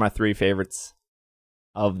 Those are my 3 favorites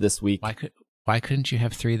of this week. Why couldn't you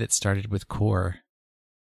have 3 that started with core?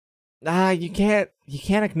 You can't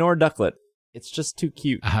ignore Ducklet. It's just too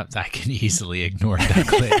cute. I can easily ignore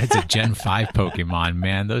Ducklet. It's a Gen 5 Pokemon,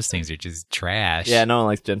 man. Those things are just trash. Yeah, no one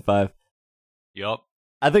likes Gen 5. Yup.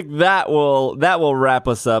 I think that will wrap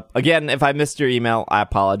us up. Again, if I missed your email, I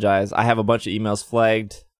apologize. I have a bunch of emails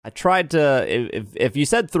flagged. I tried to, if you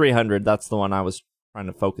said 300, that's the one I was trying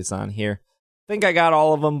to focus on here. I think I got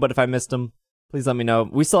all of them, but if I missed them, please let me know.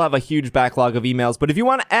 We still have a huge backlog of emails, but if you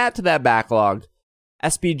want to add to that backlog,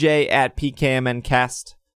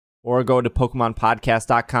 SBJ@PKMNcast, or go to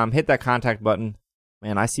PokemonPodcast.com, hit that contact button.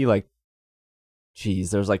 Man, I see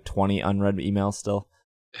there's 20 unread emails still.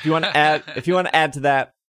 If you want to add to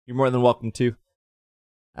that, you're more than welcome to.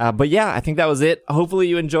 But yeah, I think that was it. Hopefully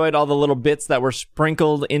you enjoyed all the little bits that were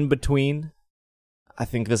sprinkled in between. I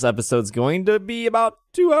think this episode's going to be about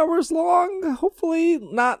 2 hours long. Hopefully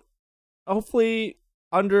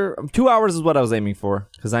under 2 hours is what I was aiming for,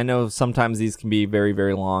 because I know sometimes these can be very,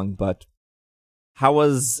 very long. But how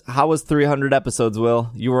was 300 episodes,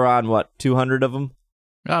 Will? You were on what, 200 of them?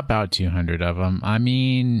 About 200 of them. I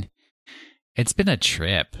mean, it's been a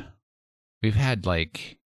trip. We've had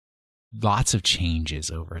lots of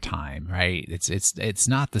changes over time, right? It's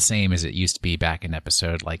not the same as it used to be back in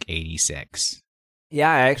episode 86. Yeah,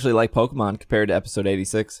 I actually like Pokemon compared to episode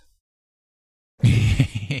 86.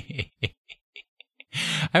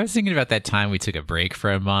 I was thinking about that time we took a break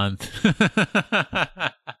for a month.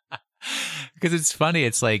 Because it's funny,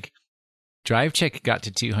 it's Drive Check got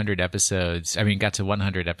to 200 episodes. I mean, got to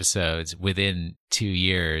 100 episodes within 2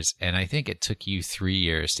 years, and I think it took you 3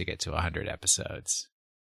 years to get to 100 episops.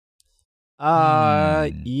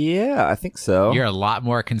 Yeah, I think so. You're a lot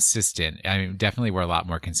more consistent. I mean, definitely we're a lot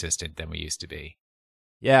more consistent than we used to be.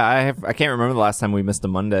 Yeah, I can't remember the last time we missed a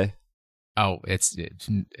Monday. Oh, it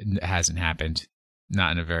hasn't happened.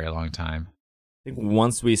 Not in a very long time. I think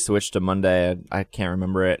once we switched to Monday, I can't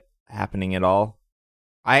remember it happening at all.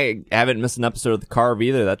 I haven't missed an episode of The Carve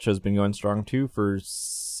either. That show's been going strong too for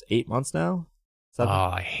 8 months now. 7.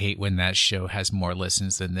 Oh, I hate when that show has more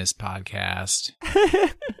listens than this podcast.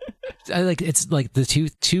 It's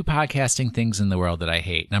the two podcasting things in the world that I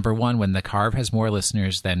hate. Number one, when The Carve has more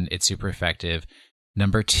listeners, then it's super effective.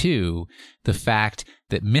 Number two, the fact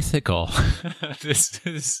that Mythical, this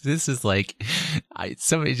is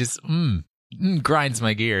somebody just grinds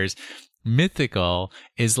my gears. Mythical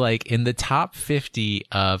is in the top 50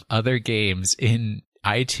 of other games in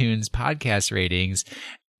iTunes podcast ratings,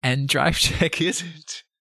 and Drive Check isn't.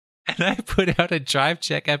 And I put out a Drive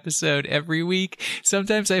Check episode every week.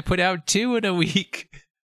 Sometimes I put out 2 in a week.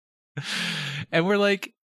 And we're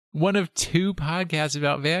one of 2 podcasts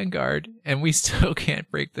about Vanguard, and we still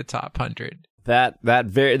can't break the top 100. That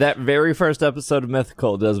very first episode of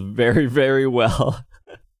Mythical does very, very well.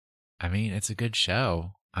 I mean, it's a good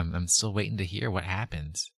show. I'm still waiting to hear what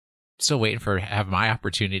happens. Still waiting to have my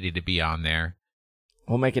opportunity to be on there.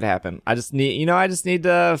 We'll make it happen. I just need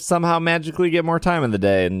to somehow magically get more time in the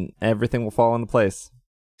day, and everything will fall into place.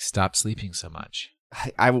 Stop sleeping so much.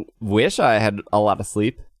 I wish I had a lot of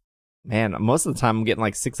sleep. Man, most of the time I'm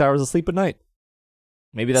getting 6 hours of sleep a night.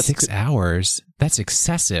 Maybe that's 6 hours. That's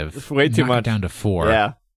excessive. It's way too Knock much. It down to 4.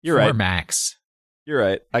 Yeah, you're 4 right. Max. You're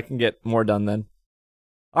right. I can get more done then.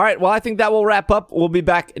 All right. Well, I think that will wrap up. We'll be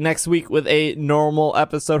back next week with a normal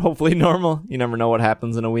episode. Hopefully normal. You never know what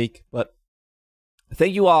happens in a week. But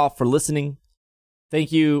thank you all for listening.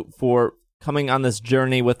 Thank you for coming on this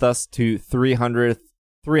journey with us to 300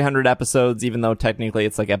 episodes, even though technically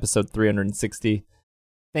it's episode 360.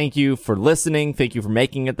 Thank you for listening. Thank you for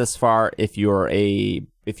making it this far. If you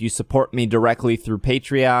support me directly through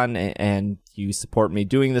Patreon and you support me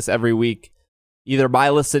doing this every week, either by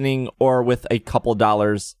listening or with a couple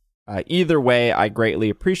dollars, either way, I greatly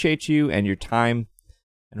appreciate you and your time,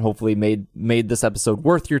 and hopefully made this episode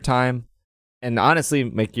worth your time. And honestly,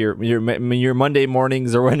 make your Monday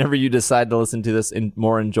mornings or whenever you decide to listen to this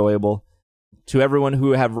more enjoyable. To everyone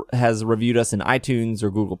who has reviewed us in iTunes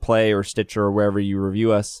or Google Play or Stitcher or wherever you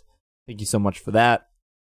review us, thank you so much for that.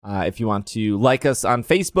 If you want to like us on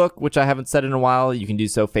Facebook, which I haven't said in a while, you can do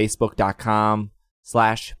so,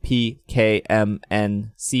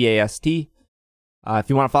 facebook.com/PKMNCAST. If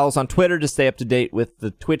you want to follow us on Twitter to stay up to date with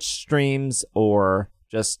the Twitch streams or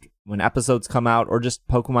just when episodes come out or just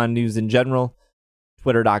Pokemon news in general,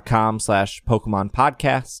 twitter.com/Pokemon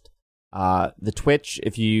Podcast. The Twitch,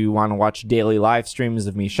 if you want to watch daily live streams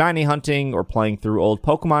of me shiny hunting or playing through old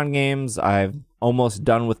Pokemon games. I'm almost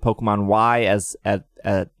done with Pokemon Y as you're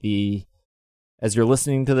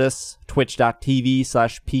listening to this,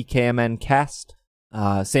 twitch.tv/PKMNcast.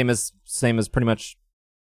 Same as pretty much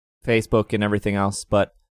Facebook and everything else.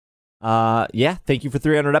 But yeah, thank you for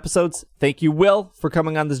 300 episodes. Thank you, Will, for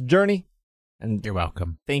coming on this journey. And you're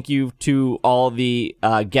welcome. Thank you to all the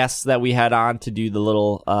guests that we had on to do the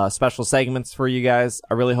little special segments for you guys.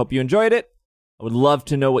 I really hope you enjoyed it. I would love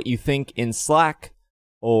to know what you think in Slack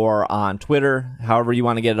or on Twitter, however you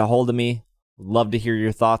want to get a hold of me. Love to hear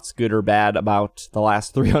your thoughts, good or bad, about the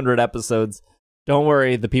last 300 episodes. Don't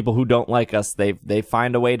worry, the people who don't like us, they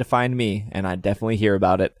find a way to find me, and I definitely hear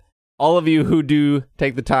about it. All of you who do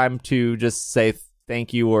take the time to just say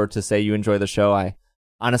thank you or to say you enjoy the show, I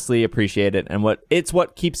honestly appreciate it, and it's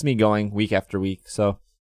what keeps me going week after week. So,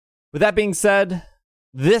 with that being said,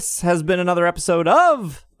 this has been another episode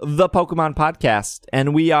of the Pokemon Podcast,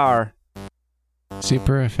 and we are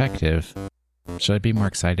super effective. Should I be more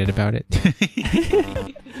excited about it?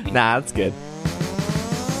 Nah, that's good.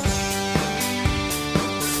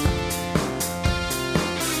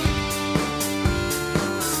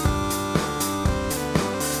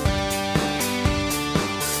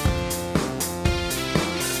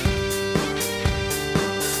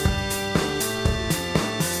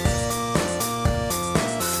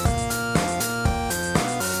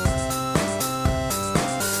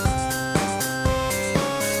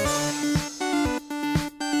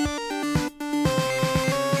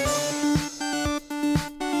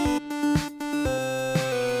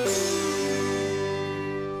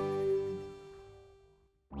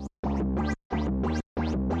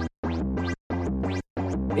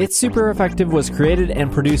 It's Super Effective was created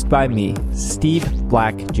and produced by me, Steve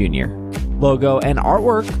Black Jr. Logo and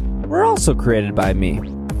artwork were also created by me.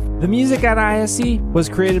 The music on ISE was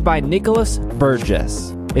created by Nicholas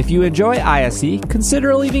Burgess. If you enjoy ISE,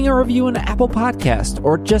 consider leaving a review on Apple Podcast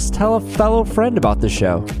or just tell a fellow friend about the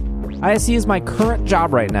show. ISE is my current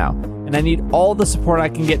job right now, and I need all the support I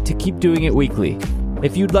can get to keep doing it weekly.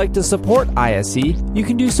 If you'd like to support ISE, you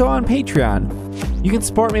can do so on Patreon. You can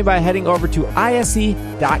support me by heading over to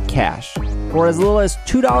ise.cash. For as little as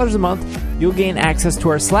 $2 a month, you'll gain access to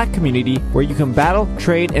our Slack community where you can battle,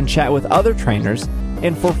 trade, and chat with other trainers.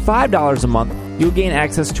 And for $5 a month, you'll gain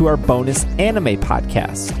access to our bonus anime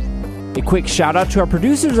podcast. A quick shout out to our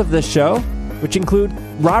producers of this show, which include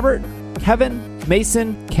Robert, Kevin,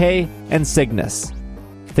 Mason, Kay, and Cygnus.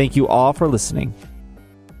 Thank you all for listening.